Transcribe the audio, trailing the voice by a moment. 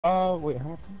Wait, how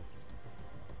much?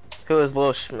 Who is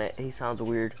Lil Schmidt? He sounds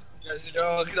weird. Guys, you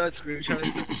know, look at that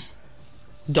screenshot.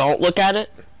 Don't look at it.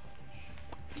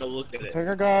 No, look at I it. think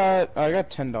I got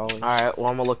 $10. Alright, well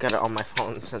I'm gonna look at it on my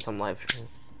phone since I'm live streaming.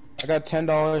 I got $10,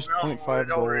 0.5 Don't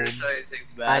gold. say anything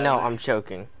bad. I know, I'm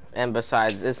joking. And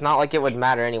besides, it's not like it would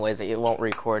matter anyways, it won't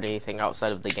record anything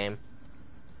outside of the game.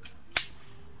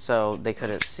 So, they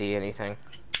couldn't see anything.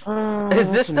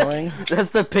 Is this annoying? that's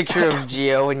the picture of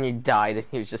Geo when you died and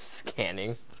he was just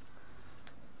scanning.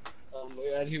 Oh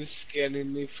my god, he was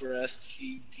scanning me for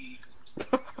STD.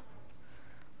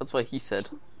 That's what he said.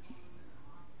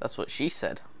 That's what she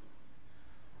said.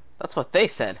 That's what they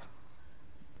said.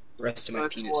 Rest of my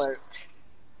That's penis. what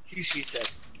she said.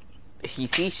 He,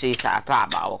 she said, blah,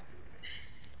 blah.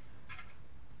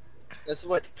 That's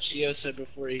what Gio said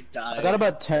before he died. I got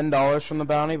about $10 from the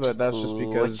bounty, but that's just Ooh,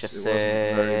 because what it you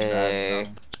wasn't very bad.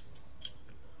 say?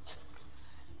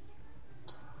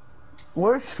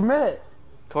 Where's Schmidt?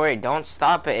 Corey, don't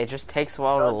stop it. It just takes a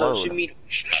while to Don't load. you mean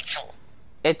Schnitzel?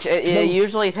 It No,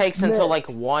 usually takes until Schmidt.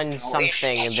 like one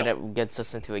something and then it gets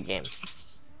us into a game.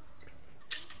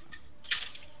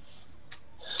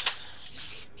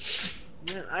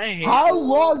 Man, I hate How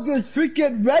long is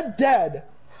freaking Red Dead?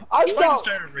 I you thought.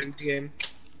 start a ranked game.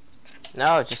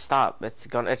 No, just stop.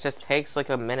 It just takes like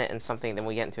a minute and something, then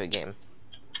we get into a game.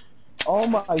 Oh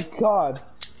my god.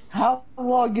 How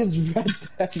long is Red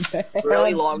Dead, man?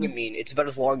 Really long, I mean. It's about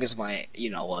as long as my, you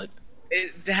know what.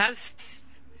 It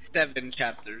has 7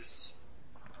 chapters.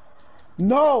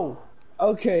 No!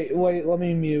 Okay, wait, let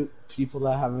me mute people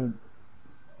that haven't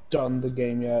done the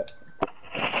game yet.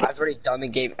 I've already done the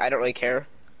game. I don't really care.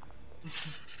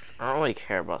 I don't really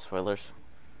care about spoilers.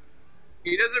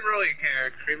 He doesn't really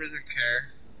care. Cream doesn't care.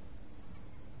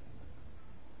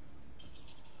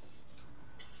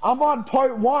 I'm on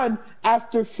part 1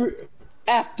 after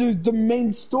the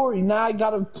main story. Now I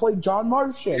gotta play John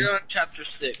Martian. You're on chapter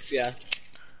 6, yeah.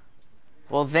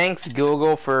 Well, thanks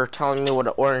Google for telling me what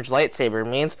an orange lightsaber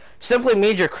means. Simply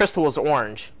means your crystal is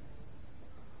orange.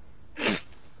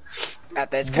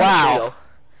 That's kind Wow. of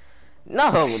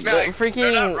No,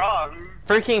 They're not wrong.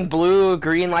 freaking blue,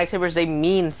 green lightsabers, they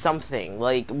mean something.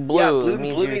 Like, blue, Yeah, blue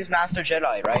means means Master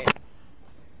Jedi, right?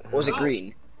 Or was it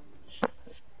green?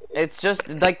 it's just,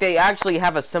 like, they actually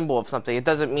have a symbol of something. It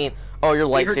doesn't mean, oh,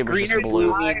 your Either lightsaber's green just or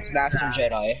blue blue. means Master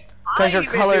Jedi. Because your I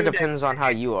even color knew that. depends on how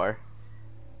you are.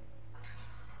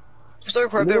 I'm still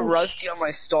quite a bit rusty on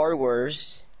my Star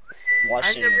Wars. I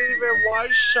Watching. never even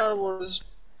watched Star Wars.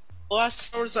 The last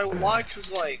Star Wars I watched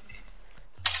was like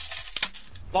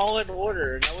Fallen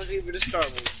Order, and that wasn't even a Star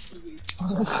Wars movie.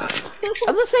 I was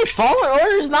gonna say, Fallen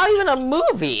Order is not even a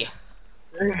movie.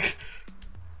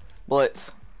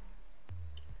 Blitz.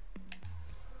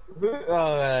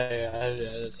 Oh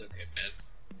yeah, that's okay,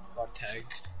 man. Fun tag.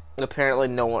 Apparently,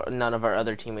 none of our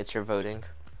other teammates are voting.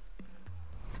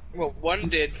 Well, one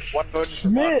did. One voted for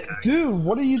Schmidt, Fun tag. dude,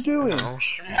 what are you doing?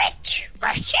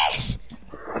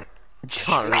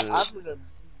 John. I'm gonna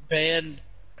ban.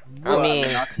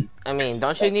 I mean,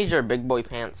 don't you need your big boy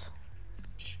pants?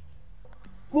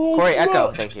 What's Corey, Echo,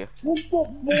 up? thank you. What's up,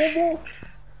 brother?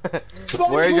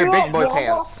 Where are your What big up, boy brother?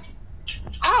 pants?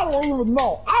 I don't even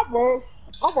know. I'm a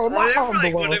Whenever like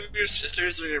underwear. one of your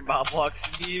sisters or your mom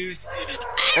walks in, you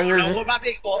And you're know just, what my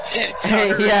big ball tits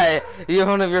are. yeah, you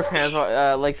one of your parents,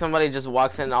 like somebody just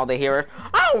walks in and all they hear is,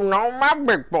 I don't know, my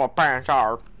big boy pants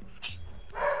are.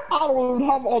 I don't even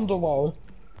have underwear.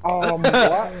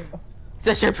 What?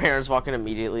 Just your parents walking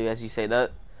immediately as you say that.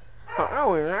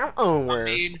 Oh, I'm underwear. I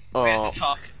mean, we have to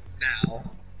talk now.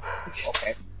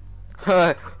 Okay.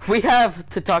 We have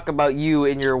to talk about you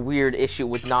and your weird issue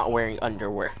with not wearing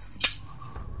underwear.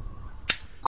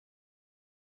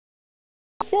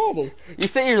 Father. You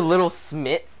say you're Little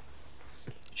Smith?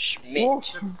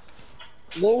 Schmidt.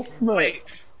 Little Schmidt. Wait,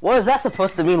 What is that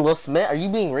supposed to mean, Little Smith? Are you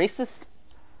being racist?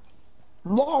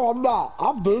 No, I'm not.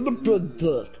 I'm being a big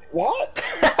dick. What?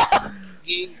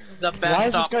 being the best Why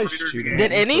is this guy operator- shooting?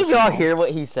 Did any of y'all hear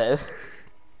what he said?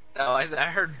 No, I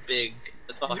heard big.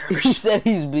 That's all I He heard. said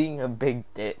he's being a big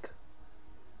dick.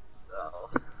 Oh.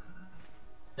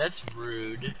 That's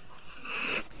rude.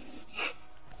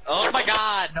 Oh my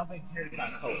god! Nobody cares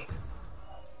about Coke.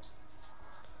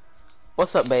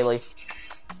 What's up, Bailey?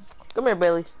 Come here,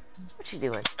 Bailey. What you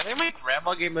doing? I think my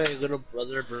grandma gave my little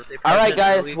brother a birthday present. Alright,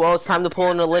 guys. early. Well, it's time to pull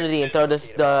an Alinity and throw this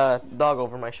dog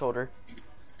over my shoulder.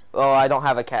 Oh, I don't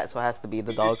have a cat, so it has to be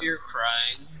the You dog. just hear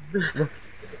crying.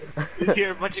 You just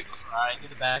hear a bunch of crying in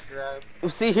the background.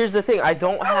 See, here's the thing. I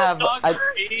don't have. Dog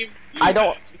cream. I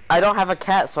don't have a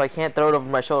cat, so I can't throw it over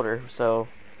my shoulder. So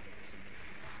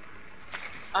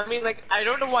I mean, like, I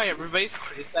don't know why everybody's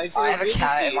criticizing I have a it.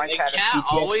 cat, and my A cat has cat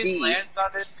always PTSD. lands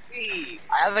on its feet.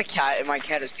 I have a cat, and my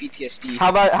cat has PTSD. How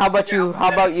about you? How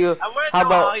about I wanna know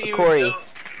how you Corey? know,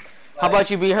 How about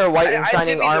you be her white and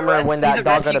shining assume he's a armor res- when he's that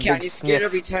dog rescue got a cat, big he's scared sniff?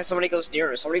 every time somebody goes near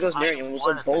him. Somebody goes near him, and he's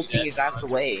like bolting his ass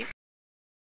away.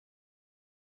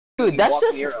 Dude, You that's walk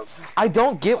just. near him. I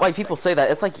don't get why people say that.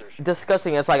 It's like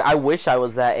disgusting. It's like I wish I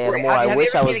was that animal. Have I you wish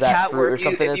ever I seen was a that cat fruit where or if you-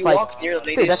 something. if It's you like, walk near them,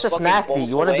 they dude, that's just just fucking nasty. bolt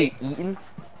You want to away? be eaten?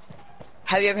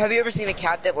 Have you ever seen a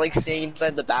cat that likes staying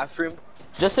inside the bathroom?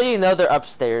 Just so you know, they're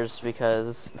upstairs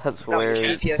because that's No, where it's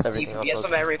PTSD. everything else He has is.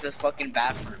 some memory of the fucking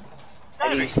bathroom.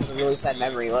 And he's a really sad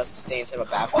memory. He wants to stay inside a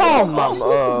bathroom. Oh, mom!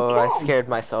 Oh, I scared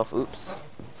myself. Oops.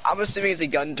 I'm assuming it's a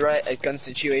gun threat, a gun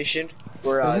situation,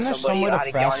 where Isn't there somebody somewhere to had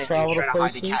a gun fast and travel they were to trying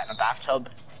to hide a cat in a places? bathtub.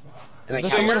 And the Is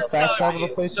cat there was somewhere still to fast travel to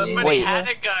alive. places? Somebody Wait. had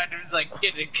a gun and was like,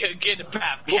 get a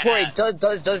bath. Well, Corey,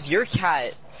 does your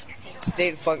cat stay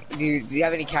in do you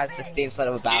have any cats that stay inside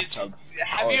of a bathtub?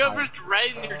 Have all you the ever time?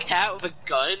 threatened your cat with a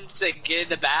gun to get in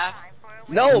the bath?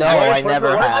 No, No, I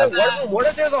never have. What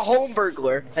if there's a home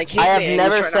burglar that came I have in and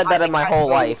never he's trying to said hide that the in my cat, whole so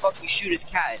he life. fucking shoot his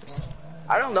cat.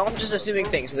 I don't know. I'm just assuming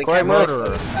things. The Corey, cat might murderer. go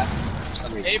to the bathroom for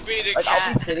some reason. Maybe the Like cat I'll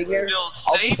be sitting there, feels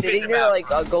I'll be safe sitting in the there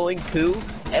bath. like going poo,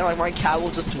 and like my cat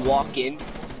will just walk in.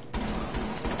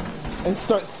 And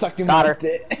start sucking Got my her.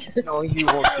 dick. No, he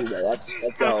won't do that. That's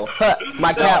no.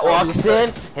 My cat walks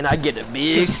in and I get a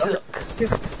big suck.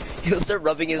 He'll start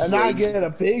rubbing his And I legs. get a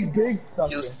big sucker.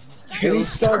 He'll, And he'll he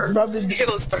starts start rubbing.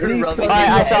 He'll start and he rubbing. starts Alright,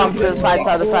 I his saw him legs. to the side,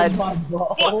 side to side. Oh my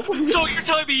God. So you're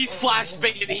telling me he's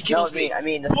flashbanging and he No, kills me? I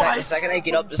mean, the What? second I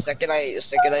get up, the second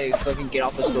I fucking get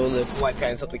off the toilet, pull my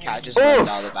pants up, the cat just Oof. runs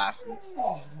out of the bathroom.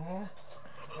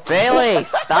 Bailey,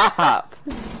 stop.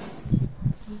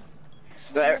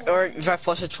 Or if I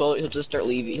flush the toilet, he'll just start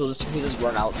leaving. He'll just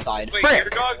run outside. Wait, Frick. your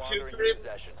dog too, Crib?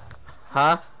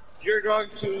 Huh? Your dog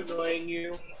too annoying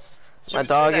you? My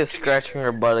dog is scratching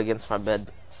her butt against my bed.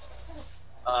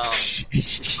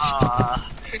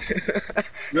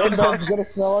 Your dog's gonna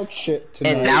smell like shit tonight.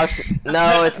 And now,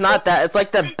 no, it's not that. It's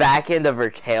like the back end of her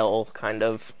tail, kind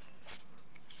of.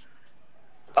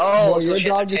 Oh, Well, so your she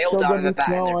has her dog is tail still down in the gonna back,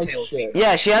 and smell her like tail's shit.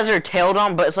 Yeah, she has her tail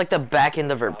down, but it's like the back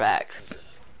end of her back.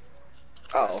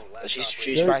 Oh, she's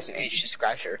scratching. Hey, she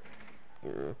scratched her.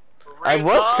 I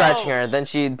was scratching her, then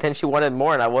she wanted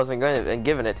more, and I wasn't going to and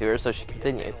giving it to her, so she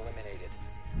continued.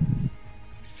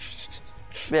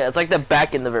 Yeah, it's like the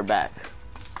back end of her back.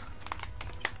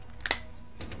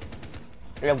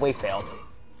 Yeah, we failed.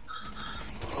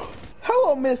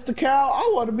 Hello, Mr. Cow.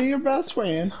 I want to be your best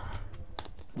friend.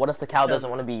 What if the cow doesn't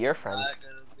want to be your friend?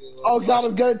 Oh God,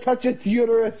 I'm gonna touch its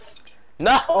uterus.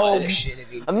 No! Oh, Shit,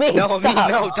 I mean, I mean, no, stop.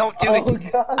 no, don't do oh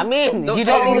it. God. I mean, Don't you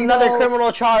tell don't me need another no.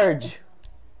 criminal charge.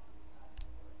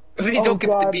 I mean, Oh, don't get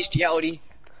the God. bestiality.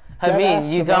 I mean,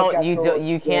 Deadass, you the milk don't, you actual don't,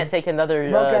 you looks can't good. take another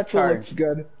Milk actual charge. looks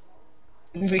good.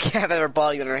 We can't have our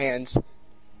body in our hands.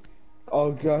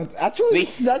 Oh God, actually, We-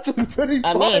 it's actually pretty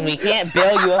I fun. mean, we can't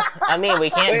bail you. I mean, we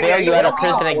can't Wait, bail are you you out of milking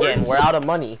a prison again. horse? We're out of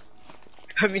money.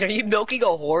 I mean, are you milking a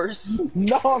horse?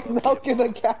 No, I'm milking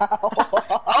a cow.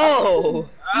 Oh!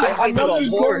 I thought milking a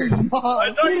horse. Corey's mom.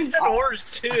 I thought you said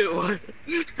horse too.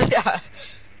 Yeah.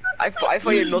 I thought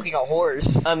you were milking a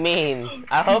horse. I mean,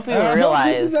 I hope you No, this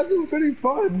realize. is actually pretty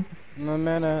fun. In a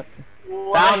minute.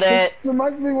 Found it. It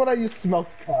reminds me when I used to milk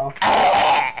a cow.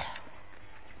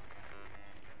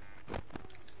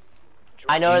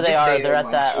 I know where they Just are. say They're it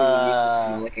at that. once, you used to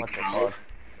smell like a What's it cow. called?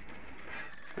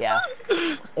 Yeah.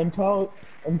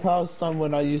 In Palestine,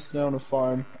 when I used to own a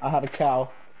farm, I had a cow.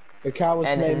 The cow was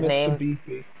And named his Mr. name?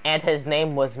 Beefy. And his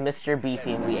name was Mr.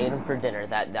 Beefy, and we ate him for dinner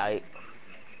that night.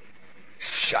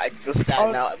 I feel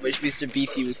sad now. I wish Mr.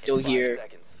 Beefy was still here.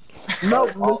 No,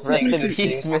 Rest Mr. in Beefy.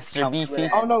 peace, Mr. Beefy.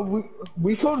 Oh no,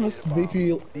 we called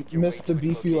Mr.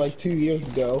 Beefy like 2 years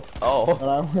ago, Oh. and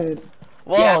I went.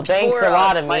 Well, Yeah, thanks before, a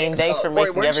lot, I like, mean. Thanks so, for Corey,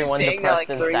 making weren't you everyone saying that, depressed like,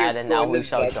 and during sad, your and now going we to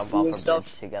shall vet jump school off and a stuff?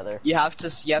 bridge together. You have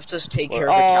to take care We're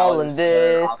of the cow. all in It's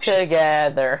their this option.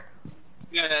 together.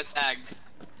 Yeah, that's ag.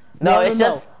 No, it's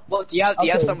just... Well, do you have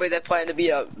Okay. somebody that planned to be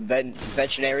a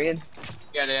veterinarian?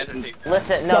 Yeah, they have to take that.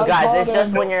 Listen, no, guys, it's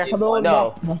just when you're... Hello,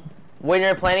 No. When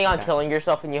you're planning on killing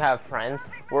yourself and you have friends,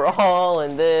 we're all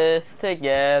in this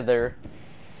together.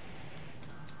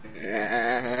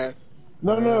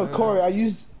 No, Corey. I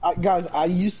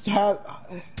used to have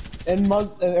in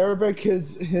Arabic.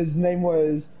 His name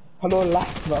was Hello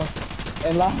Lahma,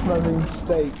 and Lahma means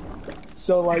steak.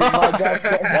 So like my dad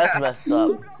said, That's messed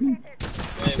up.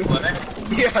 Wait,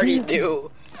 what? He already knew.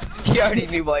 He already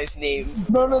knew by his name.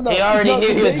 no. He already no, knew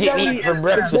he was they getting got eaten me- for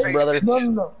breakfast, they- brother.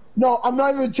 No. No, I'm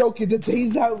not even joking. The day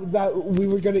that we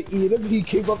were gonna eat him, he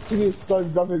came up to me and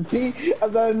started rubbing me,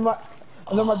 and then my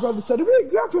brother said, "Hey,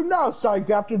 grab him now!" So I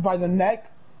grabbed him by the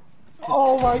neck.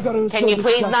 Oh my god, it was Can so you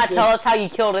please not disgusting. tell us how you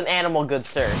killed an animal, good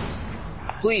sir?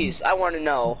 Please, I want to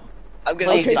know. I'm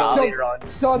gonna Please leave it stop. later on.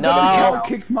 So then No. the cow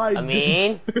kicked my I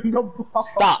mean, in the ball.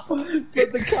 stop. But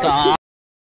the cow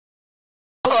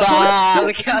Stop.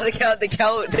 No, Stop.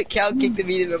 the cow kicked the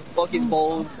meat in the fucking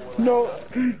bowls. No,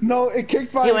 it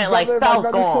kicked my You went like brother. My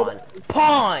brother Falcon. said,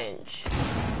 Punch.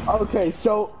 okay,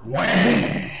 so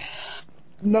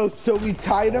so we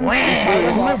tied him. We Wah. tied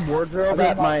Is him my up. wardrobe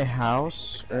at my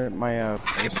house? Or at my, I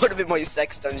put him in my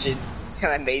sex dungeon,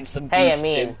 and I made some beef. Hey, I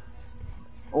mean.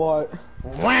 What?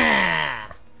 Wah.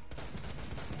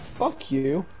 Fuck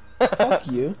you. Fuck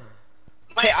you.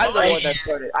 Hey, I'm the one that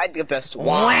started. I'm the best one.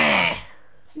 Wah.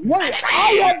 Wait,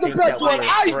 I had the best one.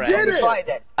 I did it. Fine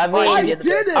then. I mean, I you're the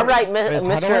did best. it. Alright, Miss,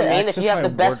 how do Mr. I Amin, if access you have my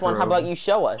the best one, how wardrobe? about you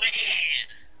show us?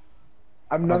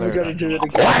 I'm never Other- gonna do it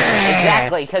again.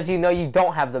 Exactly, because you know you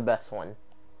don't have the best one.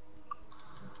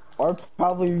 Or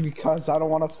probably because I don't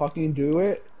want to fucking do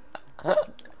it.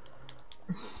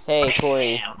 Hey,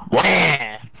 Corey.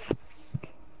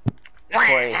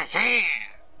 Corey.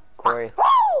 Corey.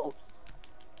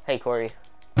 Hey, Corey.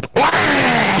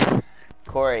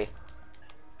 Corey.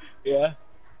 Yeah.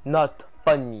 Not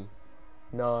funny.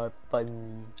 Not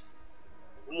funny.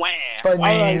 Wah. Funny.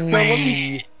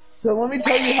 Alright, so let me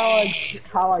tell you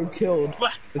how I killed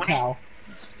the cow.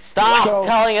 Stop So-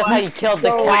 telling us how you killed the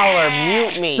so- cow or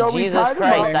mute me. so we Jesus tied him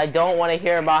Christ, up. I don't want to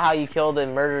hear about how you killed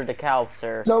and murdered the cow,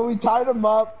 sir. So we tied him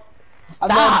up.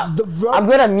 Stop! And then the I'm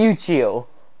gonna mute you.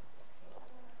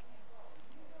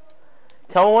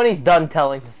 Tell him when he's done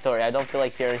telling the story. I don't feel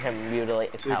like hearing him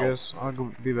mutilate the See you cow. guys. I'll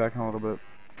be back in a little bit.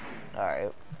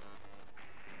 Alright.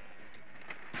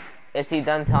 Is he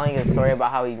done telling a story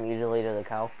about how he mutilated the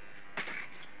cow?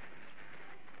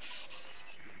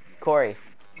 Corey.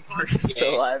 Mark is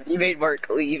still alive. You made Mark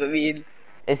leave. I mean,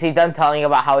 Is he done telling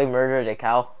about how he murdered a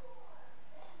cow?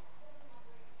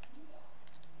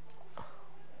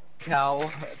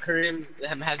 Cow. Kareem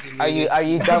has a Are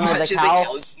you done with the imagine cow? the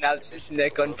cow snaps his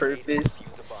neck on purpose.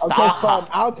 Okay, Stop. fine.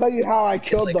 I'll tell you how I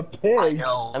killed like, the pig.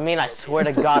 know. I mean, I swear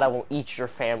to God, I will eat your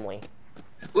family.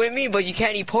 What do you mean? But you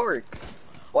can't eat pork.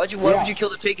 Why Yeah. would you kill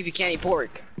the pig if you can't eat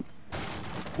pork?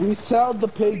 We sold the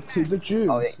pig to the Jews.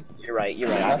 Oh, you're right. You're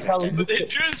right. I That's how we understand. do The it.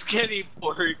 Jews can't eat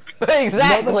pork.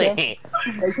 Exactly.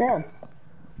 They can.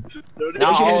 Not They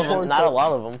all can of them. eat Not a pork.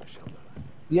 lot of them.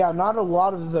 Yeah, not a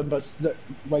lot of them, but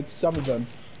like some of them.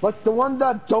 Like the ones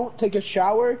that don't take a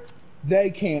shower, they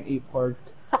can't eat pork.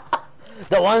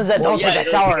 The ones that Well, don't yeah, take a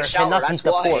they don't shower take a shower, cannot that's eat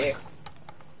the why. pork.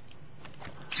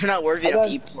 They're not worthy And enough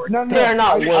then- to eat pork. No, no, They are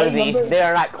not I worthy. remember- They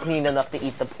are not clean enough to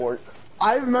eat the pork.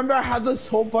 I remember I had this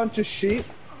whole bunch of sheep.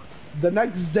 The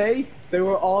next day, they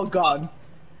were all gone.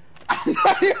 I'm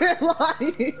not even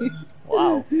lying.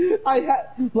 Wow. I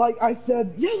had, like, I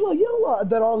said, yellow, yellow, and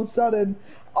then all of a sudden,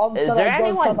 Is there I go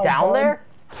anyone inside my down barn. there?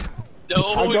 No,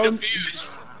 I don't-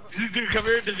 defuse. Dude, come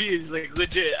here and defuse. Like,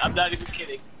 legit. I'm not even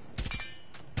kidding.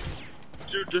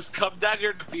 Dude, just come down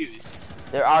here and defuse.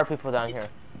 There are people down here.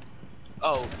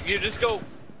 Oh, you just go.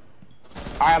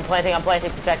 Alright, I'm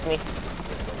planting, protect me.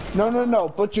 No,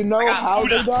 but you know I got how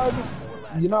they Buddha. died?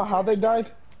 You know how they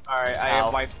died? Alright, I Ow.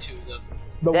 have wiped two of them.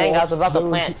 The Dang, I was wolves. about to There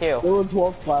was- plant too. There was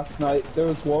wolves last night.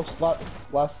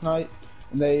 Last night,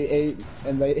 and they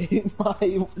ate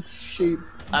my sheep.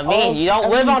 I mean, you don't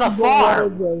live on a Every single one of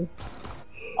farm. them.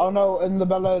 Oh no, in the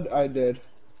ballad I did.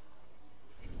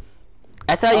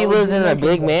 I thought I you was lived in a making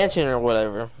big that. mansion or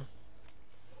whatever.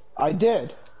 I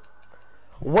did.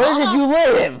 Where did you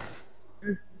live?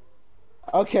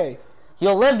 Okay.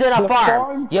 You lived in a The farm.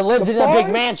 farm- You lived the in a big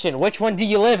farm- mansion. Which one do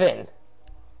you live in?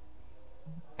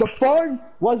 The farm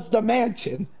was the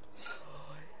mansion.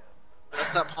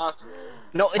 That's not possible.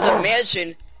 No, it's a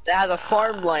mansion that has a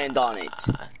farmland on it.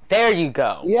 There you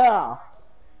go. Yeah.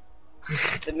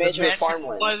 It's a mansion with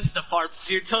farmland. was the farm.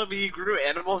 So you're telling me you grew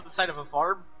animals inside of a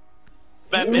farm?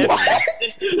 That What?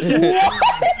 mansion.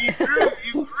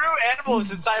 you grew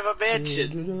animals inside of a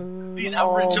mansion. These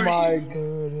upper Oh my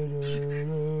trees.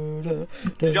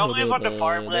 god. Y'all live on the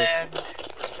farmland.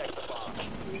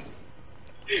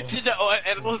 Did the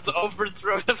animals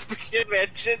overthrow the freaking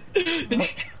mansion?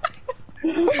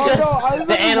 Oh, no, I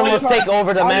remember The animals one time- take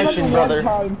over the I mansion, remember one brother.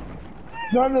 time-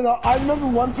 No. I remember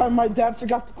one time my dad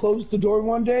forgot to close the door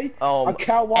one day. Oh, A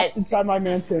cow walked and- inside my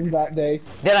mansion that day.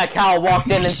 Then a cow walked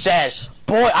in and said,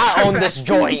 "Boy, I own this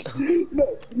joint.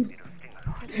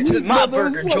 This is my No, there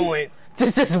was burger like- joint.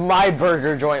 This is my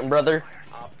burger joint, brother."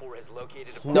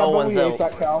 Yeah, No but one's we ate else.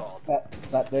 that cow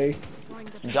that day.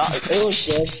 God, It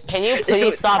was good. can you It please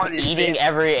was stop punishment. eating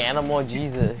every animal?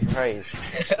 Jesus Christ.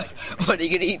 What are you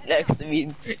gonna eat next? I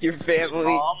mean, your family.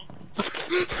 Mom.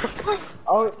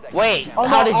 Oh, Wait, oh,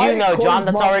 how no, did I you ate know, Corey's John?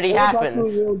 That's mom. already It was happened.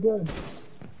 actually real good.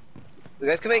 You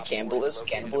guys can make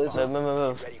cannibalism.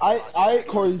 Move. I ate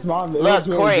Corey's mom. It Look, was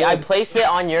really Corey, good. I placed it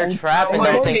on your trap and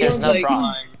Corey don't think there's tastes no like-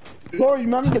 frost. Corey, you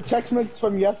remember the Chex Mix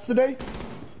from yesterday?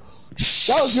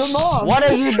 That was your mom. What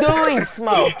are you doing,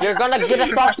 Smoke? You're gonna get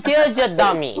us all killed, you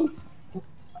dummy.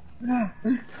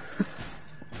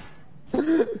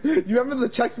 You remember the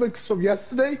Chex Mix from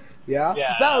yesterday? Yeah?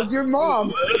 Yeah. That was your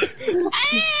mom.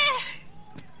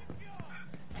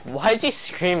 Why'd you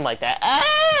scream like that?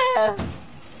 Ah!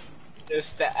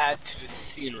 Just to add to the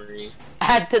scenery.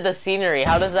 Add to the scenery.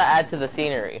 How does that add to the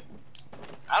scenery?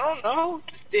 I don't know.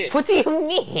 Just did. What do you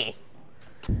mean?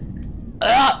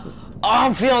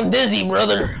 I'm feeling dizzy,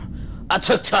 brother. I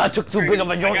took too big of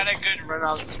a I joint. got a good run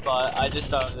on spot. I just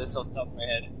thought of this off the top of my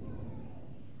head.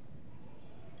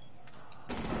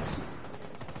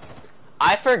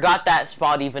 I forgot that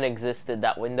spot even existed.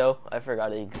 That window. I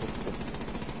forgot it existed.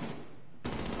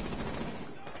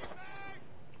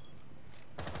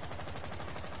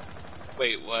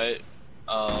 Wait, what?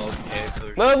 Oh, okay.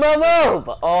 So Move!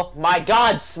 Oh my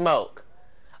God, Smoke.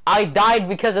 I died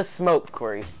because of smoke,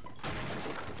 Corey.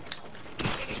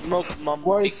 Smoke mum.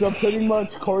 Wait, so pretty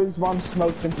much Corey's mom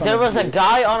smoked in front There of was you. a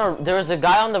guy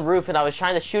on the roof, and I was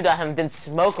trying to shoot at him. Then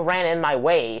smoke ran in my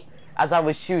way as I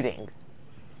was shooting,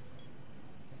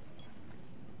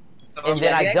 and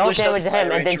then I don't damage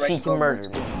him, and then she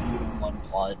murdered me. One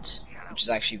plot, which is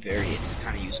actually it's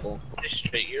kind of useful.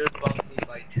 Straight, you're above me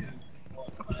by 2.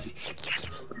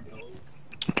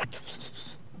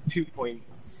 2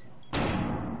 points.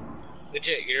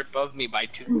 Legit, you're above me by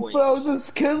 2 points. Bro,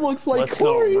 this kid looks like Let's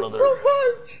go, Corey brother. so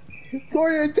much.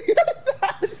 Corey, I think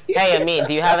Hey, Amin,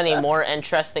 do you have any more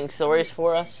interesting stories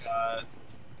for us?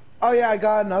 Oh yeah, I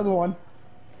got another one.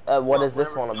 What is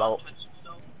this one about?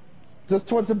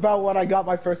 This one's about when I got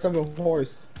my first ever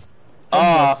horse.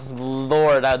 Oh,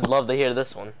 Lord, I'd love to hear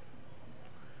this one.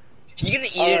 You gonna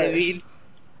eat it? Alright. I mean,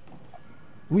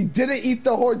 We didn't eat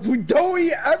the horse. We don't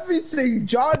eat everything,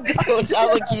 John. it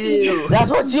sounds like you.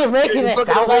 That's what you're making it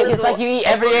sound like. It's like you eat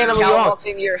every animal you Cow own. walks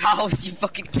into your house, you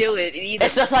fucking kill it and eat it.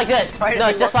 It's just like this. Why does No, he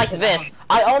it's just walk like in the this. house?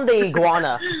 I own the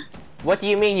iguana. What do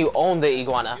you mean you own the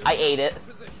iguana? I ate it.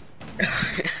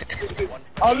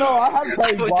 Oh no, I have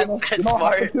pet I went to iguana. You know what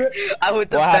PetSmart. happened to it? I went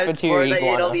to What happened to your PetSmart. I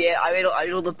ate all iguana? I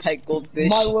ate all the pet goldfish.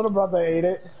 My little brother ate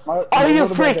it. My Are you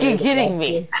little brother freaking ate it kidding last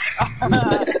me? year.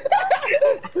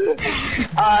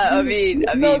 I mean,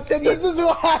 No, so this is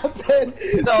what happened.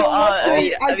 so,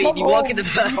 I come you walk home. in the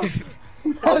bathroom.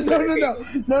 Oh,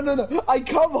 no. I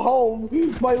come home.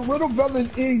 My little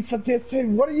brother's eating something. I say,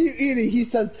 "What are you eating?" He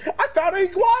says, "I found an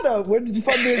iguana." Where did you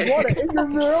find the iguana? In your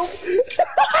room.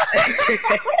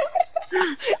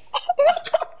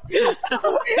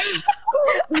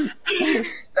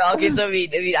 Okay, so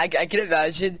I can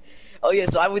imagine. Oh yeah,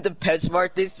 so I went to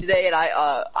PetSmart this today, and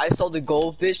I saw the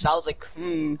goldfish, and I was like,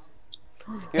 You're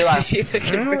like, He's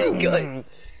looking pretty good.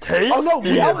 Oh no,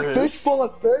 we have a fish full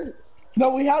of fish.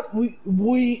 No, we have a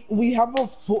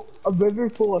river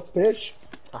full of fish.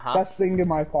 Uh-huh. Best thing in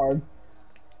my farm.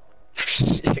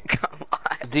 Come on.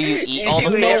 Do you eat all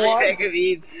the You eat fish?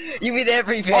 everything, you eat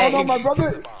everything. Oh no, my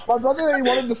brother ate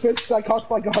one of the fish that cost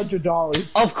like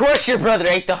 $100. Of course your brother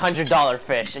ate the $100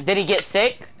 fish. Did he get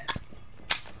sick?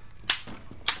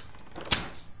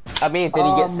 I mean, did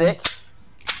he get sick?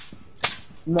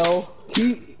 No,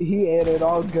 he ate it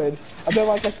all good. And then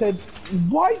like I said,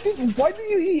 why do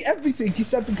you eat everything? He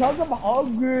said because I'm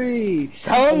hungry.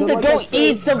 Tell him And to then, go like I said-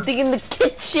 eat something in the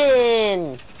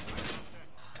kitchen.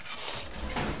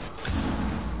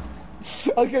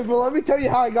 Okay, but let me tell you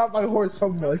how I got my horse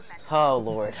homeless. Oh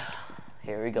Lord,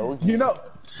 here we go. You know,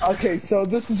 okay, so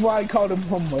this is why I called him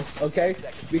homeless, okay?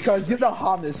 Because you know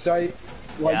hummus, right?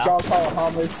 Like Yeah. y'all call it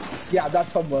hummus. Yeah,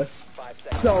 that's homeless.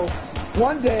 So,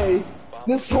 one day,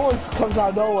 this horse comes out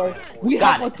of nowhere. We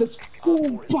Got have it. like this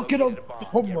full bucket of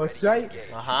hummus, right?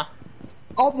 Uh-huh.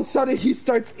 All of a sudden, he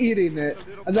starts eating it.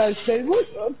 And then I say, look,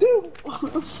 dude,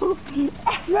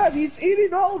 man, he's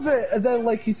eating all of it. And then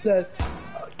like he said,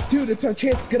 dude, it's our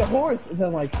chance to get a horse. And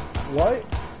then like, what?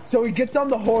 So we get on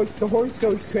the horse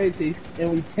goes crazy,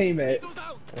 and we tame it.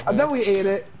 And then we ate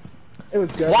it. It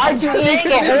was good. Why'd you eat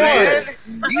the horse?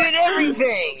 You eat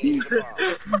everything.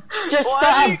 Just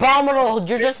the abominable.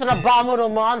 You're just an abominable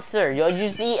monster. You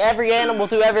just eat every animal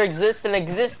to ever exist in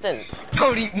existence.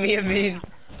 Don't eat me, I mean.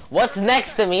 What's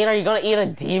next, Amin? Are you gonna eat a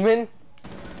demon?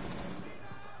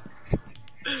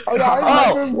 Oh, yeah, I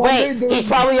remember Oh, one day wait. there He's was-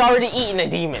 probably already eaten a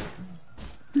demon.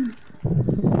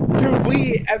 Dude, we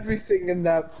eat everything in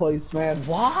that place, man.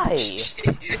 Why?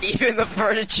 Even the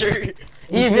furniture.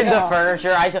 Even the Yeah.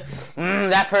 furniture.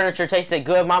 That furniture tasted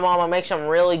good. My mama makes some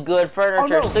really good Oh furniture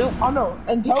no, soup. oh no,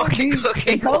 and tell Fucking me,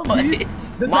 cooking and tell what? me,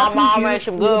 there's My actually mom eat- makes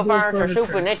some good eatable furniture soup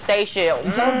and it tastes shit.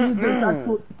 And tell me there's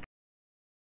actually.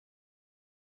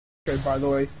 Okay, by the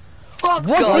way. Fuck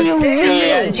What God do you damn,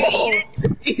 man, mean? you eat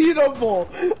it? Eatable.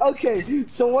 Okay,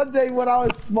 so one day when I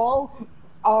was small,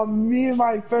 me and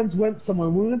my friends went somewhere.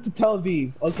 We went to Tel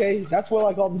Aviv. Okay, that's where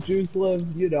like all the Jews live.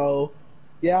 You know,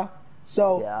 yeah.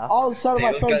 So Yeah. all of a sudden,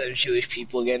 Damn, my those guys are friends, Jewish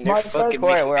people again. They're My fucking friend-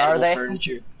 Wait, making where are edible they?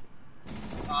 furniture.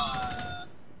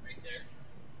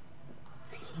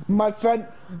 Right there.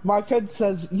 my friend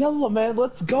says, "Yalla, man,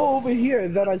 let's go over here."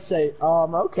 And then I say,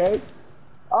 okay.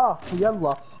 Ah,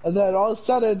 yalla. And then all of a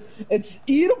sudden, it's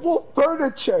eatable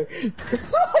furniture.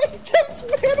 This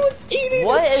man was eating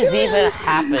What a has chair. even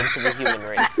happened to the human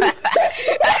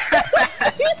race?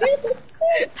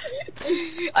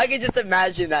 I can just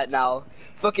imagine that now.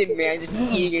 Fucking man just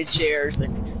eating a chair. It's like,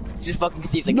 just fucking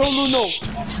Steve's like, No. "Shh,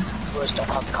 don't tell the first, don't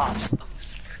call the cops."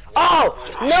 Oh!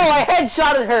 No, I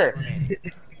headshotted her!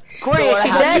 Corey, So is what she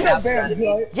You happened? dead? know bands,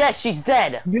 right? Yes, she's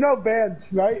dead. You know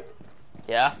bands, right?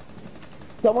 Yeah.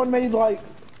 Someone made like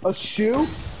a shoe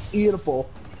eatable,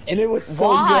 and it was so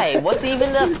Why? good. What's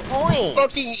even the point?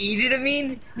 Fucking eat it, I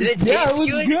mean? Did it taste Yeah, it was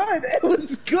good? good. It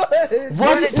was good. What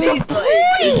What did it is taste the like?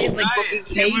 It tastes like Guys, fucking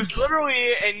it cake. was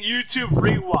literally in YouTube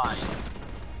Rewind.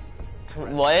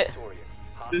 What?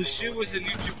 The shoe was in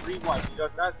YouTube Rewind. You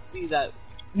did not see that.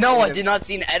 No, I did not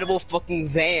see an edible fucking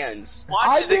Vans. Watch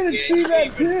I it didn't again. see You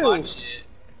that didn't even too. watch it.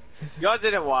 Y'all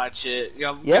didn't watch it.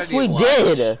 Yes, we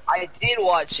did. I did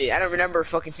watch it. I don't remember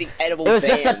fucking seeing edible It was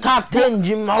Vans. just the top 10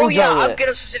 Mojo. Oh yeah, I'm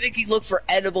gonna specifically look for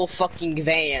edible fucking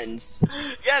Vans.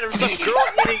 Yeah, there was some girl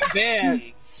eating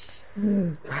Vans.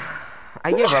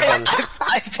 I give up on.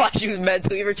 I thought she was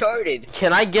mentally retarded.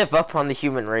 Can I give up on the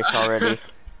human race already?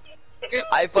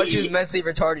 I thought she was mentally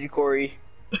retarded, Corey.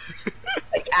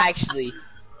 Like, actually.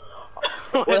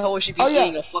 What the hell was she be Oh, yeah.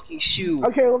 eating a fucking shoe?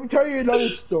 Okay, let me tell you another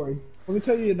story. Let me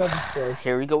tell you another story.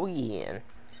 Here we go again.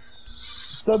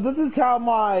 So this is how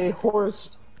my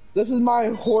horse. This is my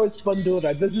horse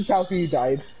Bandura. This is how he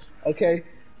died. Okay.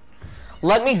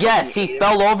 Let me guess. He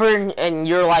fell over and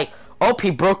you're like, oh, he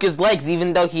broke his legs,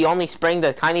 even though he only sprained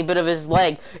a tiny bit of his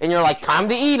leg. And you're like, time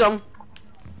to eat him.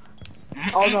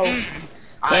 Oh no,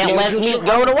 Can't let meat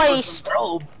go to waste.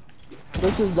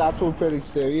 this is actually pretty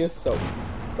serious. So,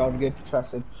 about to get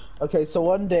depressing. Okay, so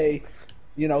one day,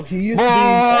 you know, he used to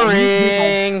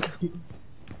be. Boring.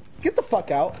 Get the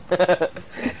fuck out.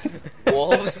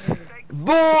 Wolves?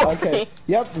 Boring. Okay.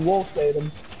 Yep, wolves ate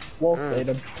him. Wolves ate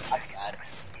him. That's sad.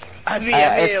 I mean,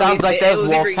 It sounds like those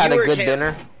wolves had a good him.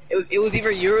 dinner. It was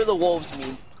either you or the wolves,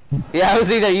 me. Yeah, it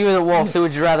was either you or the wolves. Who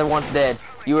would you rather want dead?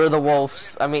 You or the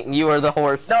wolves? I mean, you or the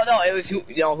horse? No, it was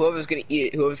whoever's gonna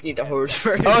eat it. Whoever's gonna eat the horse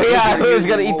first. Oh yeah, It was who's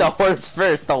gonna eat the wolves. horse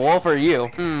first? The wolf or you?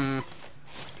 Hmm.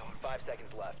 5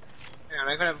 seconds left. Yeah,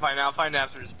 I'm gonna find out. I'll find out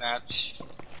after this match.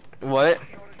 What?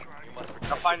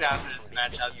 I'll find out after this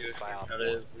match how good it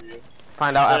is for you.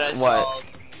 Find out But after I what?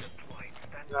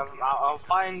 saw- I'll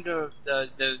find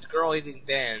the girl eating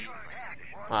Vans.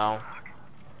 Wow.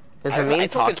 Is I it me feel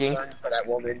talking? concerned for that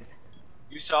woman.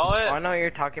 You saw it? Oh, I know you're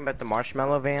talking about the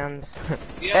marshmallow vans.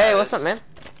 Hey, what's up, man?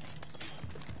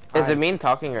 Is Hi. it mean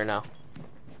talking or no?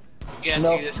 Yeah,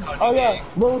 No. see this code Oh you yeah, made.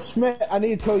 Lil Schmidt. I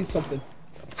need to tell you something.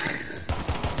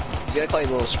 He's gonna call you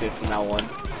Little Schmidt from now on.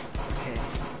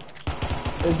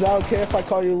 Is that okay if I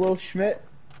call you Lil Schmidt?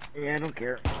 Yeah, I don't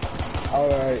care. All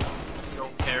right.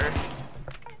 Don't care.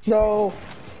 So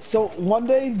one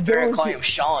day They're there gonna was. call him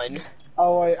Sean.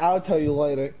 Oh wait, I'll tell you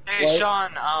later. Hey, What?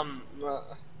 Sean, I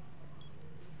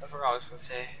forgot what I was gonna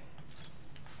say.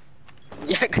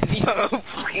 Yeah, cause you don't know who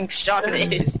fucking Sean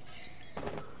is.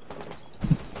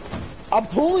 I'm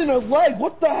pulling her leg.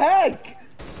 What the heck?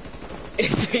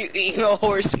 Is you eating a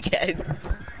horse again?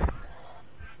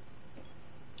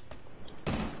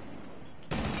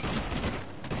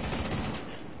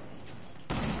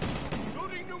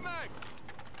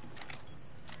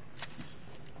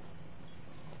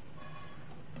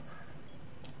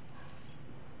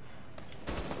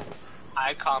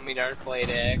 Hi, call me Darth Blade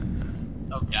X.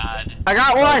 Oh God. I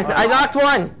got one! I knocked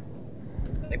one!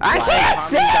 I can't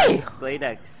see! Blade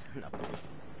X. No.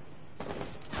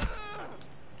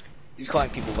 He's calling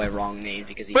people by wrong names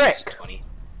because he Brick. thinks it's funny.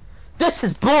 This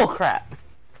is bullcrap!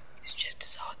 It's just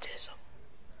his autism.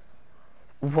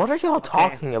 What are y'all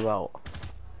talking about?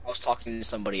 I was talking to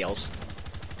somebody else.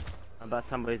 About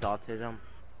somebody's autism.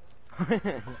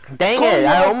 Dang Call it, me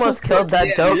I almost autistic. killed that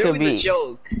Yeah, you're Doka doing the beat.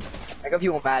 joke. I got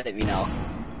people mad at me now.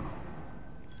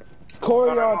 Corey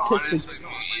But I'm autistic. honest with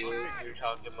you, if you're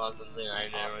talking about something I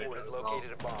never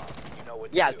located a bomb.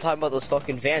 Yeah, talking about those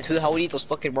fucking vans. Who the hell would eat those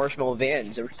fucking marshmallow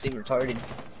vans? They seem retarded.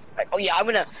 Like, oh yeah, I'm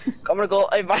gonna go.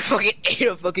 If I fucking ate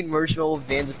a fucking marshmallow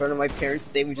vans in front of my parents,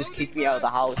 they would just kick me out of the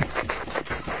house.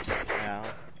 Yeah.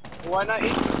 Why not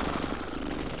eat?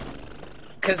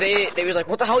 Cause they was like,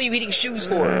 what the hell are you eating shoes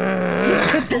for?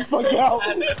 Get the fuck out.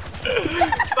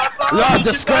 No,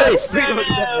 disgrace!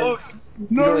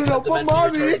 No, accept the but mentally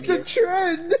mommy, retarded it's a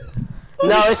trend.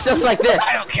 No, it's just like this.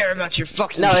 I don't care about your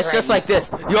fucking. No, it's just like trends.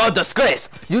 this. You're a disgrace.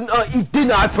 You eat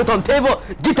dinner I put on table.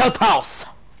 Get out house.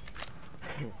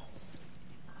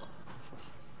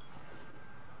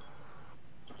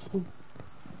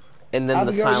 And then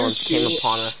the Abigail, silence you're came cute.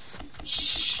 upon us.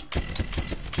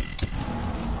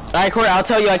 Alright, Corey, I'll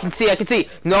tell you. I can see.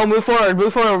 No, move forward.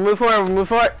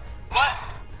 What?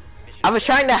 I was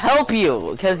trying to help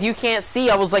you because you can't see.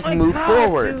 I was like, My move God,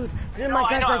 forward. Dude, dude No, my I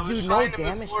guy's know, I like, was dude, no trying to move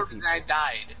damage. forward, but then I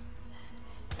died.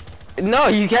 No,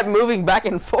 you kept moving back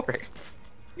and forth.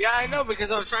 Yeah, I know,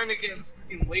 because I was trying to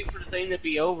freaking wait for the thing to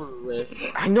be over with.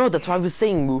 I know. That's why I was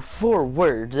saying move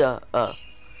forward. Oh,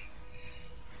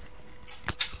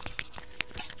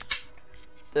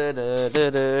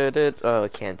 I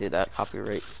can't do that.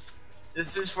 Copyright.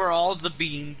 This is for all the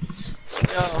beans.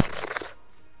 No.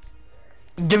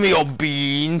 Give me your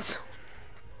beans.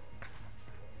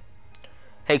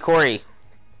 Hey, Corey.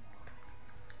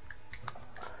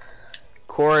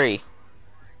 Corey.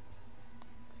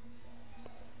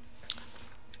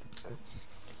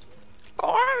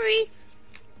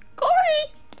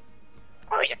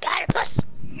 Corey the platypus.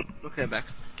 Okay, back.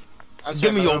 I'm Give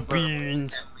sorry, me my your little brother-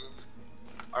 beans.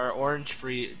 Our orange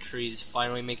free trees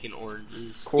finally making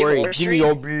oranges. Corey, orange give me tree?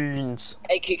 your beans.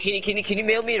 Hey, can you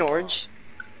mail me an orange?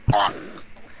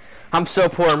 I'm so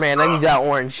poor, man. I need that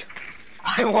orange.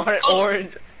 I want an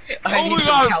orange. I Oh need my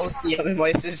some God. calcium in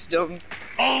my system.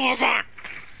 Oh my god!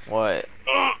 What?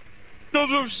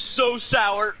 Those are so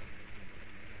sour.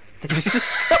 Did you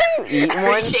just eat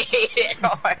one? He ate an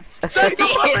orange. He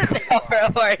ate sour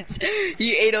orange.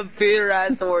 He ate a bitter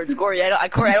ass orange. Corey, I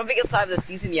don't think it's time of the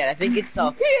season yet. I think it's He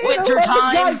ate winter a lemon,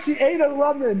 time. guys. He ate a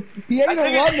lemon. He ate a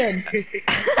lemon.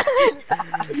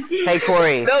 Hey,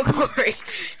 Corey. No, Corey,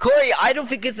 I don't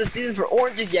think it's the season for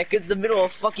oranges yet, 'cause it's the middle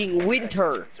of fucking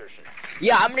winter.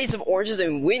 Yeah, I'm gonna eat some oranges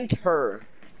in winter.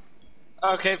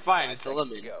 Okay, fine, it's a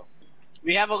lemon.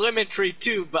 We have a lemon tree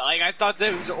too, but like I thought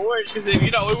that was orange because it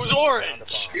was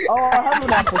orange. Oh, I have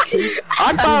an apple tree.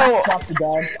 I thought. Chop it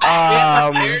down.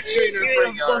 Pear tree in our Give me a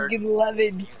front yard. fucking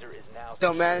lemon,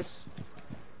 dumbass.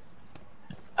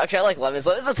 Actually, I like lemons.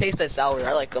 Lemons don't taste that sour.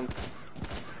 I like them.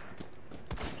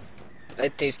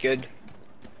 That tastes good.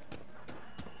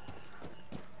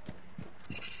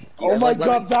 Do you Oh guys my like god,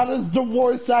 lemons? that is the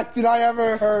worst acting I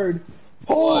ever heard.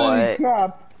 Holy What?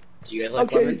 crap. Do you guys like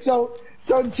Okay, lemons? so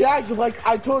Jack, like,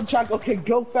 I told Jack, okay,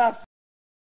 go fast.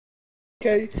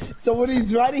 Okay, so when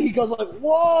he's ready, he goes like,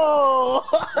 whoa!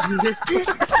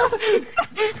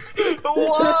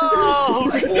 Whoa!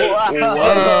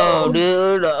 Whoa,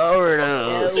 dude, the No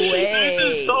overdose. This way.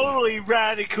 is totally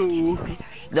radical.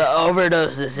 The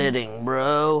overdose is hitting,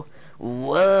 bro.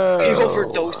 Whoa. The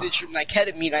overdosage from that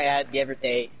ketamine I had the other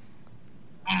day.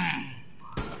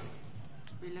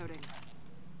 Reloading.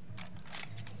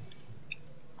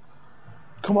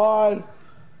 Come on.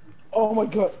 Oh my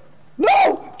god.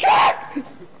 No! Jack!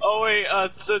 Oh wait,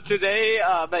 so today,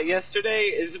 but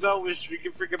yesterday, Isabel was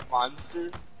drinking freaking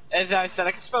Monster, and I said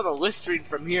I can smell the Listerine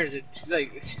from here. And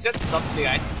she said something,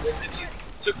 and she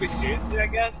took me seriously, I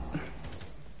guess.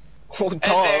 Oh, And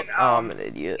dog. then, Oh, I'm an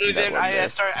idiot. and then That one day.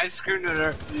 I screamed at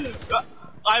her.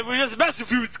 I was just messing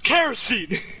with you, it's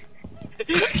kerosene! And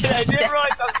I didn't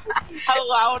realize how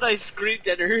loud I screamed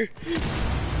at her.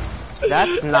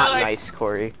 That's not Like- nice,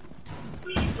 Corey.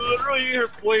 Literally, her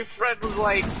boyfriend was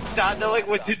like, not knowing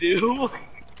what to do.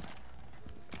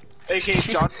 AKA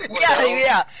John.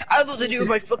 Yeah. I don't know what to do with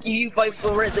my fucking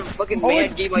random fucking Oh, man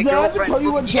wait, gave my did I ever girlfriend tell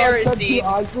you what fucking John said to kerosene.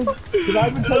 Isaac? Did I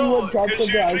ever tell you what John because said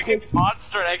she to was Isaac? drinking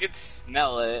Monster and I could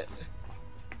smell it.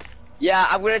 Yeah,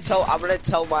 I'm gonna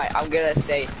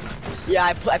say, yeah,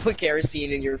 I put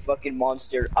kerosene in your fucking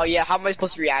Monster. Oh yeah, how am I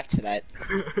supposed to react to that?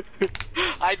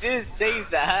 I didn't say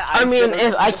that. I mean, said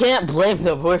if I can't blame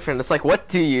the boyfriend, it's like, what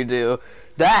do you do?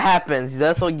 That happens.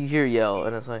 That's all you hear yell,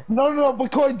 and it's like, No,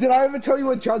 but Corey, did I ever tell you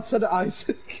what John said to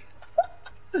Isaac?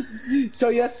 So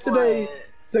yesterday,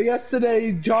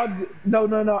 John,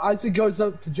 no, Isaac goes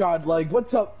up to John, like,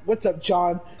 what's up,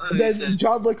 John? And he then said,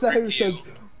 John looks at him and "Frick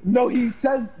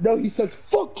says, he says,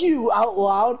 fuck you, out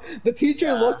loud. The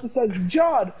teacher looks and says,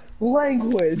 John,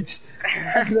 language.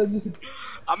 And then,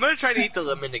 I'm gonna try to eat the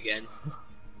lemon again.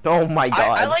 Oh my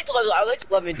god. I like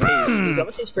lemon taste. Because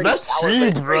lemon tastes pretty Let's sour, see, but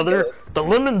it's pretty brother. good. The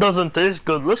lemon doesn't taste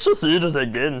good. Let's just eat it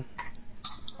again.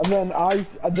 And then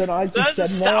Isaac That's the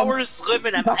said, "Man, sourest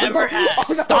lemon I've ever had.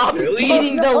 Stop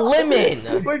eating the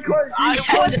lemon. Wait, Corey, I You want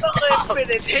have to the stop. lemon.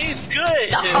 It tastes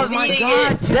good. Stop eating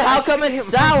it. Then how come it's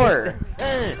sour?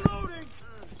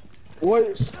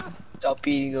 what? Stop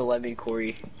eating the lemon,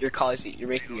 Corey. You're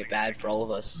making it bad for all of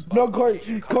us. No, Corey,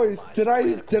 did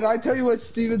I tell you what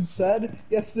Steven said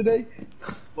yesterday?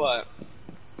 What?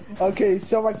 Okay,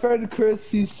 so my friend Chris,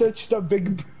 he searched up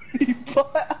Big Booty,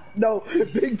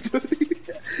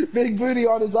 Big Booty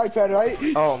on his iPad, right?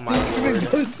 Oh my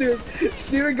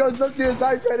Steven goes up to his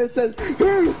iPad and says,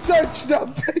 "Who searched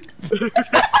up Big Booty?"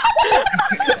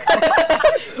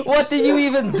 What did you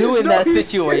even do in that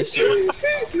situation?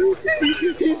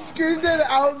 He screamed it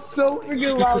out so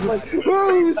freaking loud, like,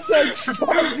 "Who searched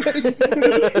up Big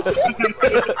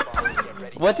Booty?"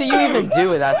 What did you even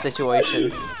do in that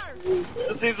situation?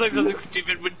 It seems like something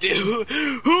Stephen would do.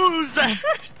 Who's that?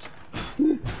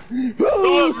 Who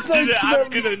Whoever did searched it, I'm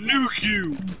up? gonna nuke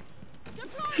you.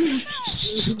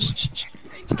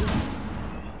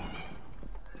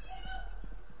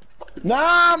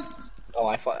 Nah. Oh,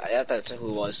 I thought that's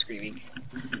who was screaming.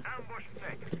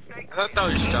 I thought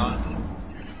that was John.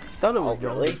 Thought it Oh, was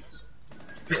really?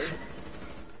 I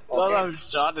thought that was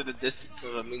John in the distance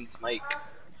of a means Mike.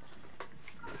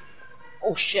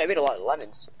 Oh shit! I made a lot of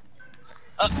lemons.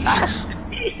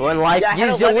 When life Yeah, I had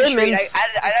a gives you lemon tree. lemons.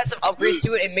 I had some upgrades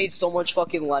to it and made so much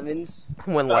fucking lemons.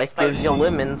 When life gives you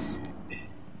lemons.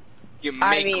 You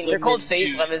I make mean, they're called lemon phase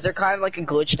juice. lemons. They're kind of like a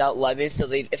glitched out lemon, so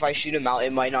if I shoot them out,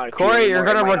 it might not. appear Corey, you're anymore,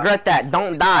 it gonna might not- regret that.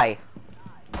 Don't die.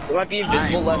 There might be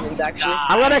invisible lemons, actually.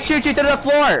 I'm gonna shoot you to the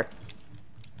floor.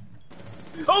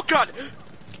 Oh god!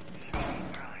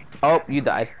 Oh, you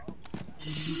died.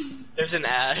 There's an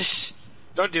ash.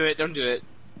 Don't do it, don't do it.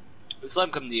 Let's let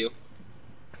him come to you.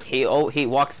 He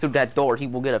walks through that door, he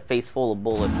will get a face full of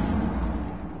bullets.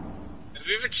 If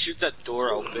you even shoot that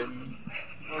door open,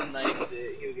 or knives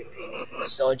it, he'll get paid.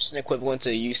 So it's just an equivalent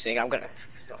to you saying, I'm gonna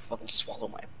fucking swallow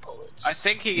my bullets. I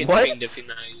think he gets What? pinged if he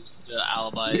knows the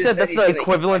alibi. You He said said that's he's the gonna-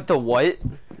 equivalent to what?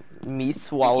 Me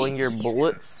swallowing your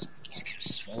bullets? He's gonna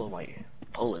swallow my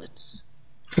bullets.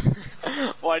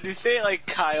 Why'd you say it like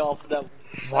Kyle from that?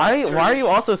 Why are you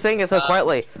also saying it so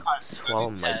quietly? I'm Swallow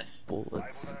my test.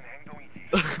 bullets.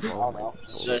 I don't know.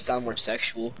 Just to sound more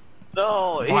sexual.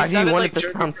 No, Why he do you sounded want like it to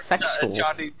Johnny sound from sexual?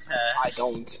 Johnny Test. I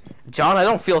don't. John, I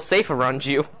don't feel safe around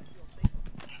you.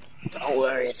 Don't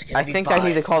worry, it's gonna I be think fine. I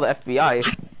need to call the FBI.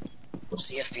 What's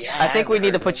the FBI? I think we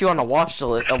need to put you on a watch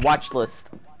list. What watch list?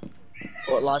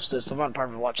 I'm not part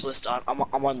of the watch list. I'm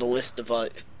on the list of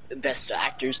best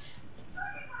actors.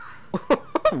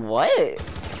 What? I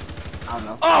don't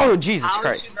know. Oh, Jesus How is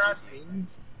Christ. she not seen?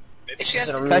 Maybe It's she just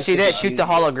has an Because she did confuse shoot the you.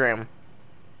 hologram.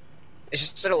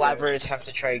 It's just an elaborate attempt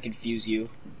to try and confuse you.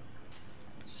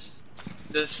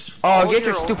 this. Oh, get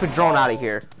your 4-year-old stupid drone out of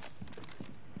here.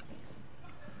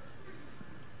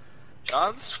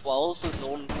 John swallows his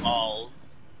own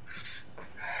balls.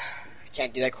 I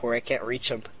can't do that, Corey. I can't reach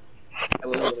him. I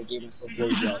would have gave him some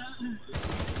blowjobs.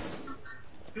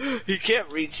 He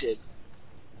can't reach it.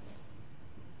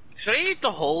 Should I eat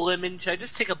the whole lemon? Should I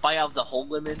just take a bite out of the whole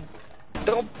lemon?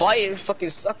 Don't bite it and fucking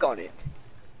suck on it.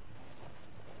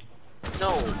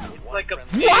 No, it's like a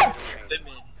big What? lemon.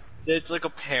 It's like a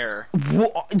pear.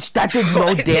 Wha- That did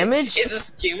no damage? Is this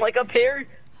skin like a pear?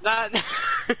 Not. no, I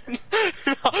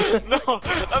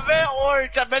meant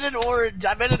orange. I meant an orange.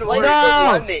 I meant an Slice orange.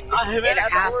 No. the lemon I in meant an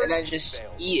half orange. and then just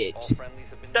eat it.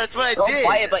 That's what I Don't did.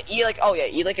 bite it, but eat like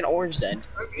eat like an orange then.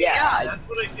 Yeah, Yeah. that's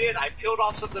what I did. I peeled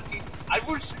off some of the pieces. I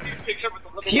would send you a picture with the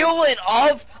lemon. Peel it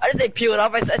off? I didn't say peel it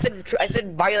off. I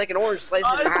said bite it like an orange,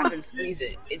 slice it in half and squeeze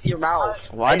it into your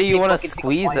mouth. Why I do didn't you say want to fucking take a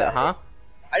squeeze bite it, out of huh?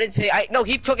 I didn't say no.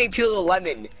 He fucking peeled a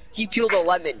lemon. He peeled a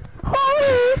lemon.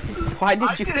 Why did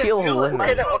you didn't peel a peel it. lemon?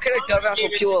 What kind of dumbass will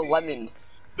peel a lemon?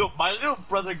 No, my little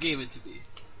brother gave it to me.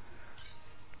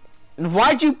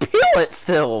 Why'd you peel it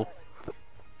still?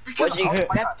 Why'd you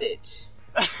accept it?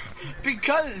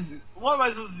 Because what am I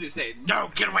supposed to do? Say no,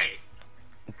 get away.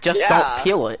 Just Yeah. don't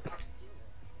peel it.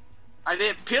 I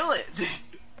didn't peel it.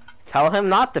 Tell him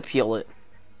not to peel it.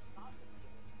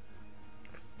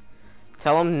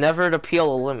 Tell him never to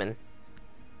peel a lemon.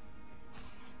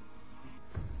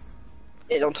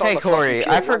 Hey, don't tell Hey him to fucking Corey,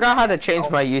 peel I forgot how to lemons. change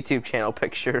my YouTube channel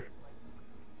picture.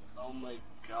 Oh my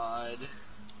god.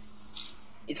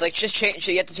 It's like just change.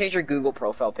 You have to change your Google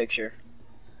profile picture.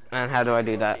 And how do I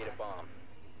do that?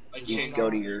 I You changed. go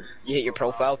to you hit your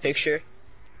profile picture.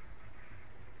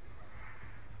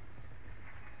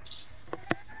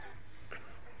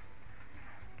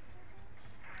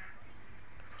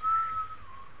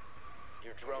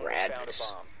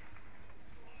 Nice.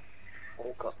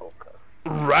 Oka.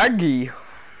 Raggy.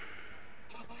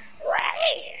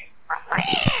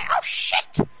 Oh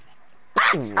shit!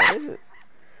 What is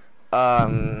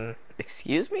it?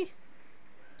 Excuse me?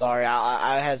 Sorry,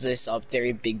 I has this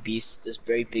very big beast, this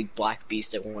very big black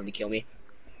beast that wanted to kill me.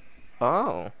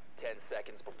 Oh, 10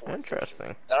 seconds before interesting.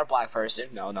 Is that a black person?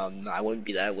 No, I wouldn't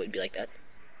be that. I wouldn't be like that.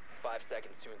 5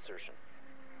 seconds to insertion.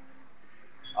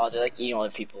 Oh, they're like eating other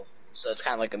people, so it's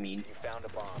kind of like a meme. You found a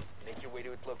bomb. Make your way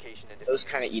to its location and It was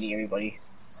kind of eating everybody,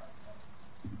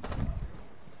 and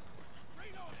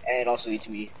it also eats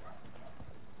me.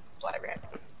 So I ran.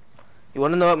 You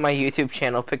want to know what my YouTube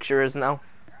channel picture is now?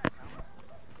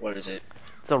 What is it?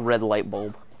 It's a red light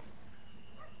bulb.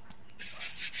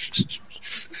 It's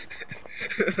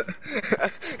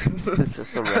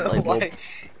just a red light bulb. Why?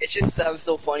 It just sounds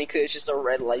so funny because it's just a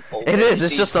red light bulb. It is.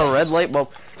 It's just a red light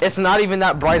bulb. It's not even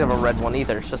that bright of a red one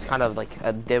either. It's just kind of like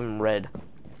a dim red.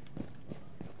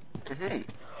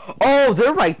 Oh,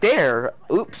 they're right there.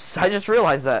 Oops, I just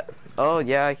realized that. Oh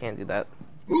yeah, I can't do that.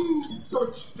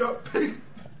 Such that pig.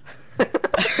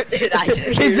 Dude, I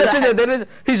didn't hear He's just that. in the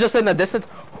he's just in the distance.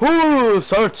 Who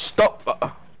searched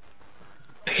up?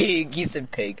 Pig. He said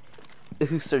pig.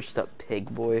 Who searched up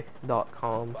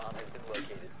pigboy.com? bomb has been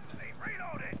located.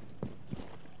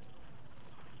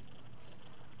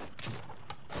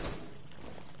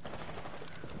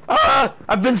 Ah!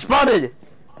 I've been spotted.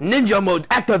 Ninja mode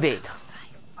activate.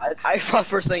 I thought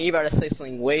first thing you about to say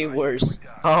something way worse.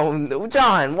 Oh no,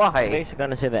 John, why? Basically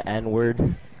gonna say the N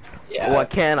word. Yeah. What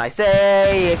can I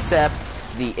say except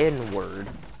the N-word?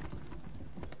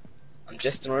 I'm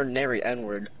just an ordinary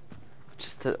N-word.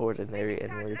 Just an ordinary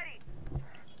N-word.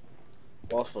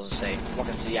 What was I supposed to say? I'm not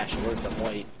gonna say the actual words. I'm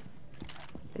white.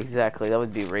 Exactly, that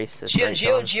would be racist. Right,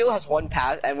 Gio John? has one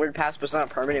pass, N-word pass, but it's not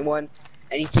a permanent one,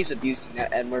 and he keeps abusing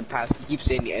that N-word pass. He keeps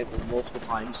saying the N-word multiple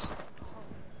times.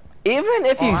 Even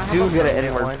if you I have do a get an permanent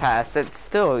N-word one. pass, it's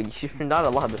still, you're not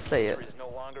allowed to say it. It is no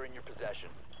longer in your possession.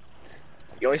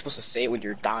 You're only supposed to say it when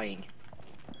you're dying.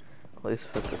 At least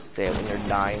supposed to say it when you're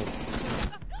dying.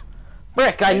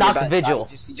 Frick, I And knocked you're about- Vigil.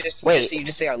 Wait. You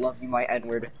just say I love you, my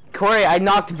N-word. Corey, I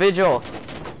knocked Vigil.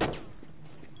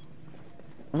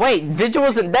 Wait, Vigil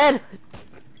wasn't dead?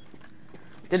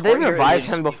 Did they Corey, you're revive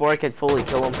just- him before I could fully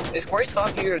kill him? Is Corey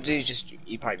talking or did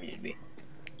he probably muted me?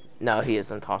 No, he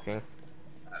isn't talking.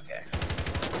 Okay.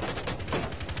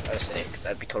 I was saying, because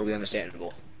that'd be totally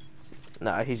understandable.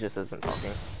 No, he just isn't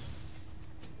talking.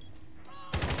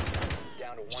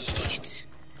 Down to 1 Heat.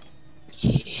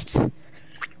 Heat.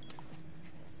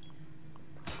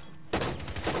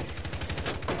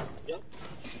 Yep.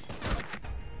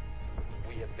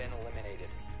 We have been eliminated.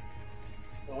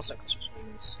 One second, Christmas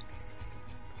moments.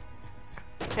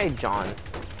 Hey, John.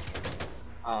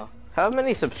 How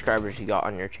many subscribers you got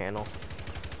on your channel?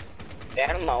 Yeah,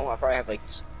 I don't know. I probably have like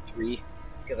 3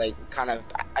 because I kind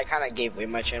of gave away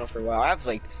my channel for a while. I have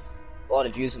like a lot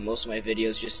of views in most of my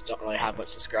videos, just don't really have much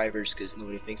subscribers because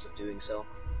nobody thinks I'm doing so.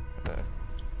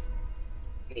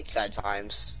 It's sad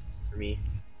times for me.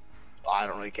 But I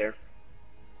don't really care.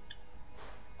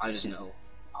 I just know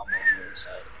I'm on the other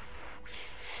side.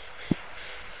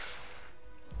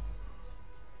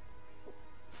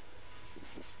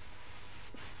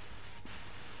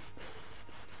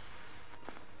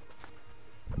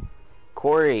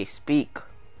 Corey, speak.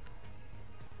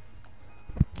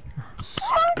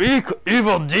 Speak,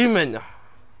 evil demon!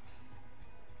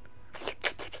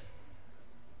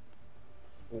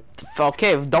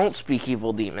 Okay, don't speak,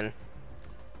 evil demon.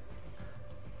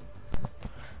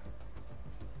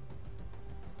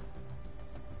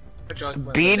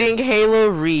 Beating Halo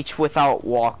Reach without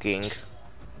walking.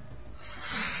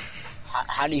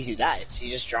 How do you do that? So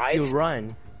you just drive? You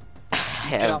run.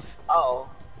 Have. Oh.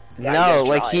 Yeah, you No, just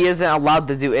like drive. he isn't allowed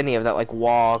to do any of that, like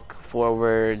walk,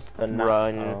 forward, The no-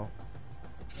 run. Oh.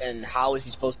 And how is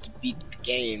he supposed to beat the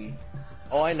game?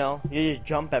 Oh, I know. You just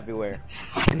jump everywhere.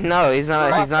 No, he's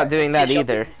not. He's not doing that Just keep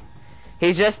either.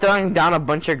 He's just throwing down a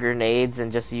bunch of grenades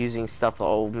and just using stuff that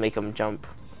will make him jump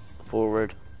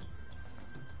forward.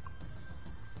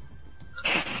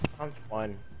 Sounds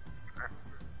fun.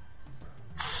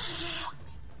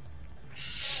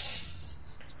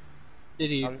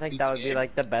 I think that would be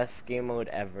like the best game mode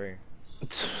ever.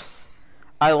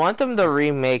 I want them to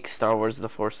remake Star Wars: The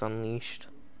Force Unleashed.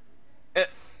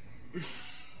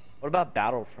 What about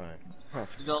Battlefront?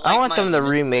 I want them to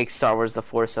remake Star Wars: The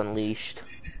Force Unleashed.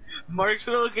 Mark's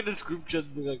gonna look at this group chat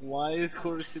and be like, why is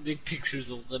Corey sending pictures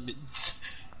of lemons?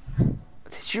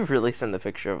 Did you really send a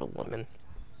picture of a lemon?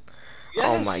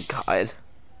 Oh my Yes! god.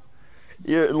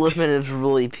 Your lemon is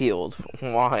really peeled.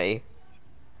 Why?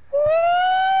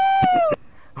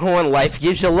 When life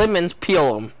gives you lemons,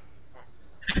 peel them.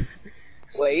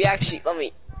 Wait, you actually,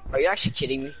 are you actually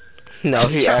kidding me? No,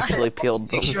 he actually peeled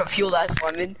them. Make sure to peel that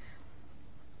lemon.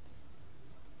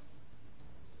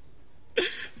 Let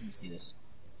me see this.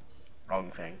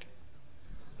 Wrong thing.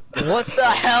 What the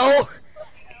hell?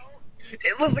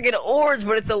 It looks like an orange,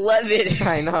 but it's a lemon.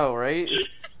 I know, right?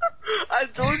 I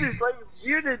told you it's like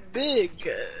weird and big.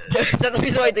 Is that the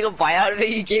reason why I think a bite out of it?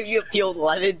 He gave you a peeled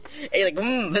lemon, and you're like,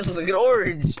 this looks like an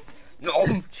orange. No,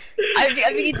 I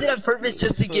think he did it on purpose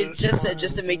just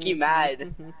to make you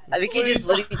mad. I think he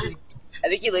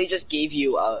literally just gave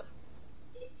you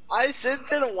I sent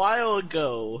it a while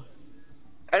ago.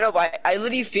 I know, but I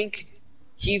literally think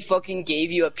he fucking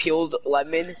gave you a peeled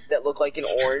lemon that looked like an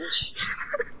orange.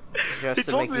 Just He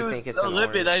to told make me you it think was it's a an lemon.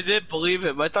 orange. I didn't believe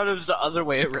him. I thought it was the other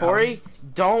way around. Corey,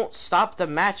 don't stop the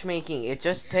matchmaking. It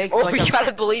just takes Oh, like you a...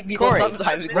 gotta believe people Corey,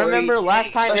 sometimes. Corey. remember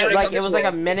last time That's what it it comes was to. like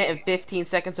a minute and 15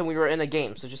 seconds and we were in a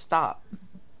game, so just stop.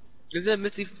 Is that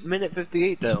minute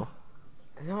 58 though?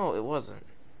 No, it wasn't.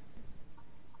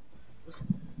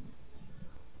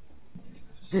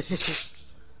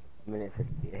 Minute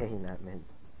 58, not minute.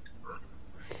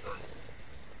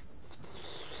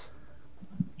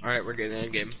 Alright, we're getting in a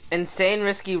game. Insane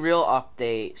Risky Real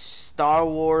update. Star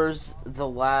Wars The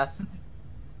Rise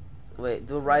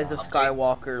of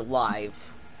Skywalker live.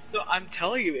 No, I'm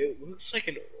telling you, it looks like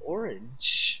an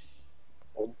orange.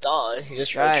 Well, duh. He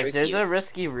just tried to Guys, trick there's you. a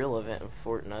Risky Real event in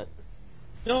Fortnite.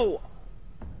 No,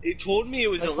 he told me it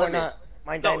was a Like, why lemon. not?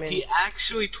 My No, diamond. he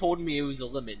actually told me it was a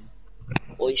lemon.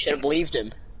 Well, you should have believed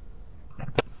him.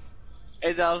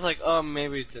 And I was like, oh,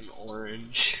 maybe it's an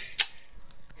orange.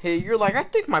 Hey, you're like, I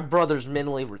think my brother's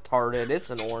mentally retarded. It's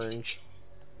an orange.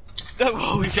 That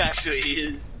always actually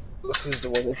is. Who's the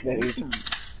one that's married?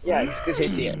 Yeah, it's good to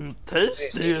see it.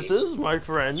 Tasty it is, my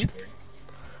friend.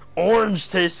 Orange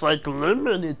tastes like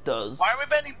lemon, it does. Why are we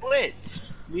banning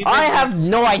Blitz? I have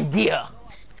no idea.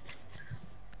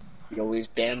 You always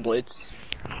ban Blitz.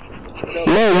 No, you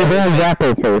banned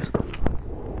Zappo first.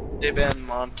 They banned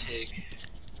Montig.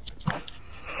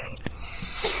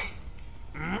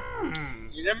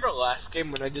 You remember last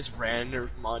game when I just ran over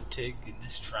Montig and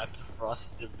just trapped the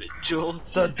Frosted Vigil?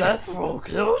 The death roll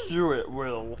kills you, it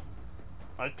will.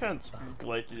 I can't speak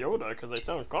like Yoda because I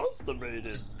sound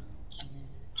constipated.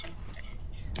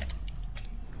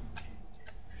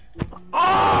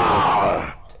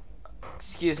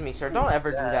 Excuse me, sir. Don't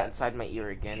ever do that inside my ear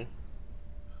again.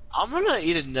 I'm gonna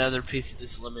eat another piece of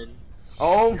this lemon.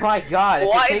 Oh my god.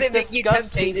 Why is it making you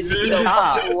tempted to eat a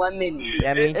stop. fucking lemon?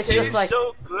 Yeah, me It's too. just like...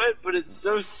 so good, but it's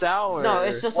so sour. No,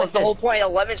 it's just What's like the whole this. point? A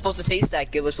lemon's supposed to taste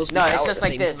that good. It's supposed to be No, sour it's at just the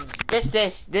like same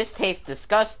this. time. This tastes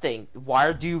disgusting.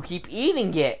 Why do you keep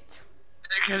eating it?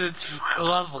 Because it's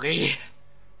lovely.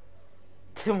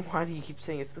 Then why do you keep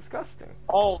saying it's disgusting?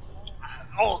 Oh,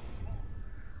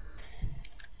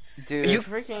 Dude, You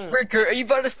freaking... Fricker, are you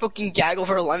about to fucking gag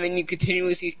over a lemon you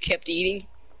continuously kept eating?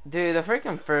 Dude, the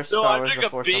freaking first No, Star I Wars took The a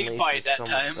Force big Unleashed bite is that so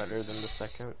time. much better than the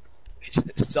second.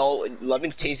 So,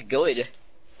 lemons taste good.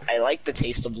 I like the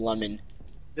taste of lemon.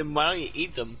 then why don't you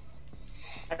eat them?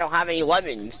 I don't have any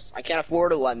lemons. I can't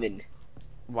afford a lemon.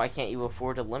 Why can't you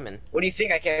afford a lemon? What do you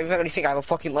think? What do you think? I have a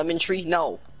fucking lemon tree?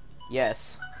 No.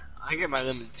 Yes. I get my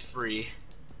lemons free.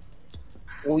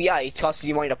 Well, yeah, it costs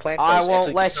you money to plant those. I That's won't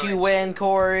like let the you times. win,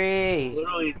 Corey.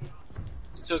 Literally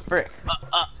took Frick.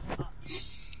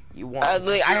 You won't.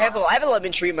 I have a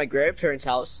lemon tree in my grandparents'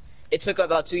 house. It took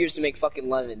about 2 years to make fucking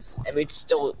lemons. I mean,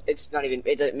 it's not even,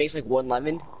 it makes like one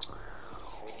lemon.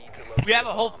 We have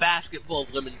a whole basket full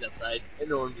of lemons outside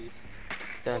and oranges.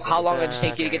 How long did it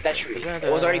take you to get that tree?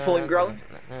 It was already fully grown?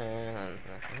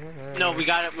 No, we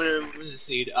got it when it was a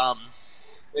seed.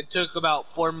 It took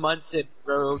about 4 months to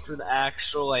grow to an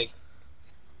actual like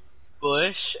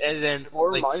bush, and then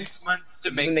 4 like months? 6 months to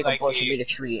It make, doesn't make like a bush, it made a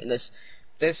tree. And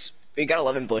we got a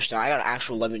lemon bush now. I got an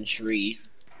actual lemon tree.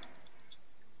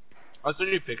 I'll send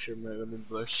you a picture of my lemon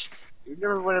bush. You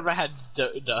remember whenever I had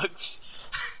ducks?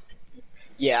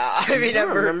 Yeah, I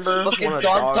remember fucking when a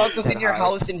dog dog was said in your hi?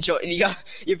 house and you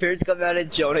got your parents come out of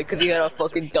Jonah because you had a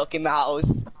fucking duck in the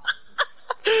house.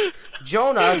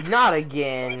 Jonah, not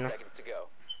again. 5 seconds to go.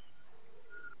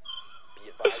 Be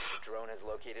advised the drone has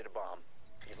located a bomb.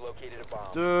 You've located a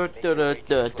bomb. Du- Make du- your du- way to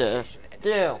du- its du- location and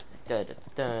du. I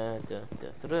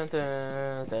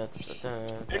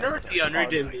remember DeAndre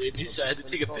did when he decided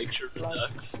to take a picture of the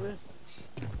ducks.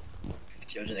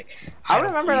 Jonah's like, I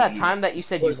remember that time that you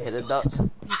said you hit a duck.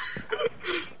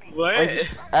 What?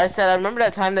 I said, I remember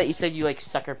that time that you said you like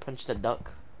sucker punched a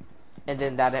duck. And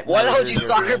then that... Why the hell did you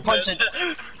murdered your sucker brain. punch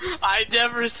it? I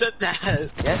never said that.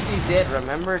 Yes, you did.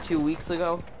 Remember 2 weeks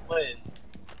ago? When?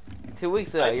 2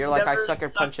 weeks ago, I you're like, I never sucker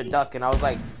punch a sucker- duck, and I was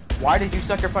like, why did you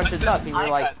sucker punch a duck? And you're I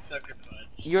like, got sucker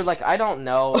punched. you're like, I don't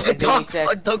know. A And then you dog, said,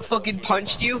 a dog fucking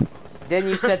punched you? then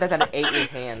you said that it ate your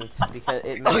hands because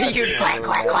it. Oh, messed you up your quack, hand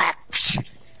quack, really quack.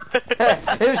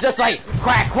 bad. It was just like,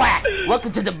 quack, quack.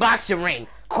 Welcome to the boxing ring.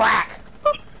 Quack.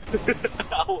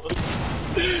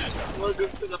 Welcome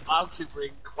to the boxing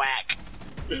ring, quack.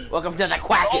 Welcome to the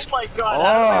quack. Oh my god, Oh,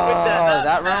 how did we win that?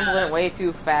 that round went way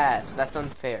too fast. That's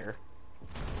unfair.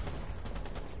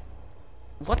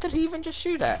 What did he even just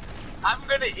shoot at? I'm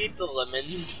gonna eat the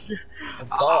lemon.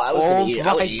 Oh, I was gonna eat it. I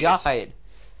Oh would my eat god.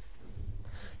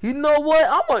 You know what?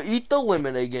 I'm gonna eat the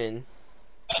lemon again.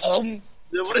 it.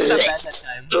 It wasn't that bad that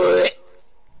time.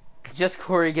 Just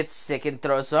Corey gets sick and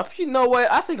throws up. You know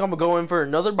what? I think I'm gonna go in for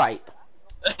another bite.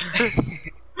 I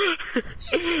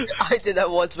did that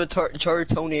once with charred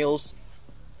toenails.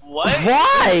 What?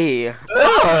 Why?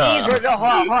 I was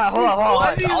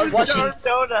watching.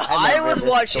 I was this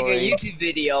watching a story. YouTube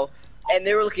video, and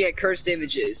they were looking at cursed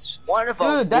images. One of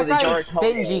them Dude, that was a jar guy's of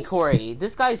stingy, toenails. Corey.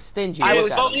 This guy's stingy. I Look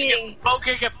was at him. eating.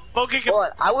 Hold on,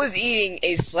 I was eating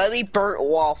a slightly burnt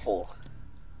waffle,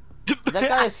 That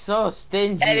guy is so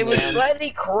stingy, and it was man.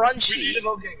 slightly crunchy. Need to use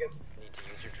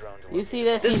your drone to You see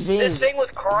this? This He's thing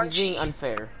was being crunchy.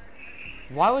 unfair.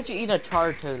 Why would you eat a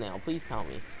charred toenail? Please tell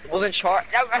me. It wasn't charred.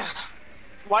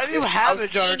 Why do you I have was a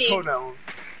jar of eating-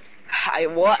 toenails? I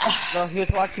what? No, he was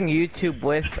watching YouTube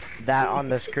with that on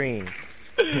the screen.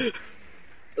 The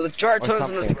jar of toenails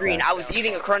on the something, screen. yeah. I was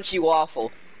eating a crunchy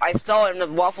waffle. I saw it, and the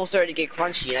waffle started to get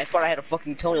crunchy, and I thought I had a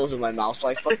fucking toenails in my mouth, so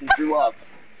I fucking threw up.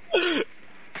 Oh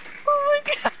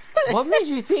my god. What made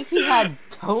you think you had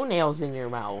toenails in your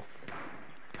mouth?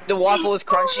 The waffle is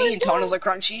crunchy, and toenails are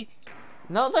crunchy.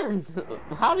 No, they're.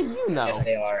 How do you know? Yes,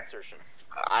 they are. insertion.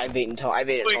 I made a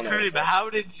Wait, toenail. Curdy, but how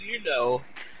did you know?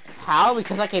 How?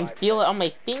 Because I can feel it on my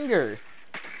finger.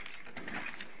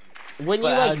 When you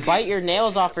But how like do you- bite your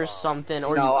nails off or something,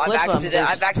 or No, you clip them,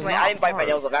 I didn't bite my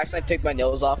nails off. I accidentally picked my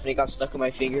nails off, and it got stuck in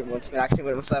my finger. Once it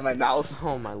accidentally went inside my mouth.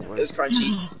 Oh my It lord. was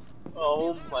crunchy.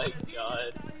 Oh my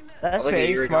god. That's Like a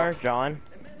year very ago. smart, John.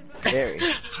 Very.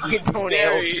 Fucking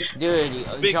toenail. Very.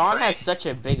 Dude, Big John brain. has such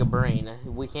a big brain.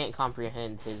 We can't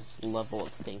comprehend his level of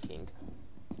thinking.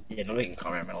 Yeah, nobody can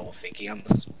comment my level of thinking. I'm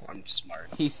smart.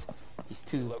 He's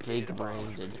too big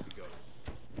brained.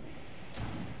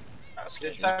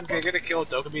 This time you're gonna kill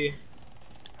Dokkaebi.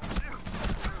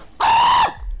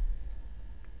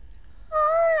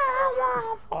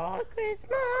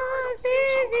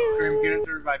 Grim, get it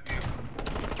to revive you.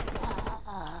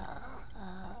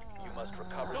 You must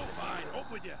recover.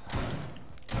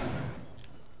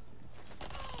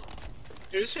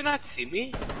 Does he not see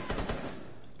me?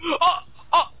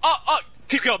 Oh!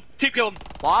 Team kill him! Team kill him!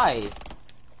 Why?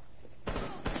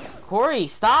 Corey,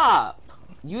 stop!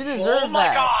 You deserve Oh my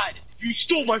that. god! You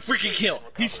stole my freaking kill!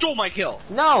 He stole my kill!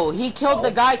 No, he killed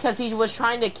the guy because he was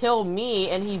trying to kill me,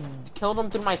 and he killed him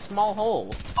through my small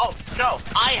hole. Oh, no!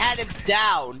 I had him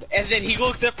down, and then he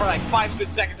looks up for like 5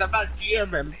 good seconds. I'm about to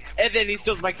DM him, and then he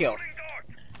steals my kill.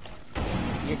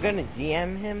 You're gonna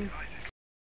DM him?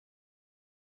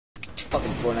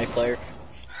 Fucking Fortnite player.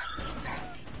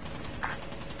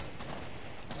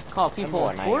 Call people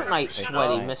I'm Fortnite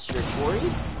sweaty, Fortnite. Mr.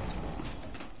 Corey.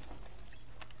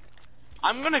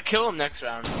 I'm gonna kill him next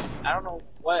round. I don't know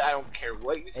what, I don't care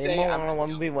what you say. Anyone I'm wanna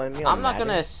gonna kill him. 1v1 me on I'm not gonna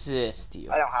Madden? assist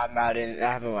you. I don't have Madden.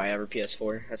 I have my ever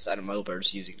PS4. That's Adam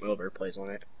Milbert's using. Milbert plays on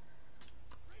it.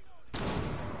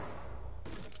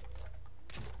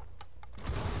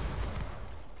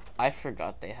 I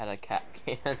forgot they had a cat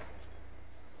can.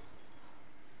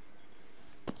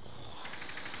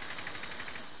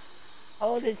 How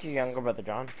old is your younger brother,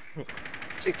 John?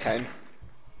 It's like 10.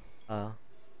 I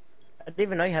didn't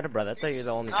even know you had a brother. I thought you were the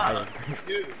only child.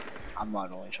 Dude. I'm not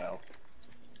an only child.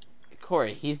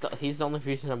 Corey, he's the only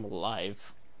reason I'm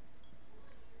alive.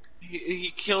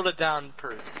 He killed a down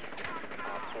person.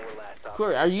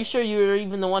 Corey, are you sure you were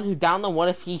even the one who downed him? What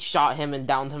if he shot him and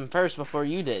downed him first before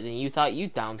you did, and you thought you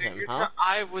downed him, huh?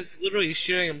 I was literally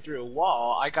shooting him through a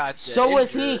wall. I got So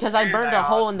was he, because I burned a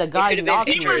hole in the guy could've been knocked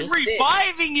He me. was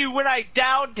reviving you when I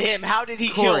downed him. How did he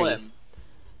kill Corey. him?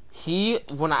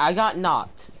 When I got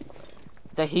knocked,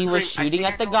 that he was Corey, I shooting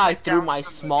think at the I guy wrote through down my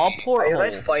somebody. small Are you porthole.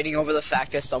 guys fighting over the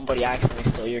fact that somebody accidentally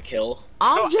stole your kill?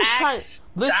 I'm No, just trying.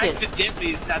 Listen,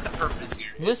 Accidentally is not the purpose here.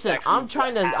 It's listen. actually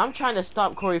I'm trying to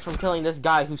stop Corey from killing this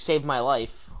guy who saved my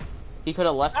life. He could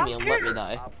have left I me don't and let me care.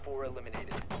 die. Op 4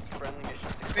 eliminated. Friendly mission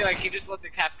I feel like he just let the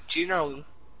cappuccino.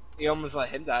 He almost let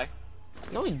him die.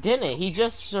 No, he didn't. He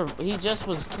just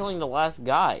was killing the last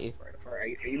guy. Are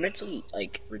you mentally,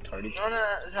 like, retarded?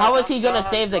 How was he gonna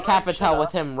save the capital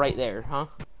with him right there, huh?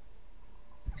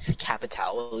 It's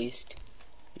Capital at least.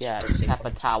 Yeah, Just say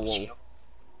fucking Capital. cappuccino.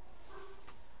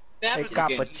 That Hey, happens again.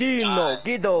 cappuccino,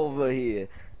 get over here.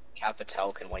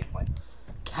 Capital can wipe my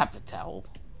Capital.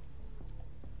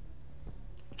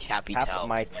 Capital. Tap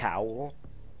my can wipe- towel.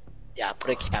 Yeah,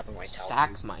 put a cap in my towel. Sack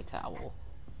please. my towel.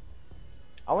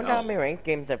 I wonder how No. many ranked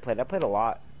games I played. I played a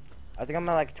lot. I think I'm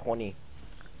at like 20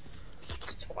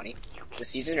 It's 20. The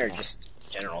season or just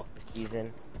general? this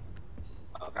season.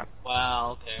 Okay.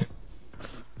 Wow, okay.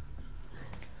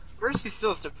 First he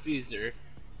steals Diffuser.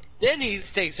 Then he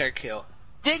takes our kill.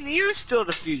 Then you steal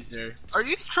Diffuser. Are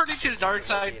you turning to the dark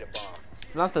side? Locate a bomb.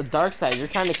 It's not the dark side. You're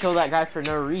trying to kill that guy for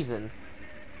no reason.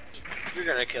 You're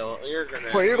gonna kill. You're gonna.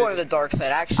 Well, you're going to the dark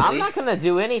side, actually. I'm not gonna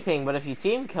do anything, but if you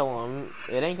team kill him,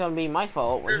 it ain't gonna be my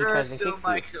fault when You're he gonna tries to steal kick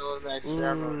my you. kill next Ooh,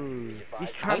 server. he's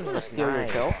I trying ain't gonna to steal your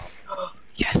nice. kill.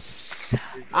 Yes.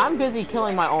 I'm busy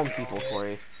killing my own people,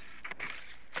 Corey.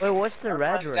 Wait, what's the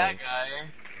red Like that rank? guy.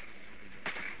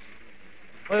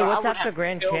 Wait, I what's would after have to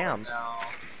Grand kill him Champ? now.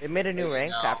 They made a new There you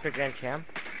rank go. after Grand Champ.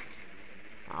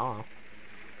 I don't know.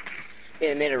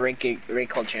 Yeah, they made a rank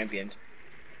called Champions.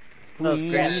 So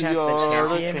Grand Champ's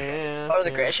a champion? Oh,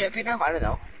 the Grand Champion now? I don't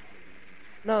know.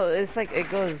 No, it's like it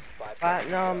goes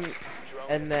platinum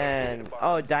and then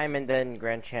diamond, then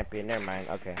Grand Champion. Never mind.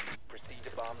 Okay, Proceed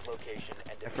to bomb's location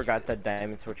and I forgot that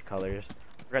diamond switch colors.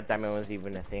 I forgot diamond was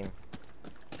even a thing.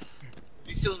 If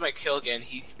he steals my kill again,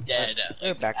 he's dead.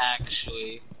 They're back.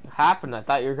 Actually. What happened? I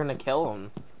thought you were gonna kill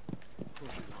him.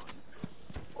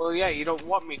 Well, yeah, you don't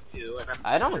want me to, and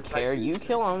I don't care. You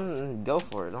kill him and go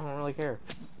for it. I don't really care.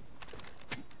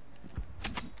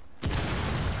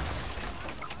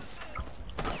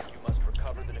 You must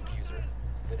recover the diffuser.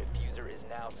 The diffuser is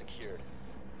now secured.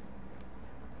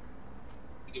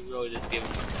 You can really just give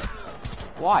him.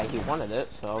 Why? He wanted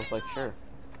it, so I was like, sure.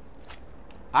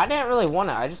 I didn't really want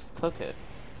it. I just took it.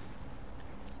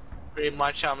 Pretty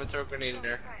much, I'm gonna throw a grenade in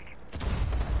there.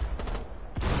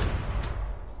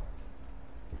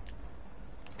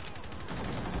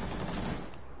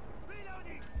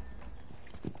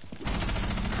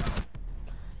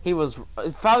 He was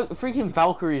freaking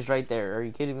Valkyrie's right there. Are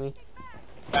you kidding me?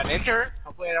 Got an enter.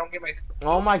 Hopefully, I don't get my.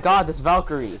 Oh my God, this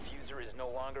Valkyrie. Diffuser is no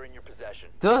longer in your possession.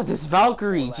 Duh, this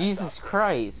Valkyrie. Jesus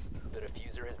Christ. The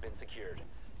diffuser has been secured.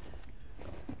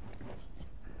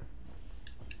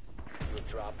 You have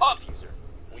dropped the Oh. diffuser.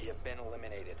 We have been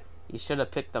eliminated. You should have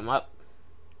picked them up.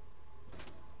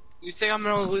 You think I'm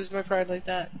gonna lose my pride like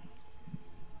that?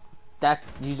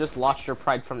 You just lost your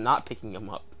pride from not picking them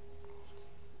up.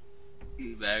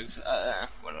 Bags.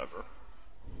 Whatever.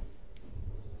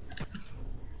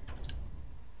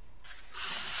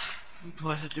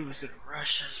 Plus, the dude was gonna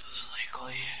rush us, most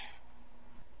likely.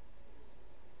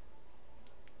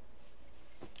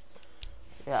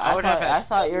 Yeah, I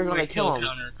thought you were gonna kill him.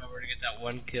 Counter if I were to get that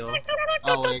one kill.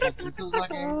 Oh wait, I got 2 kills that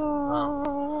game.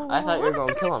 Oh. I thought you were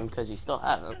gonna kill him because you still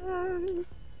haven't. You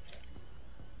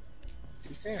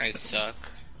think I suck?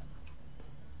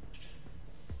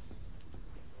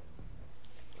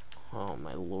 Oh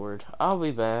my lord. I'll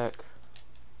be back.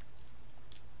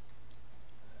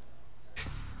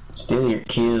 Steal your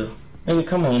kill. Nigga,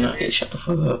 come on now. Hey, shut the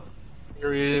fuck up.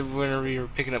 Whenever you were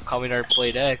picking up Call Me Dark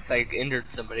Blade X, I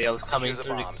injured somebody. I was coming Here's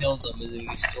through the to bomb. kill them, and then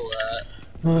you stole that.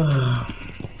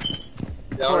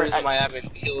 The only reason why I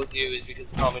haven't killed you is because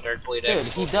Call Me Dark Blade Dude,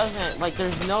 X. he doesn't, like,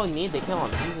 there's no need to kill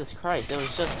him. Jesus Christ, it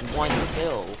was just one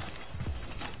kill.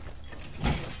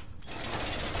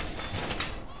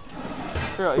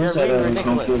 Bro, you're Who's that, being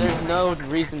ridiculous. computer? There's no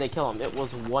reason to kill him. It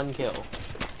was one kill.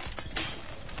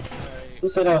 Who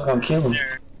said I was gonna kill him?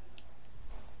 There.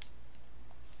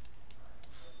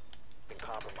 Been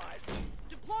compromised.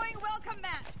 Deploying welcome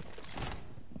mat.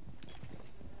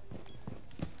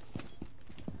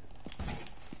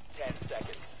 10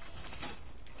 seconds.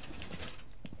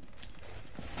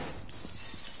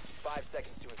 5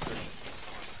 seconds to insertion.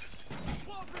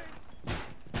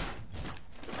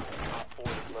 Top 4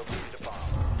 has located a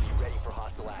bomb. Be ready for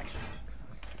hostile action.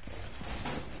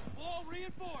 Wall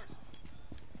reinforced.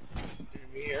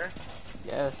 Me here.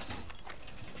 Yes.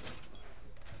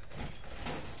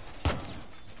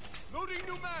 Loading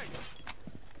new mag.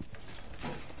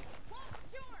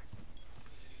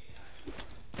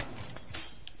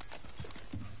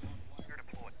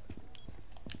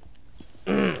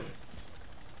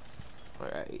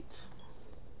 Alright.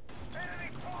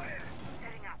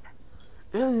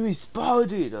 Enemy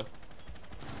spotted! Up.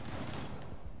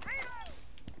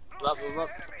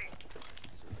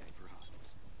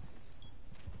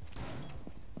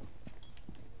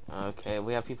 Okay,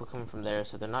 we have people coming from there,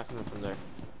 so they're not coming from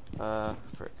there.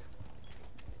 Frick.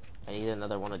 I need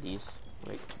another one of these.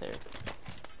 Right there.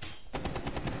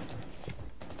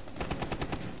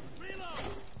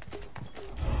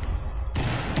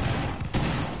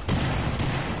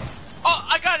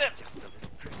 got it!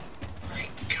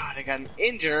 Thank God, I got an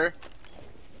injure.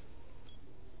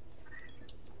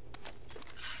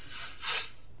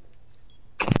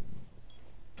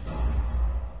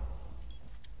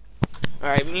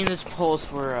 Alright, me and this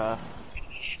Pulse were,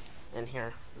 in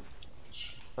here.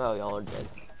 Oh, y'all are dead.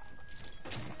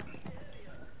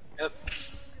 Yep.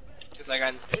 Because I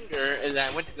got an injure, and then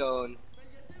I went to go and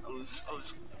I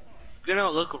was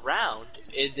gonna look around,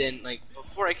 and then, like,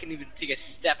 before I can even take a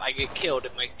step, I get killed,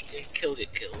 and my kill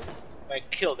get killed. My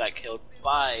kill got killed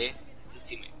by his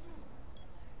teammate.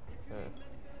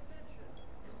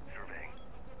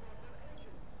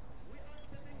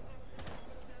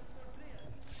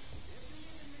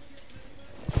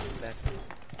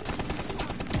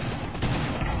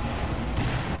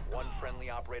 One friendly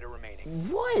operator remaining.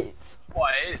 What?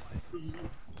 What?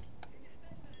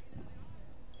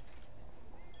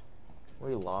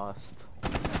 We lost.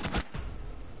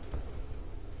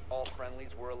 All friendlies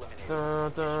were eliminated.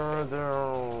 Dun, dun,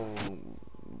 dun.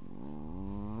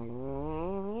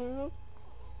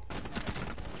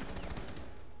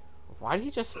 Why did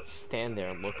you just stand there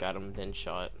and look at him, then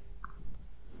shot?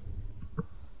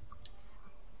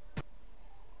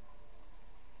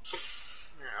 I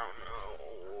don't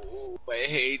know. I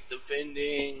hate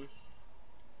defending.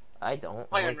 I don't.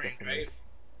 Play I like unranked, defending. right?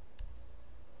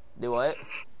 Do what?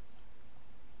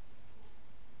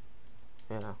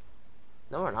 Yeah.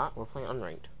 No, we're not. We're playing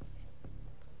unranked.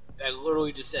 I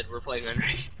literally just said we're playing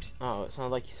unranked. Oh, it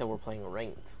sounded like you said we're playing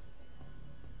ranked.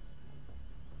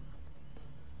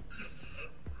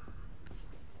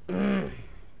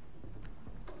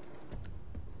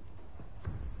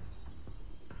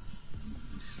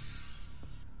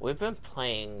 We've been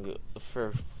playing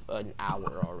for an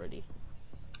hour already.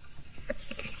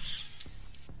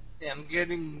 Yeah, I'm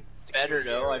getting better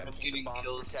though. I've been getting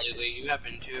kills lately. You have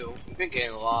been too. You've been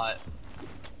getting a lot.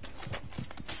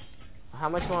 How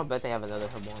much you want to bet they have another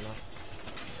Hibana?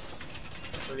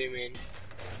 What do you mean?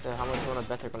 So how much you want to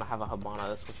bet they're going to have a Hibana?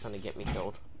 That's what's going to get me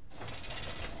killed.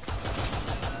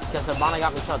 Because Hibana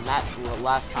got me killed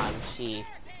last time. She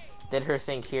did her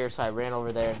thing here, so I ran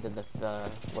over there and did the,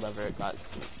 whatever it got,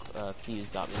 Fuse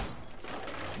got me.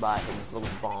 By his little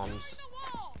bombs.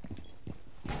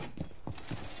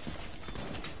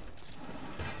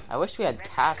 I wish we had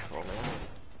Tassel, man.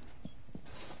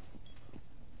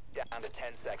 Down to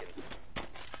 10 seconds.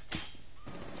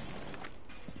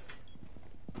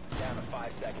 Down to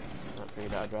 5 seconds. Not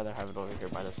figured out. I'd rather have it over here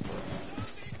by the store.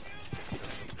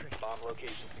 Bomb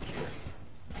location secure.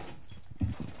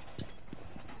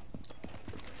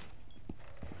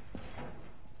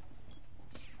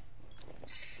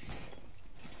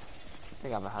 I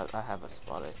think I have a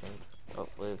spot, I think.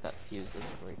 Hopefully if that fuse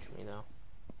doesn't reach me though.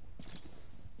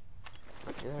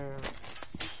 Right there.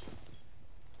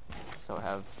 So I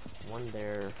have one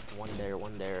there, one there,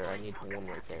 one there. I need one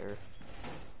right there.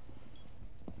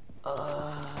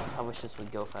 I wish this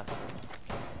would go faster.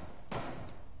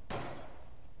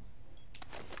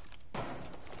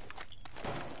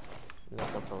 No,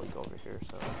 they'll probably go over here,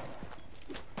 so.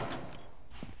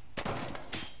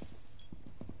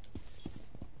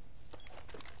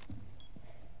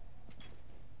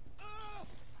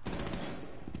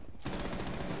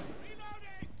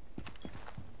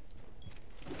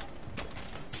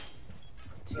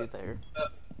 Two there.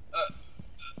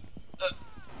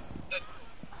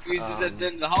 Fuse is at the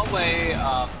end of the hallway.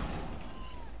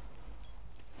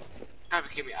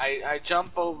 I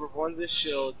jump over one of the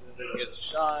shields and then get a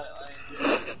shot.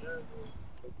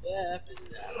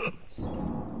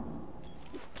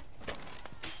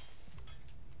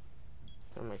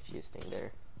 Throw my fuse thing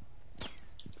there.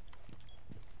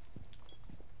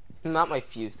 Not my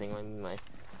fuse thing, I mean my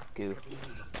goo.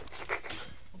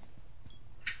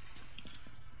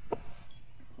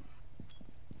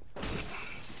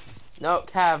 No,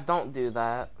 Cav, don't do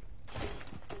that.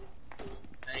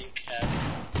 Thank Cav.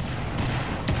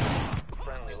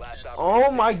 Friendly, last Oh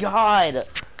my god!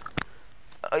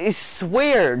 I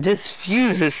swear, this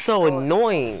fuse is so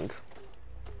annoying.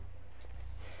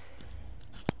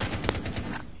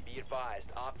 Be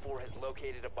advised, Op 4 has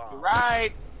located a bomb.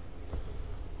 Right.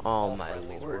 Oh my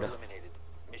Friendlies were lord. eliminated.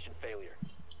 Mission failure.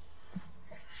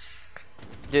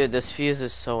 Dude, this fuse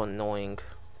is so annoying.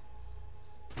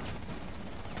 Oh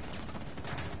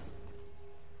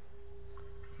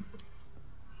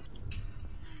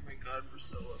my god, we're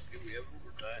so lucky we have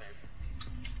overtime.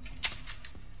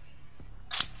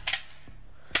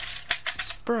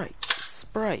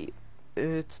 Sprite.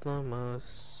 It's the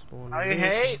most one. I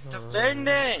hate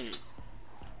defending!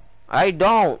 I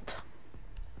don't.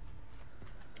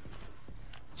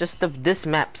 Just this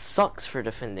map sucks for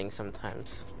defending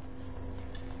sometimes.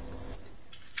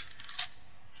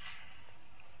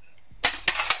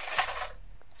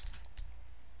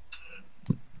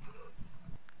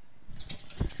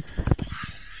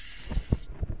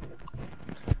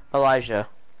 Elijah,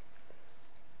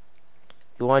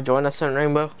 you want to join us in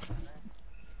Rainbow?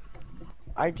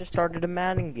 I just started a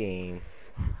Madden game.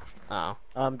 Oh.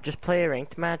 Just play a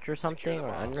ranked match or something,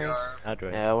 or unranked. I'll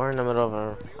join. Yeah, we're in the middle of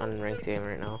an unranked game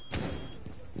right now.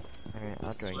 Alright,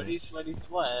 I'll join Sweaty, you. sweaty,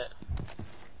 sweat.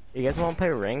 You guys want to play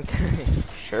ranked?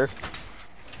 Sure.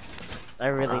 I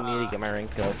really need to get my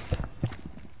rank up.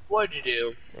 What'd you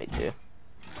do? Me too.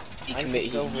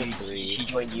 He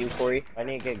joined you, Corey? I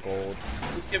need to get gold.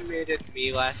 You committed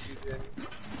me last season.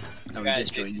 No, he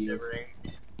just joined you.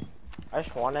 I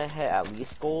just want to hit at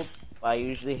least gold, but I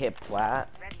usually hit plat.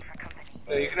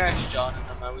 So you can ask John and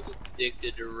them. I was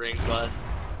addicted to ring bus.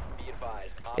 Be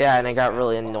advised. Yeah, and it got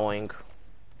really annoying.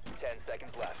 10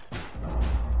 seconds left.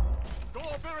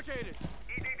 Door barricaded.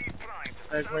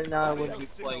 Like right now, I wouldn't be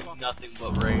playing nothing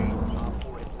but ring. Op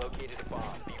 4 has located a bomb.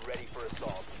 Be ready for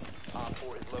assault. Op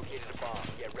 4 has located a bomb.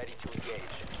 Get ready to engage.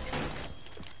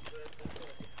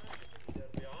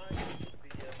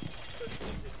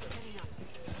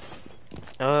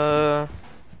 I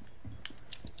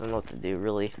don't know what to do,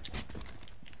 really.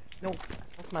 Nope,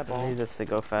 that's my I ball. need this to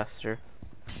go faster.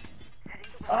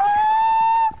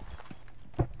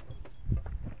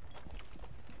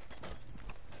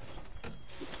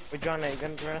 Wait, John, are you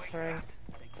gonna join us for ranked?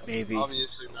 Maybe.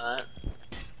 Obviously not.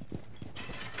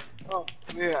 Oh,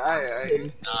 yeah, I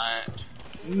not.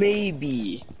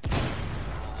 Maybe.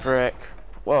 Frick.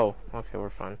 Whoa. Okay, we're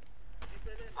fine.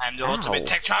 I'm the Ow. ultimate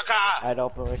tech trucker! I'd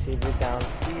open receiver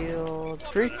downfield.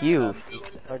 Freak you.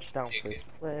 Touchdown, please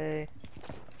play.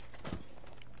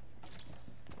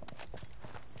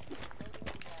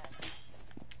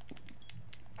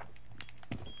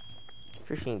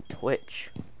 Freaking Twitch.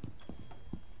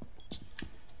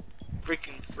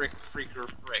 Freaking freaker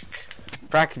frick.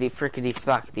 Frackety frickety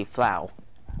flackety flow.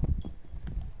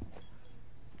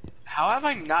 How have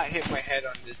I not hit my head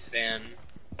on this fan?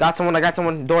 Got someone, I got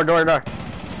someone. Door. Loading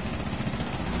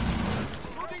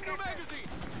new magazine.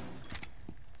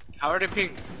 How are they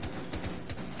ping?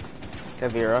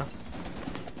 Kavira.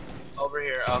 Over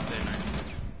here, okay, nice.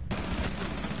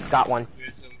 Got one.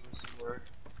 Here's them from somewhere.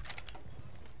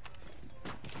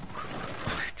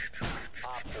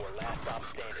 Op 4 last stop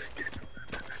standing.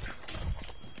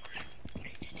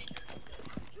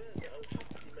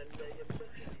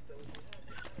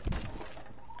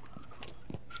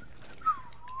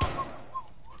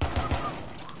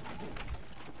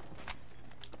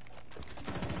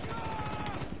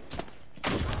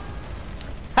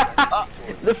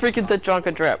 The freaking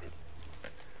Tachanka trap.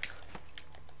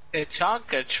 A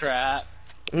Chonka trap.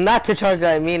 Not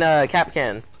Tachanka, I mean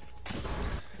Capcan.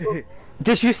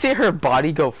 Did you see her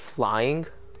body go flying?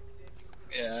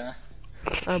 Yeah.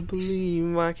 I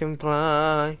believe I can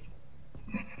fly.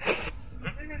 I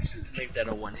think they should just make that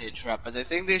a one-hit trap, but I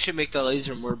think they should make the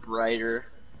laser more brighter.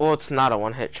 Well, it's not a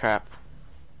one-hit trap.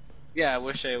 Yeah, I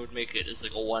wish I would make it as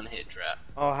like a one-hit trap.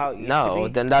 Oh, how it used No, to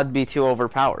be? then that'd be too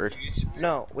overpowered.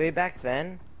 No, way back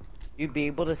then, you'd be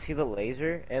able to see the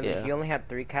laser, and Yeah. you only had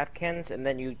 3 cap cans, and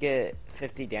then you'd get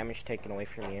 50 damage taken away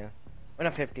from you. Or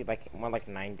not 50, like more like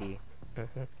 90.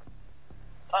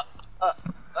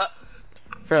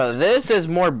 Bro, this is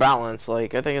more balanced.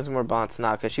 Like, I think it's more balanced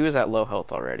now, because she was at low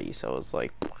health already, so it's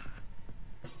like...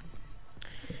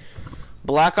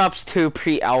 Black Ops 2 I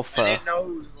pre-alpha. didn't know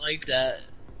it was like that.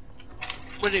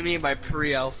 What do you mean by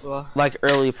pre-alpha? Like,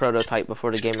 early prototype before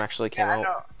the game actually came Yeah, I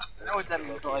out. know what that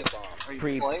means, but like, are you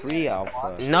playing it?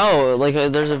 Pre-alpha. No, like,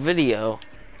 there's a video.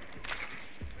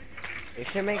 They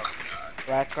should make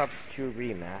Black Ops 2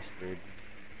 remastered.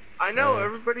 I know,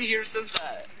 everybody here says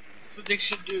that. That's what they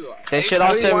should do. They should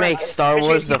really also want- make Star especially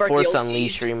Wars The keep our Force DLCs.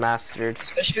 Unleashed remastered.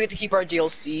 Especially if we get to keep our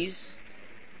DLCs.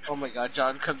 Oh my god,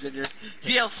 John comes in here.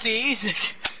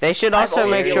 DLCs! They should I've also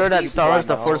always make sure that DLCs Star Wars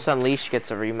The now. Force Unleashed gets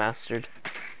a remastered.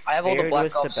 I have all the Buried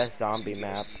Black was the Ops best zombie 2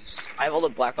 map. DLCs. I have all the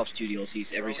Black Ops 2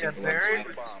 DLCs, every Yeah, single one. Buried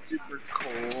was super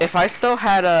cool. If I still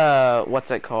had a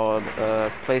what's it called,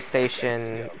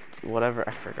 PlayStation, whatever,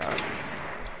 I forgot.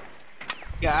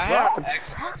 Yeah, I have an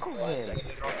Tackle him.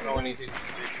 Xbox. I don't know anything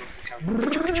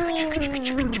individuals.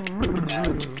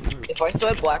 If I still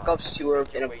had Black Ops 2 or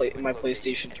in my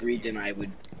PlayStation 3, then I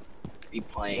would be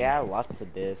playing. Yeah, lots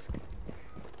of discs.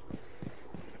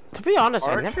 To be honest,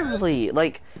 I never really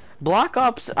like Black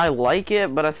Ops. I like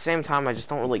it, but at the same time, I just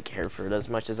don't really care for it as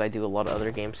much as I do a lot of other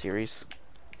game series.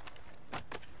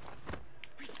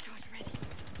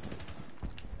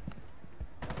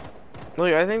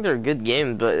 Like, I think they're good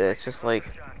games, but it's just like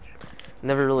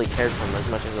never really cared for them as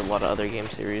much as a lot of other game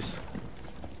series.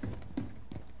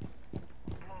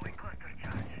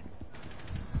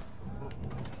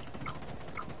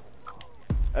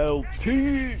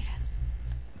 LT!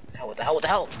 What the hell? What the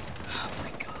hell? Oh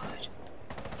my god.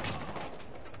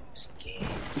 This game.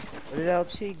 Where did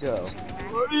LT go?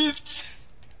 What?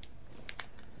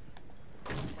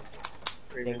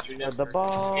 Thanks for the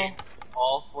ball.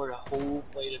 All for the whole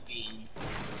plate of beans.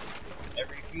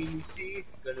 Every bean you see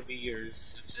is gonna be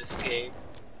yours. It's this game.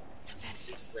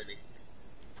 Just winning.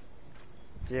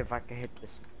 See if I can hit this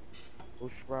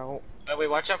push route. Oh wait,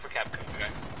 watch out for Capcom, okay?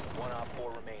 1 op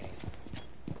 4 remaining.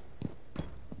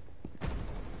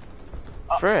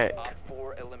 Frick. Op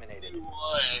 4 eliminated.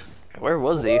 Where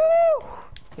was he?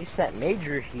 He's that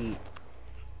major heat.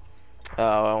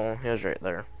 Oh, he was right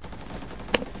there.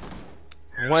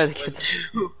 Wanted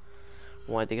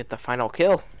to get the final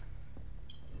kill.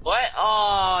 What?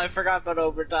 Oh, I forgot about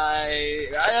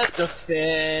overtime. I had to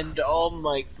defend. Oh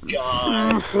my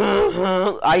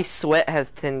god. I Sweat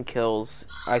has 10 kills.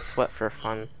 I Sweat for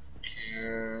fun.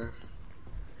 I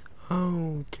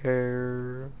don't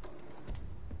care.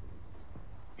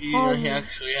 He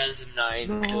actually has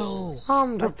 9 kills.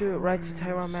 I'll do it right to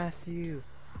Tyrann Mathieu.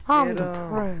 I'm Get 'em.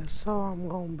 depressed, so I'm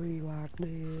gonna be like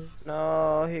this.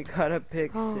 No, he got a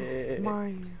pick Oh, six.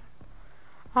 man.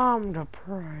 I'm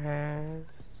depressed.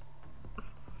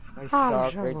 I I'm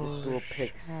suck. so I just do a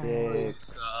pick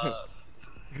six.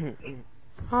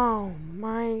 Oh,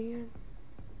 man.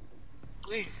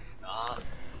 Please stop.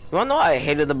 You wanna know what I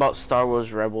hated about Star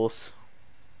Wars Rebels?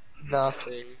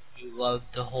 Nothing. You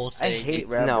love the whole I thing. hate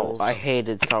Rebels. No, I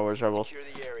hated Star Wars Rebels.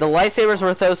 The lightsabers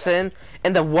were thrown in,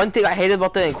 and the one thing I hated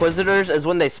about the Inquisitors is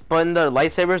when they spun their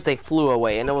lightsabers, they flew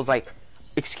away, and it was like,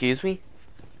 excuse me?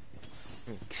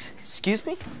 Excuse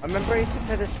me? I remember I used to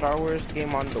play the Star Wars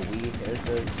game on the Wii. It was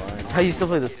really fun. I used to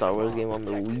play the Star Wars game on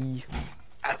the Wii.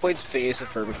 I played Phineas and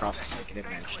Ferb across the second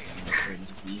dimension.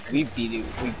 We beat it.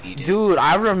 We beat it. Dude,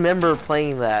 I remember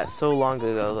playing that so long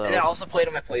ago, And I though. also played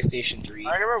on my PlayStation 3.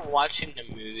 I remember watching the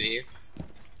movie.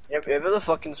 Remember the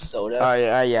fucking soda? Oh,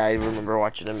 yeah, I remember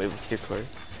watching the movie too, Corey.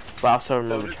 But I also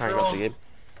remember trying out the game.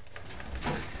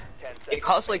 It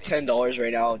costs like $10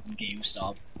 right now at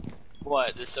GameStop.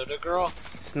 What, the soda girl?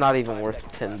 It's not even worth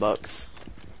 $10.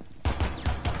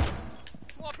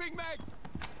 Swapping mags.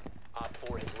 Op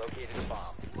 4 has located a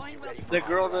bomb. Be ready for The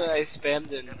girl hostile that I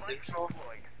spammed in Central?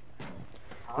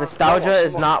 Nostalgia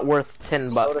is not worth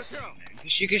 $10.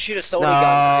 You can shoot a soda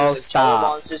gun. No, There's a Jello stop.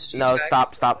 monsters. No,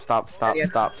 stop. Yeah.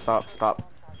 Stop.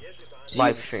 So Live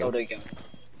use a stream. soda gun.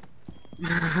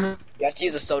 You have to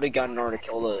use a soda gun in order to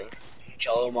kill the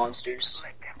Jello monsters.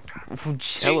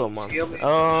 Jello monster.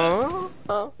 Oh.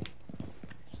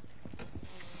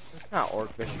 It's not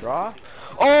orchestra.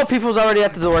 Oh, people's already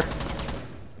at the door.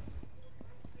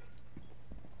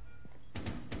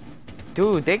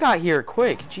 Dude, they got here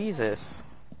quick. Jesus.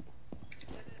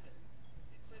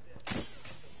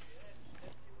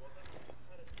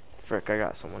 Frick, I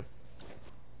got someone.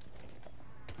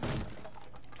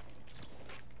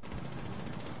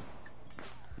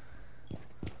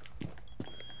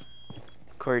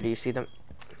 Corey, do you see them?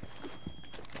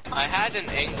 I had an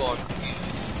angle on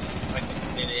Fuse, like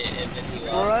a minute, and then he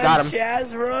Run, left. Got him.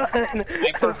 Chaz, run!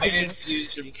 I prevented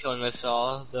Fuse from killing us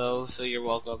all, though, so you're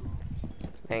welcome.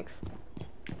 Thanks.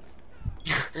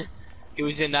 He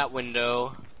was in that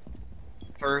window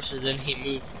first, and then he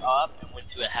moved up and went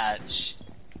to a hatch.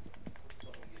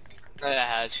 Not a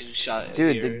hatch, and shot it.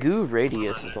 Dude, the goo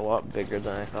radius is a lot bigger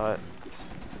than I thought.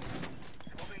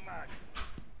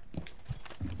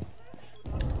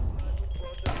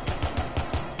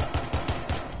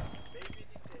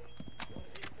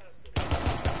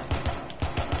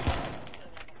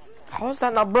 How is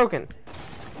that not broken?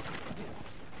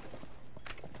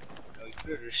 Oh, you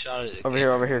could have shot it.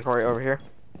 Over here, Corey, over here.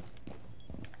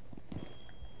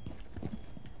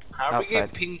 How are we getting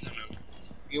Outside. pings on him?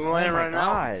 You want to run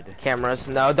out? God. Cameras,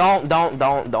 no,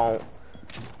 don't.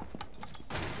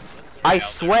 I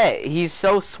sweat, he's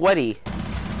so sweaty.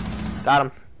 Got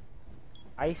him.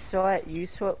 I sweat, you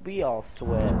sweat, we all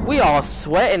sweat. We all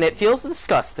sweat and it feels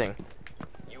disgusting.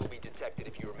 You will be detected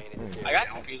if you remain in this I got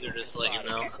confuser, just to let you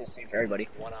know. It's the same for everybody.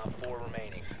 1 op 4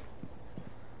 remaining.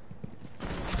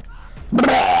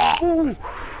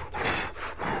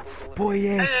 Boy,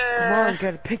 yeah. Come on,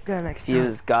 gotta pick that next time.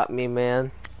 Fuse got me, man.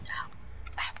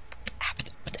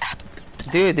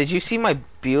 Dude, did you see my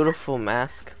beautiful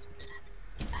mask?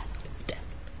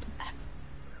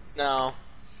 No.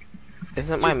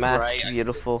 Isn't my Too mask bright. I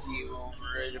beautiful? couldn't see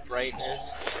over the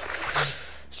brightness.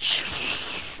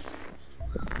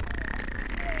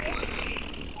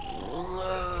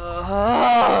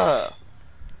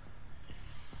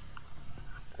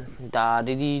 Da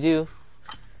dee dee do,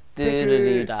 do do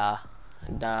do da,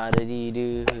 da dee dee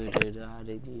do, do da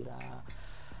dee dee da,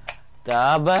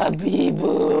 da ba bee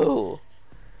boo,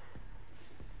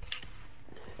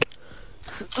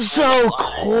 So,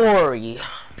 Corey,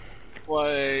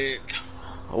 What?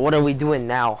 what are we doing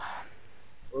now?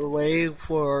 We're waiting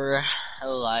for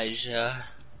Elijah.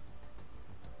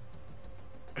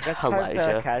 You guys play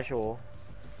Elijah. casual.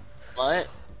 What?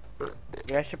 You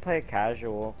guys should play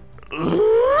casual. How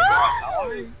long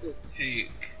does it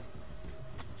take?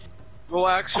 Well,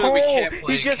 actually, we can't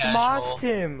play he just casual. mossed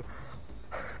him.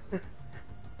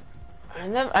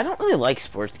 I don't really like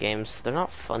sports games. They're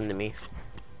not fun to me.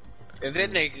 And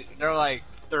then they're like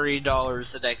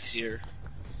 $3 the next year.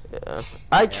 Yeah.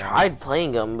 I tried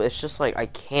playing them, but it's just like I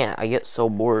can't. I get so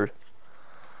bored.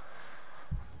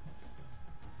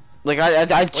 Like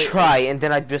I'd try, and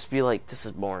then I'd just be like, "This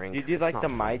is boring." Do you do It's like not the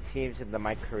fun. My Teams and the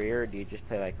My Career, or do you just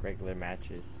play like regular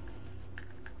matches?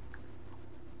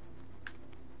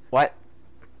 What?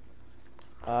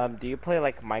 Do you play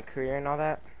like My Career and all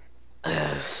that?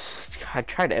 I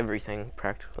tried everything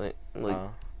practically. Like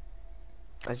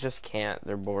I just can't.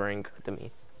 They're boring to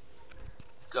me.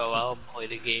 Go out and play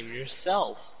the game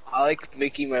yourself. I like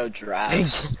making my own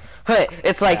drafts. Hey,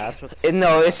 it's like Yeah, that's what's-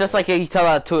 no, it's just like you tell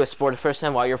that to a sports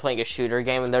person while you're playing a shooter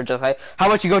game, and they're just like, "How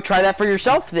about you go try that for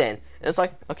yourself then?" And it's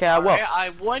like, "Okay, I will." I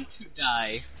want to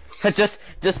die. just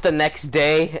the next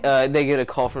day, they get a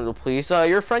call from the police.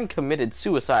 Your friend committed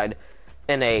suicide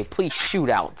in a police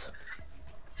shootout.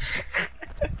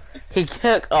 He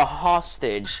took a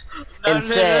hostage and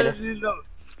said,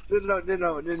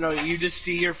 No. You just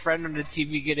see your friend on the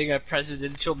TV getting a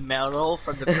presidential medal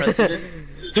from the president.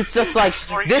 "It's just like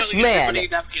For this killing man." everybody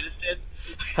in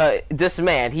Afghanistan. This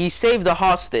man, he saved the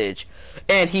hostage,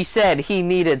 and he said he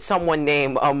needed someone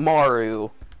named Amaru.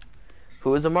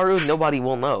 Who is Amaru? Nobody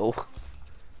will know.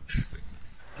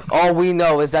 All we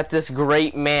know is that this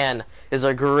great man is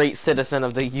a great citizen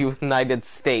of the United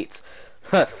States.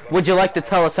 Would you like to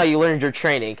tell us how you learned your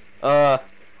training?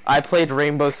 I played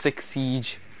Rainbow Six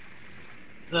Siege.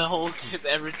 The whole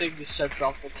everything just shuts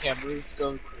off. The cameras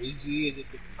go crazy, and then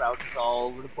the crowd is all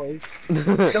over the place.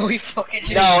 No, he fucking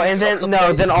just No, and shoots up the then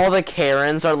place. then all the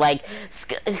Karens are like,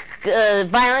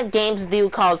 violent games do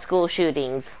cause school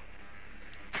shootings.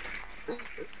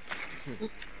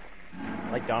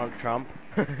 Like Donald Trump.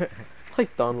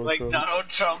 Like Donald Like Trump. Donald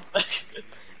Trump.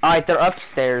 Alright, they're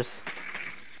upstairs.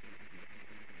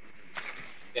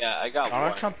 Yeah, I got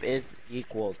Donald one. Trump is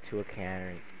equal to a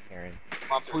Karen.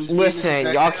 My police Listen, team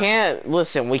is y'all back can't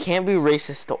listen. We can't be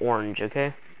racist to orange,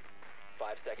 okay?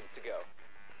 5 seconds to go.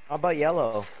 How about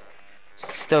yellow?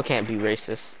 Still can't be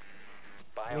racist.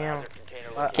 Biohazard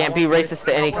container Can't be racist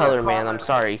to any color, man. I'm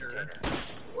sorry. now.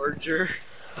 Orger.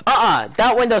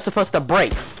 That window's supposed to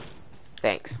break.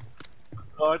 Thanks.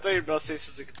 Oh, I thought you were about to say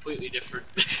something completely different.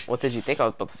 What did you think I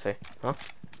was about to say? Huh?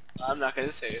 I'm not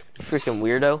gonna say it. Freaking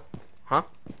weirdo. Huh?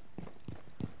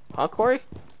 Huh, Corey?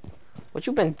 What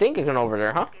you been thinking over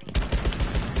there, huh?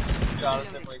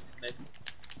 Jonathan likes men.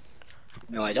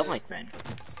 No, I don't like men.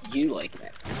 You like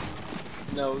men.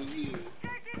 No, you.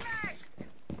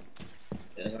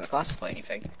 It doesn't classify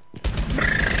anything.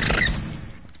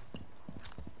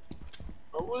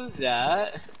 What was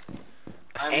that?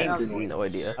 Angry no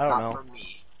noises. idea. I don't Not know. for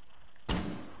me.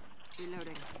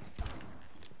 Reloading.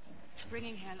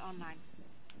 Bringing hell online.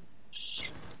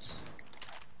 Shit.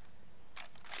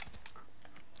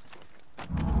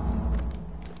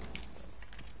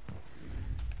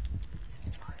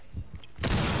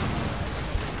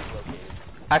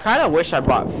 I kind of wish I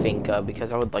bought Finka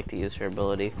because I would like to use her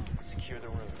ability. secure the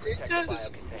room. Protect the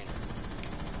biocontainer.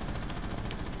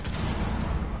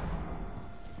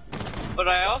 But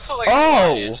I also like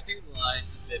Oh! Lion. I think Lion's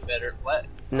a bit better. What?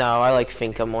 No, I like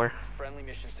Finka more. Friendly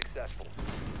mission successful.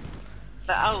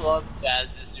 I love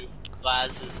Baz's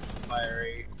fire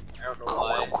rate. I don't know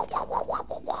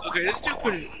why. Okay, this dude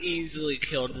could have easily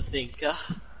killed the Thinka.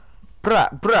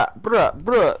 Bruh.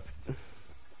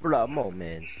 Bruh,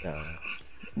 moment.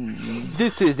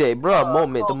 This is a bruh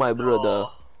moment, my brother.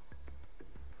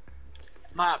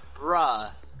 My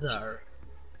brother.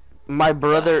 My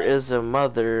brother is a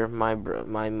mother. My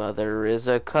mother is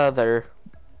a cother.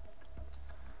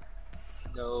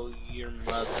 No, your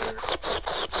mother.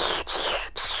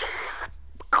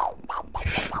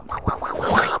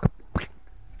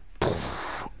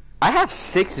 I have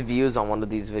 6 views on one of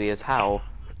these videos. How?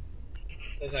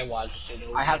 Because I watched it.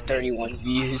 I have 31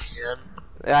 views.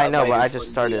 Yeah, I know, My but I wife just would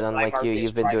started. be Unlike like you, our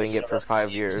you've been doing biggest it for service 5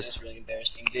 because years. It's a really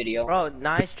embarrassing video. Bro,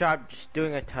 nice job just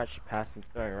doing a touch pass and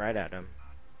throwing right at him.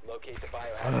 Locate the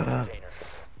biohazard container.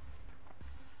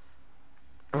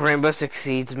 Rainbow Six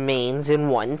Siege means in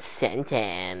one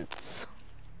sentence.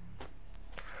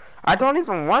 I don't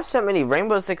even watch that many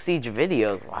Rainbow Six Siege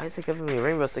videos. Why is it giving me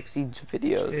Rainbow Six Siege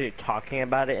videos? You're talking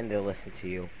about it and they'll listen to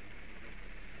you.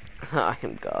 I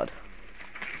am God.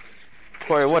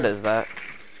 Corey, what is that?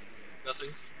 Nothing.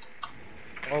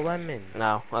 Oh, lemon.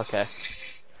 No, okay.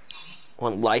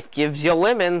 When life gives you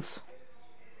lemons.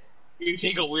 You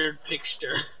take a weird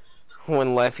picture.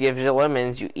 When life gives you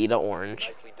lemons, you eat an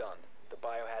orange. Nicely done. The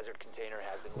biohazard container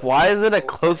has been Why is it a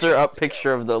closer up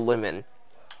picture of the lemon?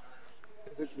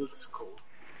 Because it looks cool.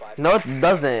 No, it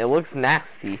doesn't. It looks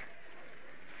nasty.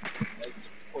 That's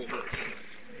pointless.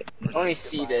 Let me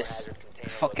see this.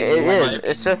 Fucking It is. life-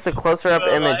 It's just a closer up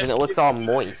image and it looks all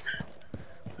moist.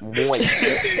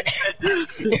 Moist.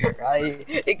 Right.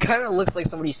 It kind of looks like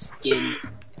somebody's skin in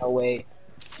a way.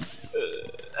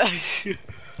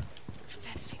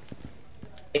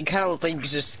 It kind of looks like you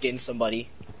just skinned somebody.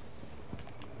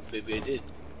 Maybe I did.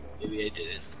 Maybe I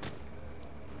didn't.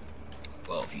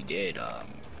 Well, if you did,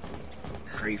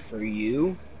 great for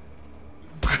you.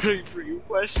 Great for you,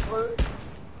 question mark?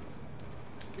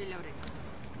 Reloading.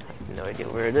 No idea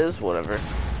where it is. Whatever.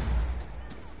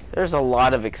 There's a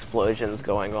lot of explosions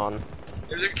going on.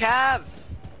 There's a cab!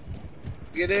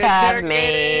 Get Cav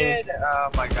interrogated! Oh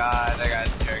my god, I got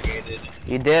interrogated.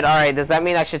 You did? Alright, does that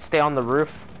mean I should stay on the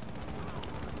roof?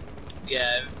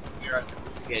 Yeah, you're on the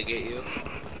roof, can't get you.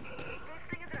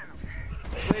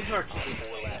 Swing torch.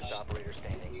 Four last operator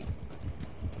standing.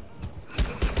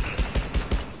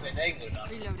 Wait, now you can go down.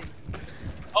 Reloading.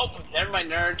 Oh, never mind,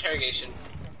 no interrogation.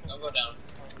 Don't go down.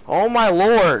 Oh my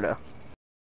lord!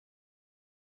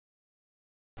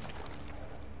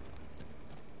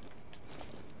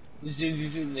 This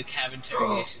dude's in the cab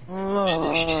interrogation.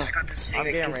 I got this thing. I'm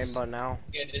I getting guess- rainbow now.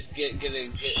 Yeah, just get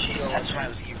Shit, go. that's why I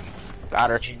was here. Got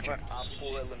her. Ginger. Op 4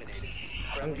 eliminated.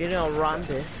 I'm getting around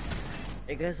this.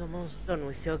 You guys almost done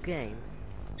with your game.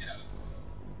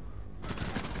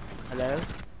 Hello?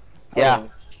 Yeah.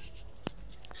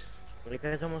 You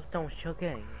guys almost done with your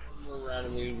game. Around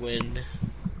and we win.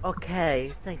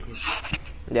 Okay, thank you.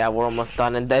 Yeah, we're almost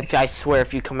done. And if, I swear,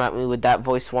 if you come at me with that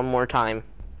voice one more time,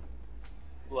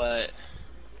 What?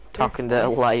 talking to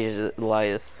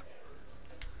Elias.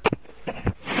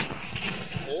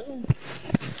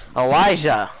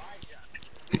 Elijah!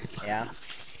 Yeah.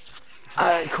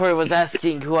 Corey was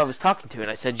asking who I was talking to, and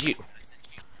I said you.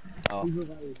 Oh. Who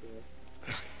do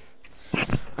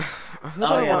Oh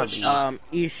I yeah, want to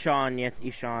be? Ishan, yes,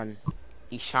 Ishan.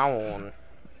 Ishan.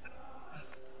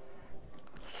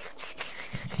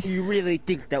 You really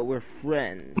think that we're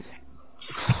friends?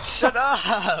 Shut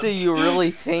up! Do you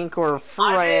really think we're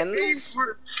friends?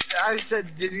 I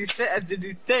said, did you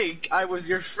think I was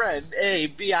your friend? A,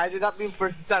 B, I did not mean for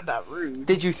it to sound that rude.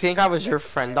 Did you think I was your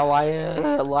friend,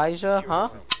 Elijah? Huh?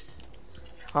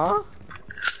 Huh?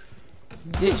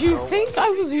 Did you think I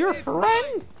was your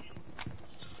friend?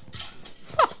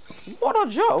 What a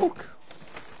joke!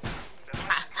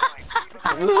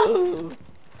 Ooh.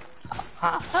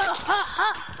 I'm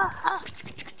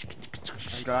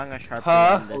drawing a sharpie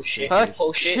Huh? on this. Oh shit, Huh?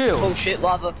 oh shit, Chill. oh shit,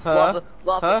 lava, Huh? lava,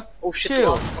 lava. Huh? Oh shit,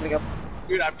 Chill. lava's coming up.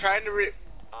 Dude, I'm trying to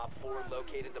Op 4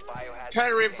 located the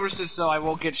biohazard. reinforce this so I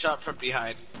won't get shot from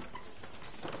behind.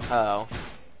 Oh.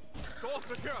 Door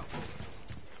secure.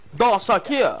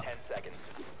 Dosakir! 10 seconds.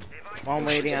 While I'm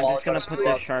waiting, I'm just gonna put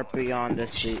the sharpie on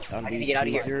this on I need to these get out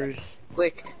of here. features.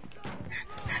 Quick.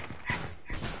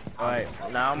 Alright,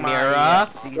 now my Mira?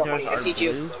 features I are see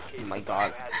you. blue. Oh my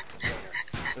god.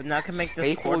 But now I can make this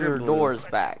Hey, pull quarter your blue. doors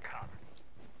back.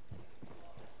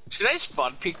 Should I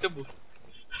spawn peek them with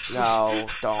No,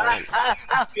 don't.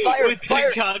 Fire, with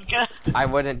fire. Tachanka? I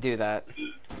wouldn't do that.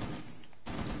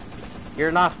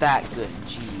 You're not that good,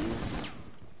 jeez.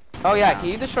 Oh yeah, can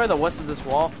you destroy the west of this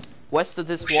wall? West of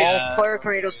this wall? Yeah. Fire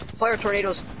tornadoes, fire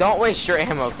tornadoes. Don't waste your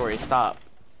ammo, Corey, stop.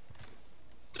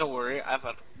 Don't worry, I have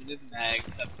unlimited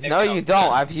mags. No, you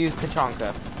don't. I've used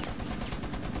Tachanka.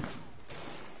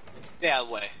 Stay out of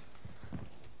the way.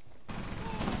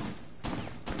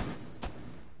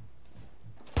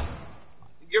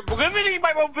 You're limiting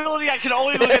my mobility. I can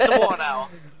only look at the wall now.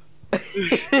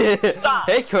 Stop.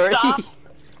 Hey, Corey. Stop.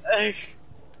 Hey.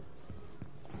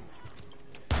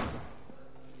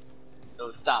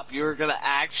 No, stop. You're gonna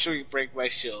actually break my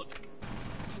shield.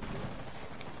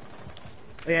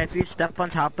 Oh, yeah, if you step on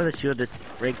top of the shield, it's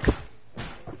break.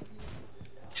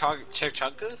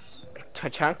 Chunkas?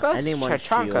 Tachankas? Anyone's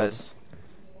Tachankas.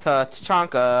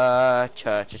 Tachanka.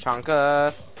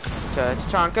 Tachanka.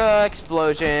 Tachanka.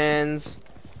 Explosions.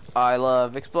 I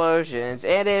love explosions.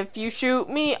 And if you shoot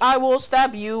me, I will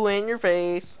stab you in your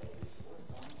face.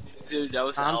 Dude, that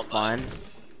was Sounds Alibi. fun.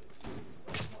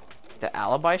 The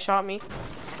alibi shot me?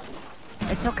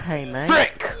 It's okay, man.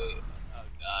 Frick! Oh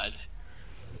god.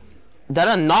 That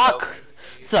a knock?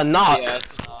 It's a knock. Yeah,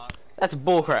 it's not. That's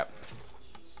bullcrap.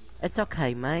 It's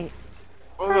okay, mate.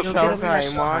 Oh, You'll Sharpie,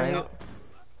 get a Mario.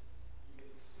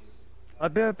 I'll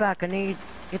be right back. I need to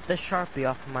get the Sharpie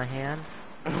off of my hand.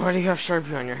 Why do you have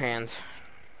Sharpie on your hand?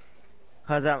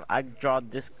 Cause I draw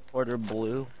this quarter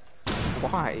blue.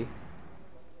 Why?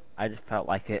 I just felt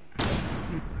like it.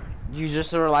 You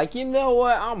just were like, you know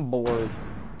what? I'm bored.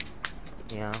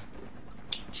 Yeah.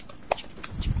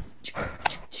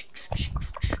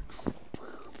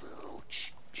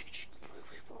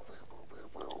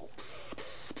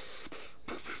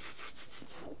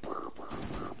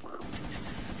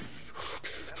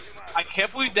 I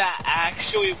can't believe that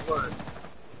actually worked.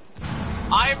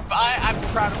 I'm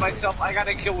proud of myself. I got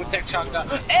a kill with Tech Shotgun,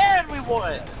 and we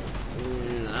won.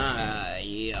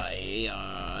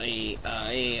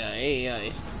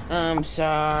 I'm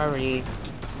sorry.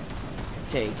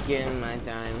 Taking my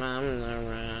time on the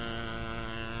run.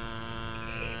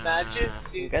 Imagine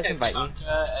seeing guys Tech invite me?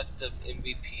 Shotgun at the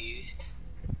MVP.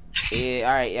 Yeah,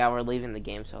 alright, yeah, we're leaving the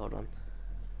game, so hold on.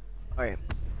 Alright.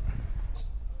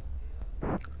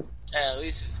 At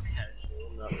least it's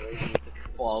casual, not really with a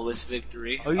flawless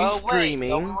victory. Are you oh, streaming? Wait,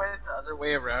 no, we went the other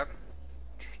way around.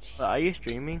 Are you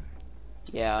streaming?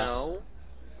 Yeah. No.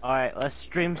 Alright, let's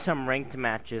stream some ranked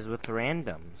matches with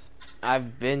randoms.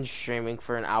 I've been streaming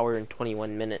for an hour and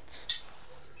 21 minutes.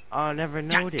 Oh, I never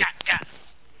noticed.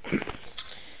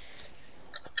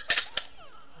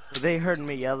 They heard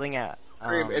me yelling at.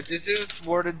 If this is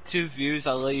more than 2 views,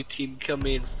 I'll let you team kill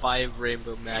me in 5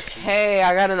 rainbow matches. Hey,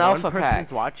 I got an one alpha person's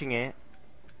pack. watching it.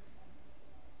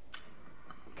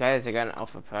 Guys, I got an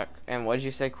alpha pack. And what did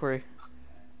you say, Corey?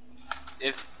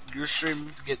 If your stream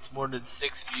gets more than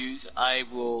 6 views, I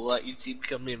will let you team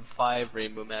kill me in 5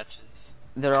 rainbow matches.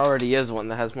 There already is one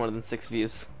that has more than 6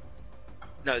 views.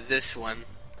 No, this one.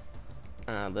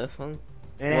 This one?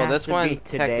 It Well, has this to one be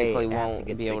today. technically It has won't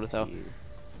get be able to 6 tell. views.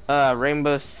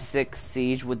 Rainbow Six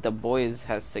Siege with the boys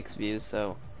has 6 views,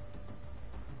 so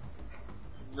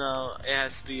No, it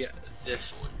has to be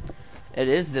this one. it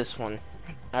is this one.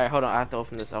 Alright, hold on, I have to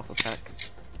open this alpha pack.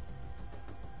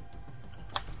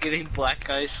 Getting Black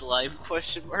Ice live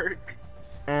question mark?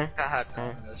 Haha,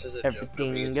 no, it's just a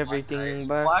Everything, joke. everything,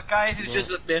 but Black Ice is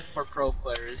just a myth for pro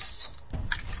players.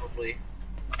 Probably.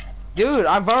 dude,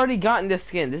 I've already gotten this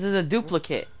skin. This is a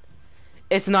duplicate.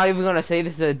 It's not even gonna say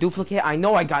this is a duplicate. I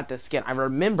know I got this skin. I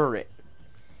remember it.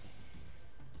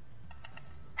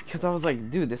 Because I was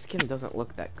like, dude, this skin doesn't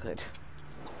look that good.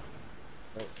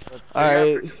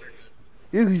 Alright.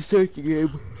 You can start the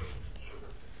game.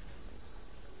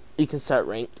 You can start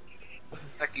ranked.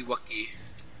 Sucky Wucky.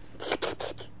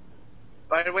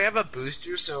 By the way, I have a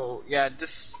booster, so yeah,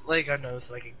 just Lego knows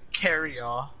so I can carry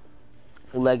y'all.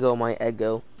 Lego my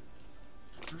ego.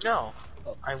 No,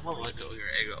 I won't Lego your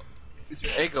ego. It's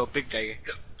your ego, big guy.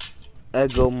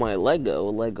 Ego my Lego.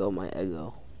 Lego my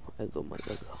ego. Ego my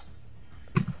Lego.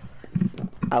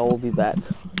 I will be back.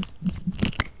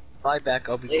 Fly back,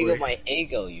 I'll be Lego quick. my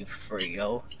ego, you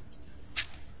freako.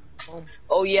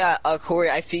 Oh yeah, Corey,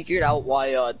 I figured out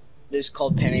why this is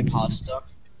called penne pasta.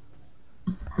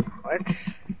 What?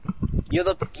 You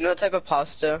know the type of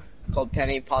pasta called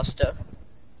penne pasta?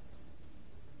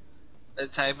 The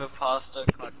type of pasta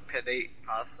called penne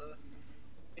pasta?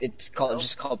 It's called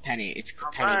just called penne. It's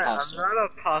I'm penne not, pasta. I'm not a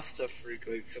pasta freak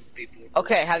like some people.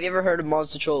 Okay, have you ever heard of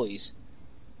Monstaccioli's?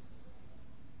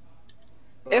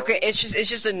 Okay, it's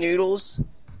just the noodles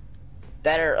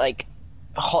that are like,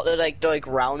 they're like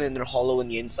round and they're hollow in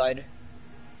the inside.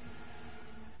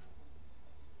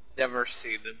 Never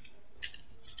seen them.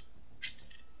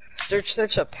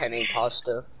 Search a penne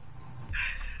pasta.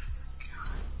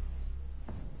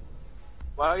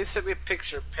 Why don't you send me a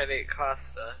picture of penne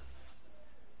pasta?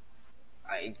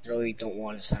 I really don't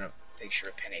want to send a picture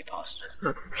of penne pasta.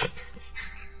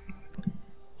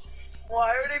 Why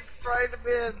are they trying to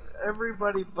ban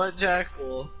everybody but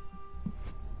Jackal?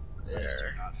 Because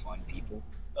they're not fun people.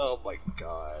 Oh my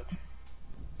god.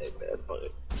 They banned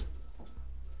butt.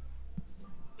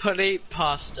 Penne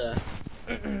pasta.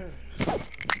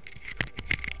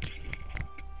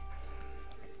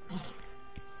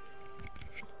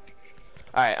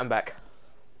 Alright, I'm back.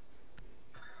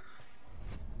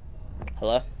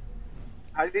 Hello?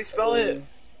 How do you spell it?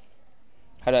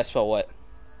 How do I spell what?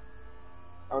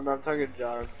 Oh no, I'm talking to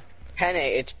John. Penne,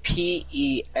 it's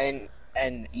P-E-N-N-E.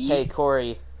 Hey,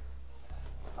 Corey.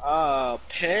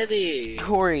 Penny.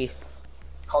 Corey.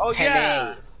 Called Oh penne.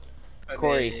 yeah.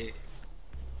 Corey.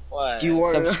 What? Do you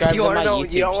want Subscribe to my know?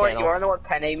 YouTube You want channel. to know what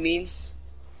penne means?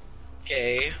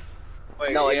 Okay.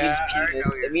 Wait, No, it yeah, means I already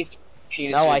penis. know It means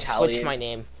penis No, in I Italian. switched my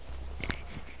name.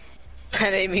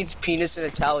 Penne means penis in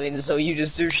Italian, so you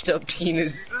just searched up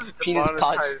penis This is penis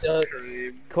demonetized pasta.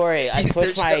 stream. Corey, I You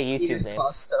switched searched my up YouTube penis name.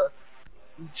 pasta.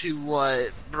 to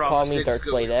what Bravo Call me 6 Dark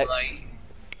goes Blade X. like.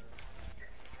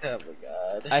 Oh my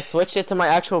god. I switched it to my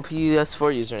actual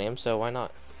PS4 username, so why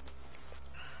not?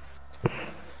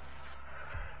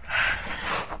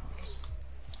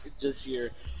 Just your.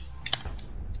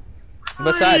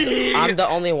 Besides, I'm the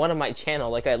only one on my channel.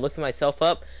 Like, I looked myself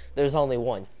up, there's only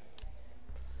one.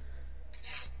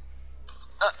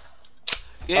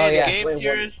 Yeah, Oh, yeah. Game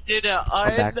Theorist did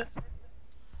an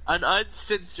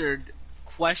uncensored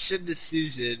question to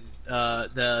Susan,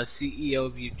 the CEO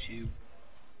of YouTube,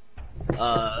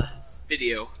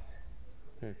 video.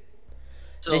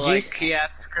 So, Did you- like, he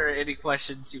asks her any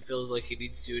questions he feels like he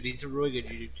needs to, and he's a really good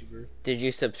YouTuber. Did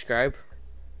you subscribe?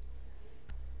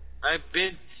 I've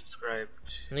been subscribed.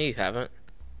 No, you haven't.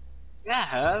 Yeah, I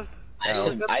have. I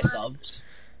subbed.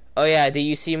 Oh yeah, do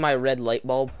you see my red light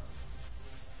bulb?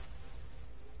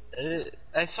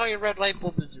 I saw your red light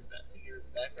bulb as your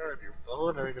background of your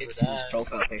phone, or It's his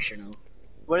profile picture now.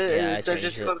 What is Yeah, I it? So changed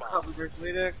just it. call Copy Dark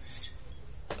Blade X?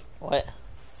 What?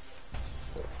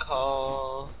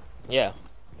 Call. Yeah.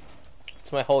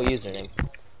 It's my whole username.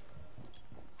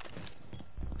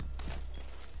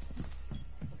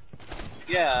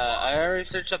 Yeah, I already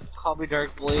searched up Call Me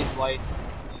Dark Blade YT.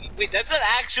 Wait, that's an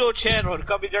actual channel,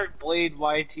 Call Me Dark Blade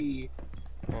YT.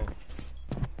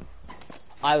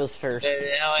 I was first.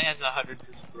 It only has 100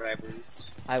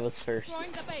 subscribers. I was first. Call Me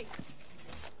Dark Blade.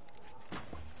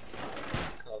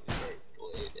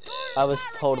 I was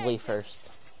totally first.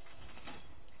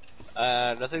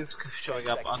 Nothing's showing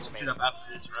up. I'll switch it up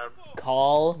after this round.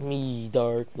 Call me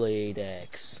Dark Blade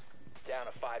X. Down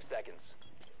to 5 seconds.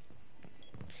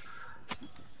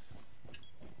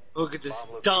 Look at this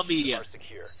dummy.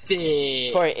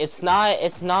 Sick. Corey, it's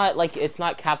not like, it's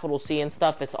not capital C and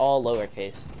stuff, it's all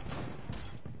lowercase.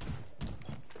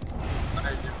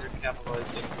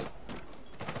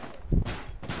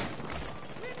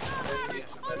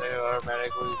 They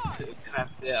automatically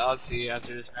craft the LT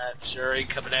after this match. Shuri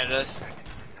coming at us.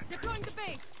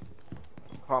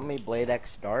 Call me Blade X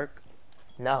Dark.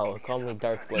 No, call me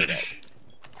Dark Blade X.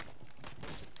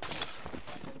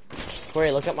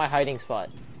 Corey, look at my hiding spot.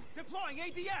 Deploying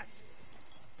ADS.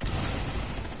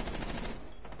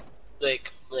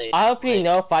 Like, I hope you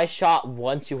know if I shot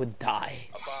once you would die.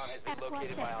 A bomb has been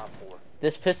located by Op 4.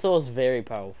 This pistol is very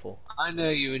powerful. I know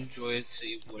you enjoy it, so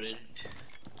you wouldn't.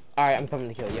 Alright, I'm coming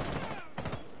to kill you.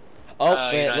 Oh,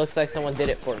 wait, you're it not- looks like someone did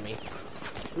it for me.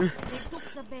 They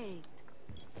took the bait.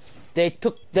 They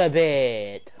took the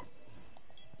bait.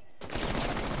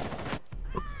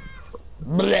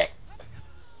 Blech.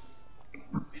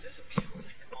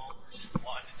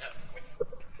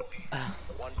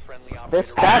 One friendly operator. This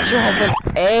statue has an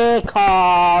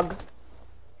ACOG.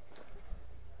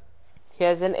 He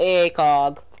has an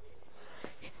ACOG.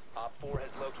 Op 4 has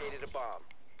located a bomb.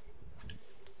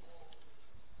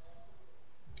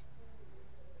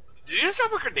 Did you just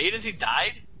drop a grenade as he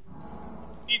died?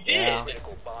 He did! Yeah.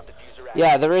 Critical bomb diffuser active.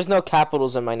 Yeah, there is no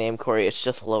capitals in my name, Corey. It's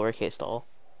just lowercase all.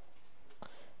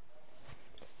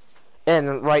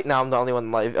 And right now I'm the only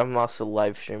one live. I'm also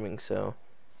live streaming, so.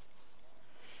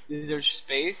 Is there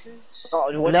spaces? Oh,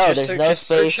 No, there's no just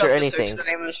space search or up- anything. Search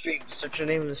the name of the stream. Just search the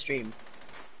name of the stream.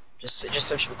 Just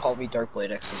search for Call Me Dark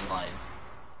Blade X is live.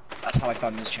 That's how I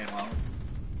found this channel out.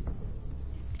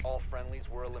 All friendlies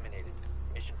were eliminated.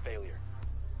 Mission failure.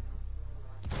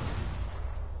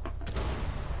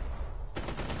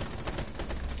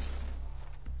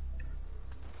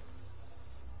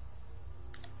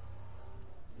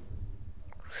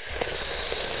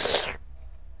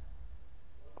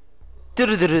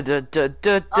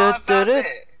 I found it!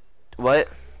 What?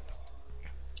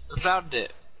 I found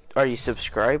it. Are you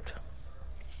subscribed?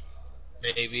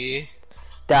 Maybe.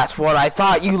 That's what I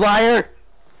thought, you liar!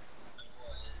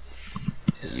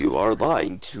 You are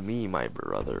lying to me, my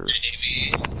brother.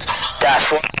 Maybe.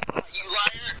 That's what.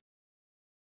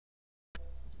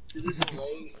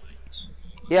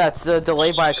 Yeah, it's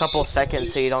delayed by a couple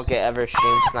seconds, so you don't get ever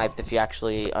stream sniped if you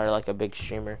actually are like a big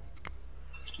streamer.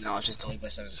 No, it's just delayed by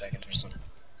 7 seconds or something.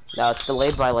 No, it's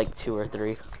delayed by like 2 or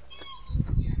 3.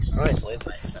 Oh, it's delayed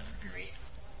by 7 or 3.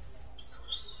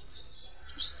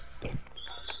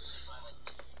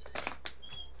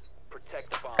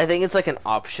 Protect the bomb. I think it's like an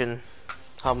option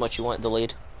how much you want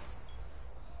delayed.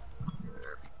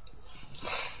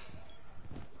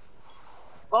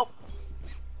 Well,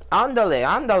 Andale,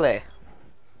 andale.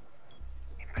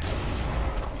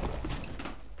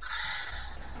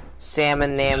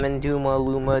 Salmon, nammon, duma,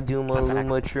 luma,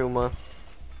 truma.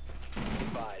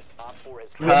 Advised. Op 4 has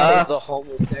That was the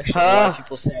homeless section. A lot of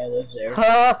people say I live there.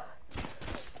 Huh?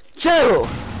 Chill!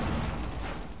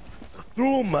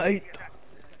 Oh, mate.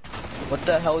 What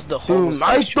the hell is the homeless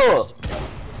Mate. section?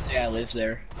 Say I live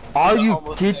there. Are you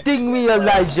kidding me,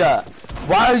 Elijah?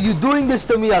 Why are you doing this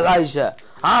to me, Elijah?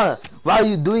 Huh? Why are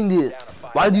you doing this?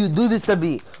 Why do you do this to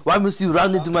me? Why must you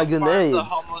run into my grenades? The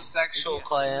homosexual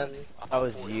clan. That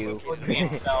was you.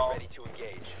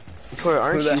 Corey,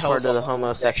 aren't Who the you hell part is of a the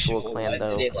homosexual Why clan, do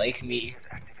though? they like me?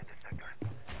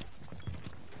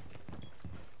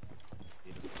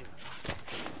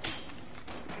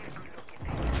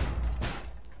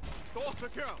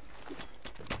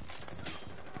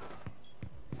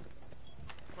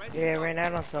 Yeah, ran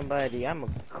out on somebody. I'm a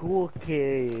cool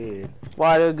kid.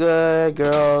 Why do good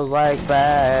girls like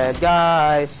bad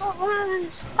guys?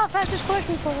 I've had this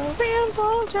question for a real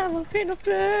long time. I've been a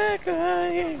bad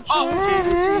guy.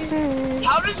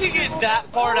 How did you get that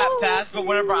far that fast? But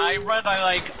whenever I run,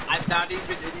 I'm not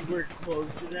even anywhere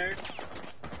close to there.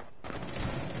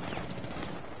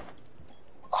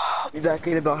 I'll be back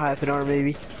in about half an hour,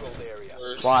 maybe.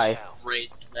 Why? Great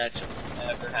matchup I've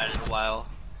ever had in a while.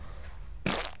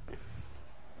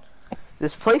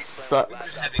 This place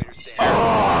sucks.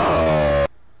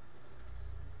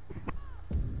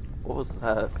 What was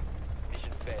that?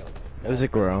 It was a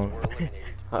groan.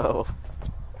 Oh,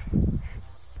 I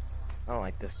don't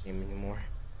like this game anymore.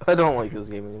 I don't like this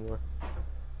game anymore.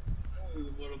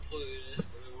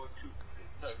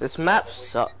 This map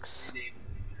sucks.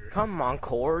 Come on,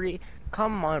 Corey.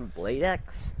 Come on, Blade X.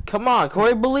 Come on,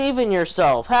 Corey, believe in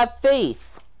yourself. Have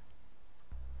faith.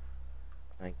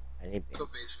 I need.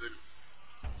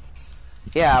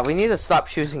 Yeah, we need to stop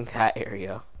choosing that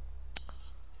area.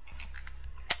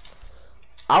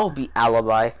 I'll be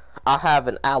alibi. I have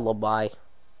an alibi.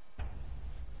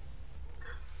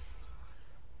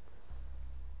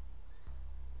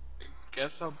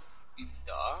 Guess I'll be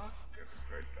dark.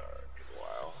 Very dark in a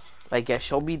while. I guess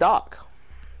you'll be Doc.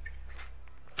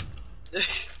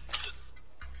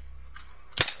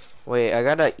 Wait, I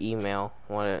got an email.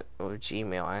 Or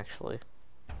Gmail, actually.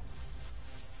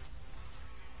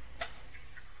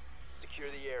 Secure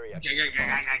the area.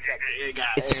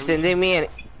 It's sending me an...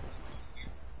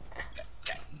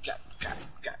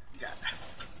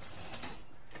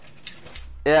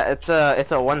 Yeah, it's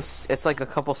like a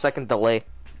couple second delay.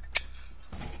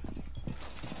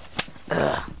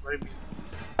 My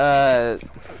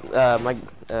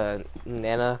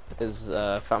Nana is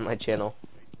found my channel.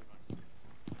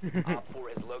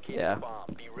 Yeah.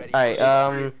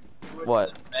 Alright,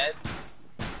 what? Beds.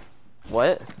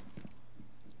 What?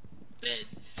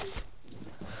 Beds.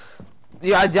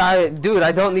 Yeah, dude,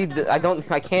 I don't need I don't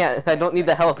need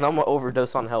the health. No, I'm gonna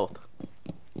overdose on health.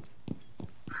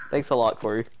 Thanks a lot,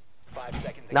 Corey.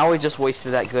 Now we just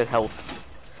wasted that good health.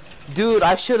 Dude,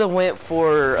 I should have went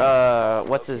for,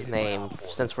 what's his name,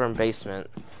 since we're in basement.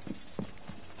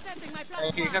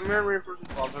 Okay, come here and reinforce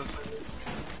the walls.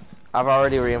 I've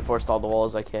already reinforced all the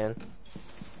walls I can.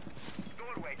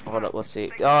 Hold up, let's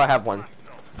see. Oh, I have one.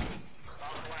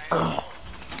 Alright.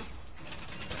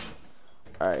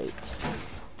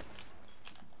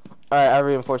 Alright, I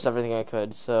reinforced everything I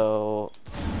could, so...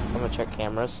 I'm gonna check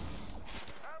cameras.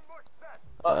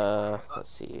 Let's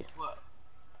see.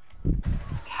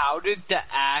 How did the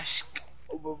Ash...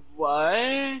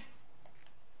 What?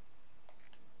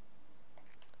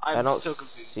 I don't so confused.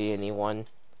 see anyone.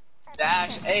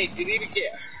 Dash, hey, did you even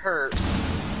get hurt?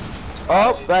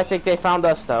 Oh, I think they found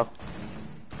us, though.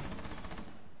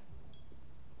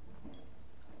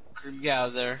 Get out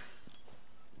of there.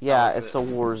 Yeah, it's a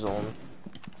war zone.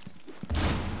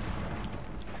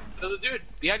 Another dude,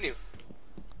 behind you.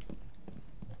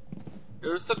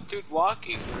 There was some dude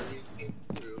walking where he came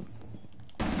through.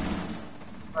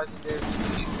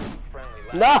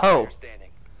 No!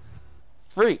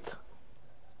 Freak.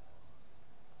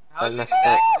 How did messed he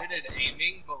up. get good at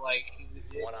aiming, but like, he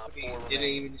didn't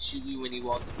even shoot you when he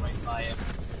walked right by him.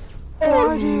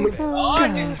 Oh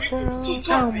these people are so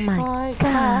dumb. my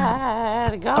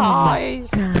god, guys.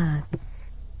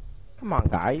 Come on,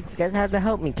 guys. You guys have to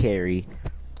help me carry.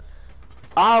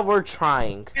 We're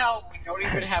trying. No, we don't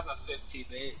even have a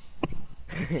 15-8.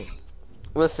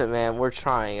 Listen, man, we're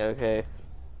trying, okay?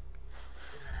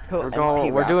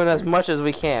 We're doing as much as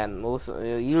we can.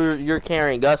 Listen, you're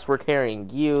carrying us, we're carrying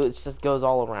you. It just goes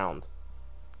all around.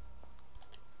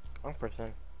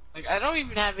 1%. Like, I don't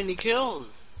even have any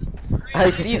kills. I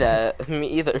see that. Me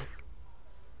either.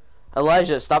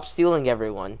 Elijah, stop stealing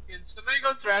everyone. Can somebody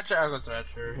go Thrasher? I'll go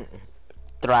Thrasher.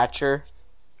 Thrasher.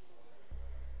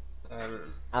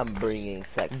 I'm bringing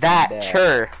sex.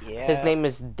 Thatcher. Yeah. His name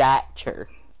is Thatcher.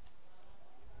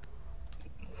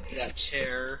 That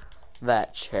chair.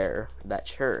 Thatcher.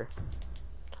 Thatcher.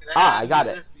 Can I got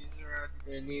it.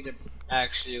 I need to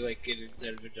actually like get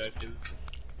inside of objectives.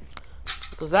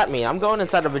 does that mean? I'm going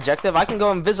inside of objective. I can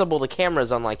go invisible to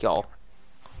cameras, unlike y'all.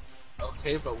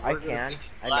 Okay, but I we're can.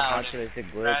 I know loud how to. It's a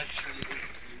glitch. actually-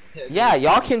 Yeah,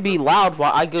 y'all can be loud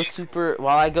while I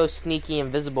go sneaky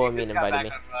invisible and You mean just got invited me.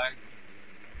 back online.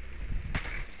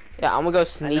 Yeah, I'm gonna go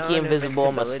sneaky an invisible.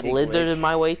 I'm gonna invincibility slither glitch.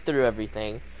 my way through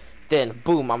everything. Then,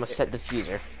 boom, I'm gonna set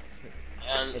diffuser.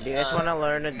 And, Do you guys want to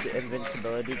learn an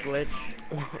invincibility glitch?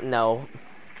 No.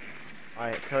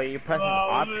 Alright, so you press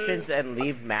options and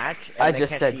leave match. And I they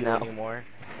just can't said see you no. Anymore.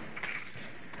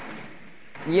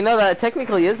 You know that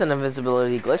technically is an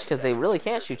invisibility glitch because they really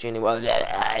can't shoot you anymore.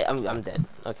 I'm dead.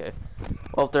 Okay.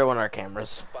 We'll throw on our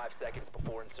cameras. 5 seconds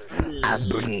before insertion. I'm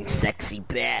bringing sexy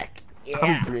back.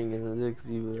 I'm bringing the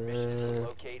Dixie.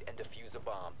 Locate and defuse a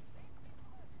bomb.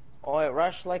 Oh, it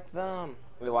rush like them.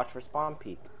 We watch for spawn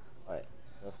peak. Alright,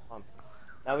 no spawn.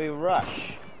 Now we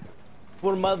rush.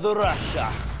 For Mother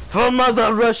Russia. For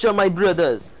Mother Russia, my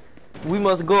brothers, we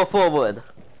must go forward.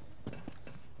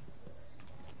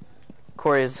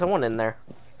 Corey, is someone in there?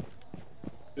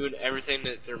 doing everything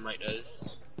that Thermite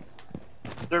does.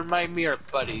 Thermite and me are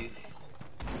buddies.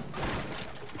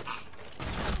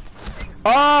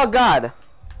 Oh God!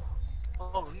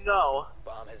 Oh no!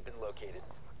 Bomb has been located.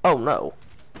 Oh no!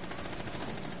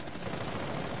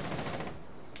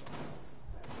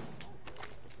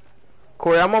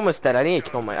 Corey, I'm almost dead. I need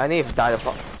to kill my. I need to die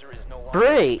to.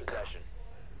 Break.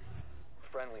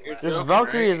 This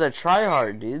Valkyrie is a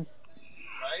tryhard, dude.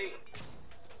 Right?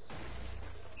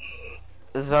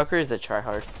 This Valkyrie is a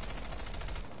tryhard.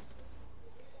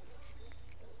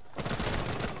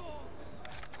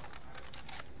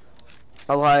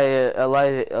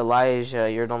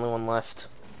 Elijah, you're the only one left.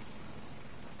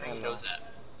 He knows that.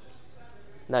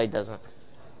 No, he doesn't.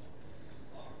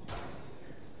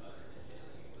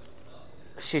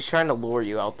 She's trying to lure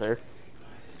you out there.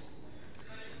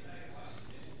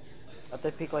 But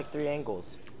they pick like 3 angles.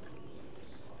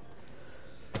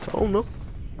 Oh no.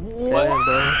 What?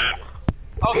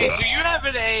 Okay, so you have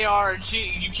an AR and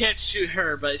you can't shoot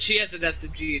her, but she has an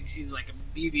SMG and she's like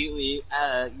immediately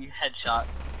you headshot.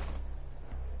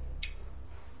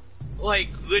 Like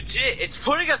legit, it's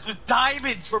putting us with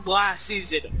diamonds from last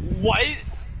season. What?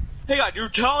 Hang on, you're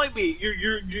telling me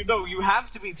you know you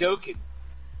have to be joking.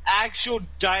 Actual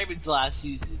diamonds last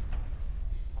season.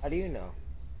 How do you know?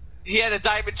 He had a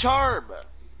diamond charm.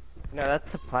 No,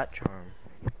 that's a plat charm.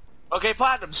 Okay,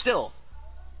 platinum still.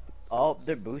 Oh,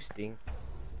 they're boosting.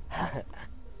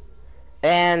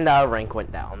 And our rank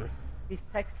went down. He's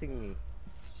texting me.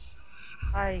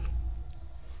 Hi.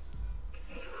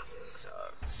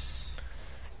 Sucks.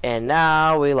 And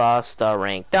now we lost our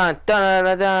rank. Dun dun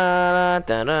dun dun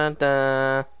dun dun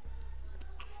dun.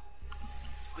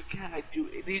 What can I do?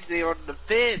 It needs they on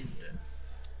defend.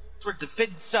 That's where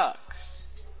defend sucks.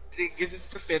 It gives us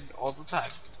defend all the time.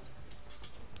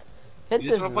 It You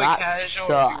does just wanna play not casual,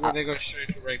 or you suck. wanna go straight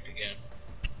to ranked again?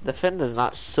 The fin does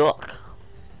not suck.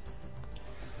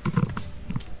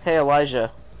 Hey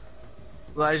Elijah.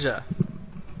 Elijah.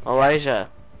 Elijah.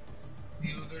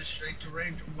 You will go straight to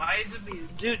ranked. Why is it me?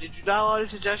 Dude, did you not want a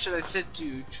suggestion I sent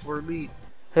you for me?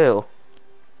 Who?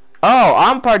 Oh,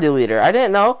 I'm party leader. I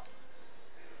didn't know.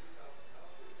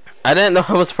 I didn't know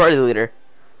I was party leader.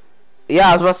 Yeah,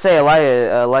 I was about to say,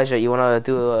 Elijah, you wanna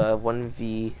do a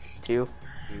 1v2?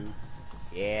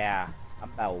 Yeah, I'm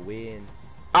about to win.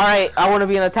 Alright, I wanna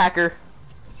be an attacker.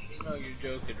 You know you're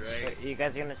joking, right? You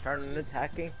guys gonna start on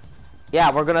attacking?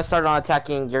 Yeah, we're gonna start on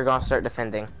attacking, you're gonna start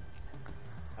defending.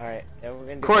 Alright, and we're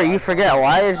gonna do Corey, you five forget,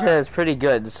 rounds. Elijah is pretty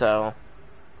good, so...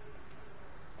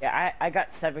 Yeah, I got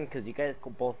 7 because you guys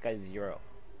both got 0.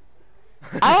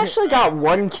 I actually got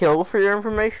 1 kill for your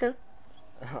information.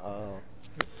 Oh.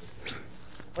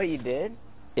 Wait, you did?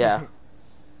 Yeah.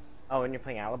 Oh, and you're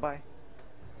playing Alibi?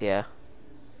 Yeah.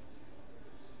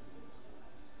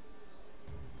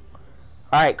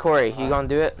 Alright, Corey, you gonna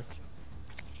do it?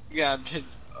 Yeah,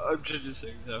 I'm just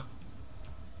saying so.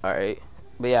 Alright.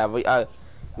 But yeah,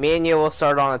 me and you will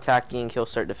start on attacking, he'll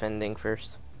start defending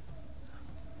first.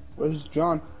 Where's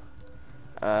John?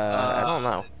 I don't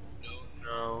know.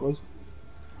 No.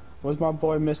 Where's my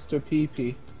boy Mr.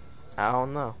 PP? I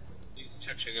don't know. He's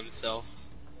touching himself.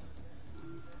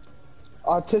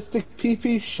 Autistic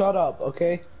PP, shut up,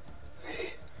 okay?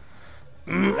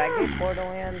 Did I get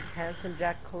Borderlands Handsome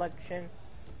Jack collection?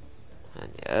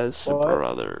 Yes, What?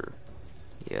 brother.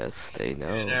 Yes, they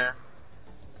know. There.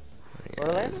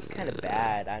 Borderlands is kind of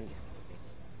bad. I'm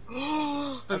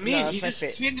just. Me, No, he that's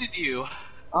just my offended you.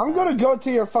 I'm gonna go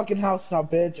to your fucking house now,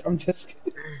 bitch. I'm just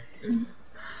kidding.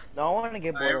 No, I want to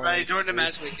get Alright, Borderlands. everybody, join the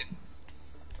matchmaking.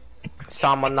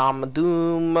 Sama nama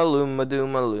doom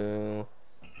maloo.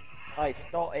 Oh, I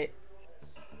stole it.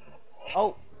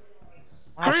 Oh.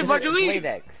 Hurry, why'd you leave?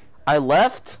 Bladex. I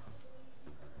left?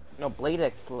 No,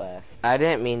 Bladex left. I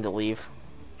didn't mean to leave.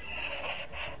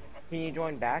 Can you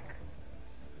join back?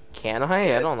 Can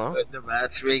I? I don't know. The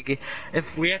matchmaking.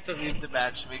 If we have to leave the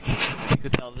matchmaking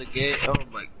because of the game, oh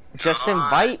my god. Just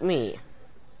invite me.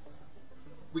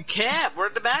 We can't. We're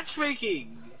in the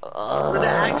matchmaking. We're the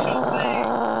actual thing.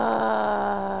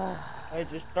 I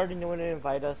just started doing to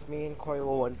invite us. Me and Corey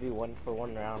will 1v1 for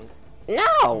 1 round.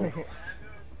 No.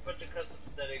 Put the custom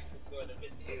settings and go in the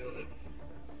video.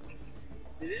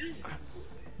 It is.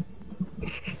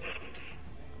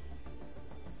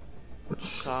 You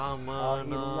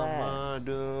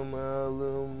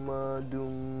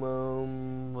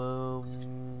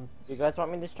guys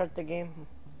want me to start the game?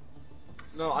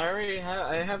 No, I already have.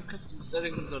 I have custom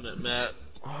settings on it, Matt.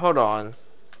 Hold on.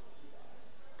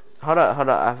 Hold up.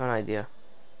 I have an idea.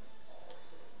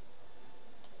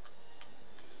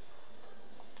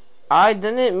 I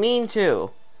didn't mean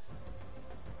to.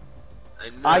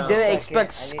 I didn't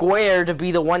expect Square to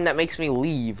be the one that makes me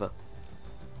leave.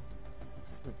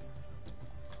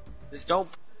 Just don't.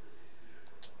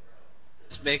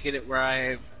 Just making it where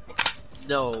I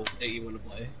know that you want to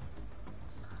play.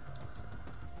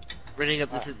 Running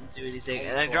up doesn't do anything,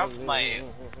 and I dropped my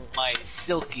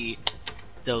silky,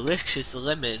 delicious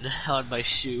lemon on my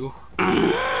shoe.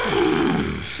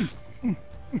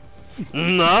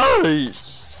 Nice,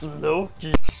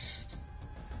 silky.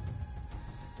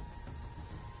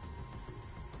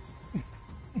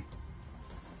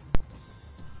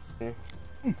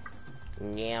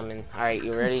 Yamming. Alright,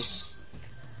 you ready?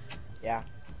 Yeah.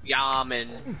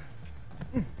 Yamming.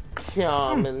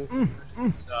 Yamming.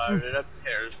 Started up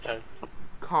terrorist time.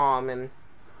 Common.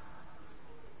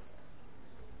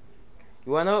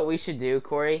 You wanna know what we should do,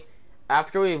 Corey?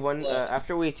 After we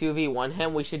 2v1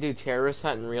 him, we should do terrorist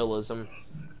hunt and realism.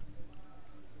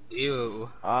 Ew.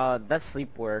 That's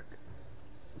sleep work.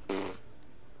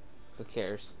 Who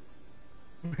cares?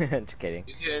 Just kidding.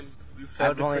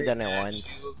 I've only done it once.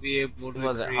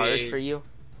 Was it hard for you?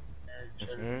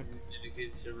 Mm-hmm.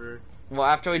 Well,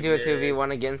 after we do a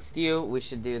 2v1 against you, we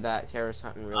should do that terrorist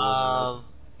hunt and realism.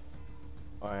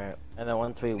 Alright, and then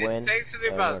once we win,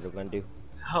 what we're gonna do.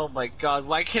 Oh my god,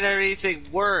 why can't anything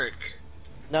work?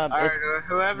 No,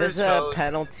 whoever's there's a host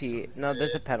penalty. No,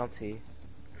 there's a penalty.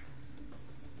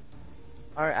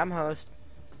 Alright, I'm host.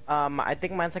 I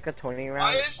think mine's like a 20 round.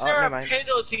 Why is there a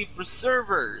penalty for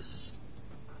servers?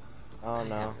 Oh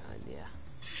no. I have no idea.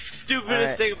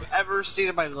 Stupidest thing I've ever seen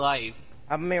in my life.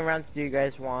 How many rounds do you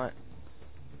guys want?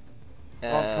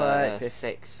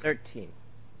 6. 13.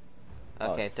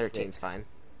 Okay, 13's fine.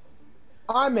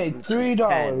 I made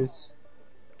 $3. It's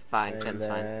fine, 10's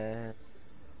fine.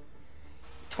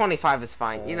 25 is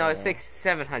fine. You know,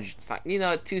 700 is fine. You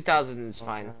know, 2,000 is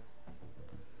fine.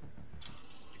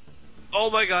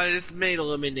 Oh my god, I just made a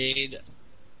lemonade.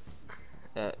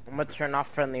 I'm gonna turn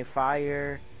off friendly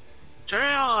fire. Turn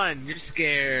it on, you're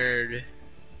scared.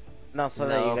 No, so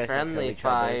that you guys friendly can kill each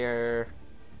other. fire.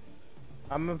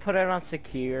 I'm gonna put it on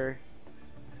secure.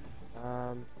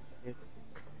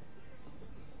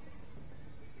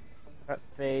 Cut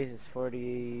phase is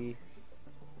 40.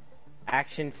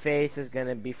 Action phase is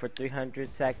gonna be for 300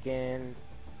 seconds.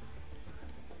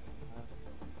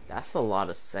 That's a lot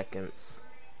of seconds.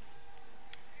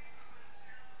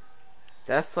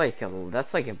 That's like a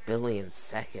billion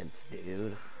seconds,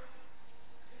 dude.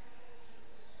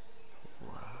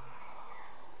 Wow.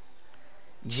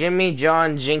 Jimmy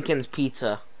John Jenkins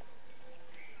Pizza.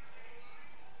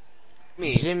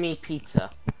 Me. Jimmy Pizza.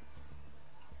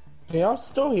 Can y'all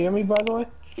still hear me, by the way?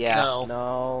 Yeah.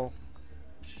 No.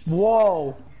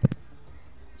 Whoa.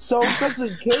 So it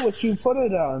doesn't care what you put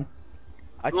it on.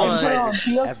 I can put it on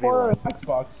PS4 everyone. or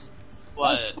Xbox.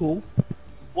 What? That's cool.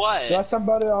 What? Do I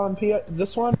somebody on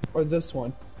this one or this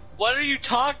one? What are you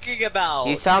talking about?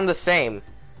 You sound the same.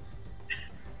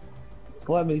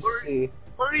 Let me see.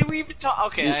 What are you even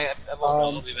talking? Okay,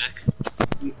 I'll be back.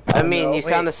 I mean, you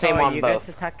sound the same on you both.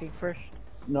 guys attacking first?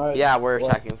 No. Yeah, we're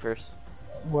attacking first.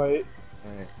 Wait.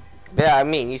 Yeah, I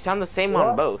mean, you sound the same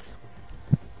on both.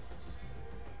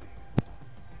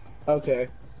 Okay.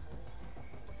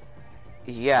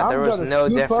 Yeah, there was no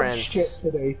difference. Shit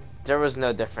today. There was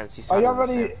no difference. You Are sounded y'all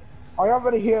the ready? same. Are y'all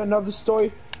ready to hear another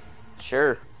story?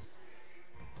 Sure.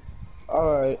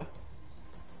 Alright.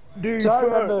 So I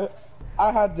remember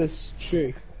I had this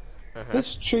tree.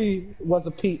 This tree was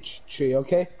a peach tree,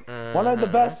 okay? One of the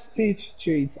best peach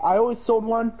trees. I always sold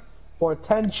one for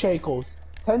 10 shekels.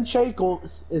 10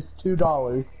 shekels is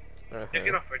 $2. Take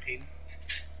it off 14.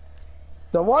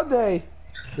 So one day,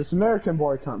 this American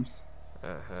boy comes.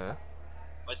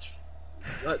 What's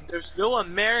But there's no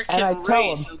American And I tell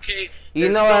race, him. okay? You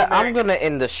There's know no what? I'm American- gonna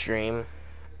end the stream.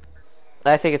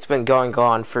 I think it's been going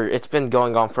on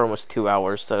for almost 2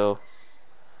 hours. So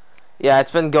yeah,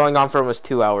 it's been going on for almost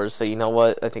 2 hours. So you know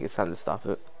what? I think it's time to stop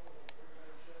it.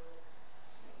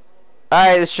 All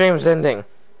right, the stream's ending.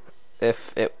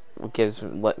 If it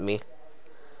let me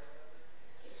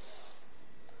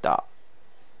stop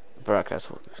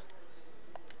broadcast. What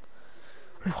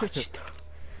you doing?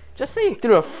 Just say you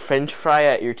threw a French fry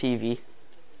at your TV.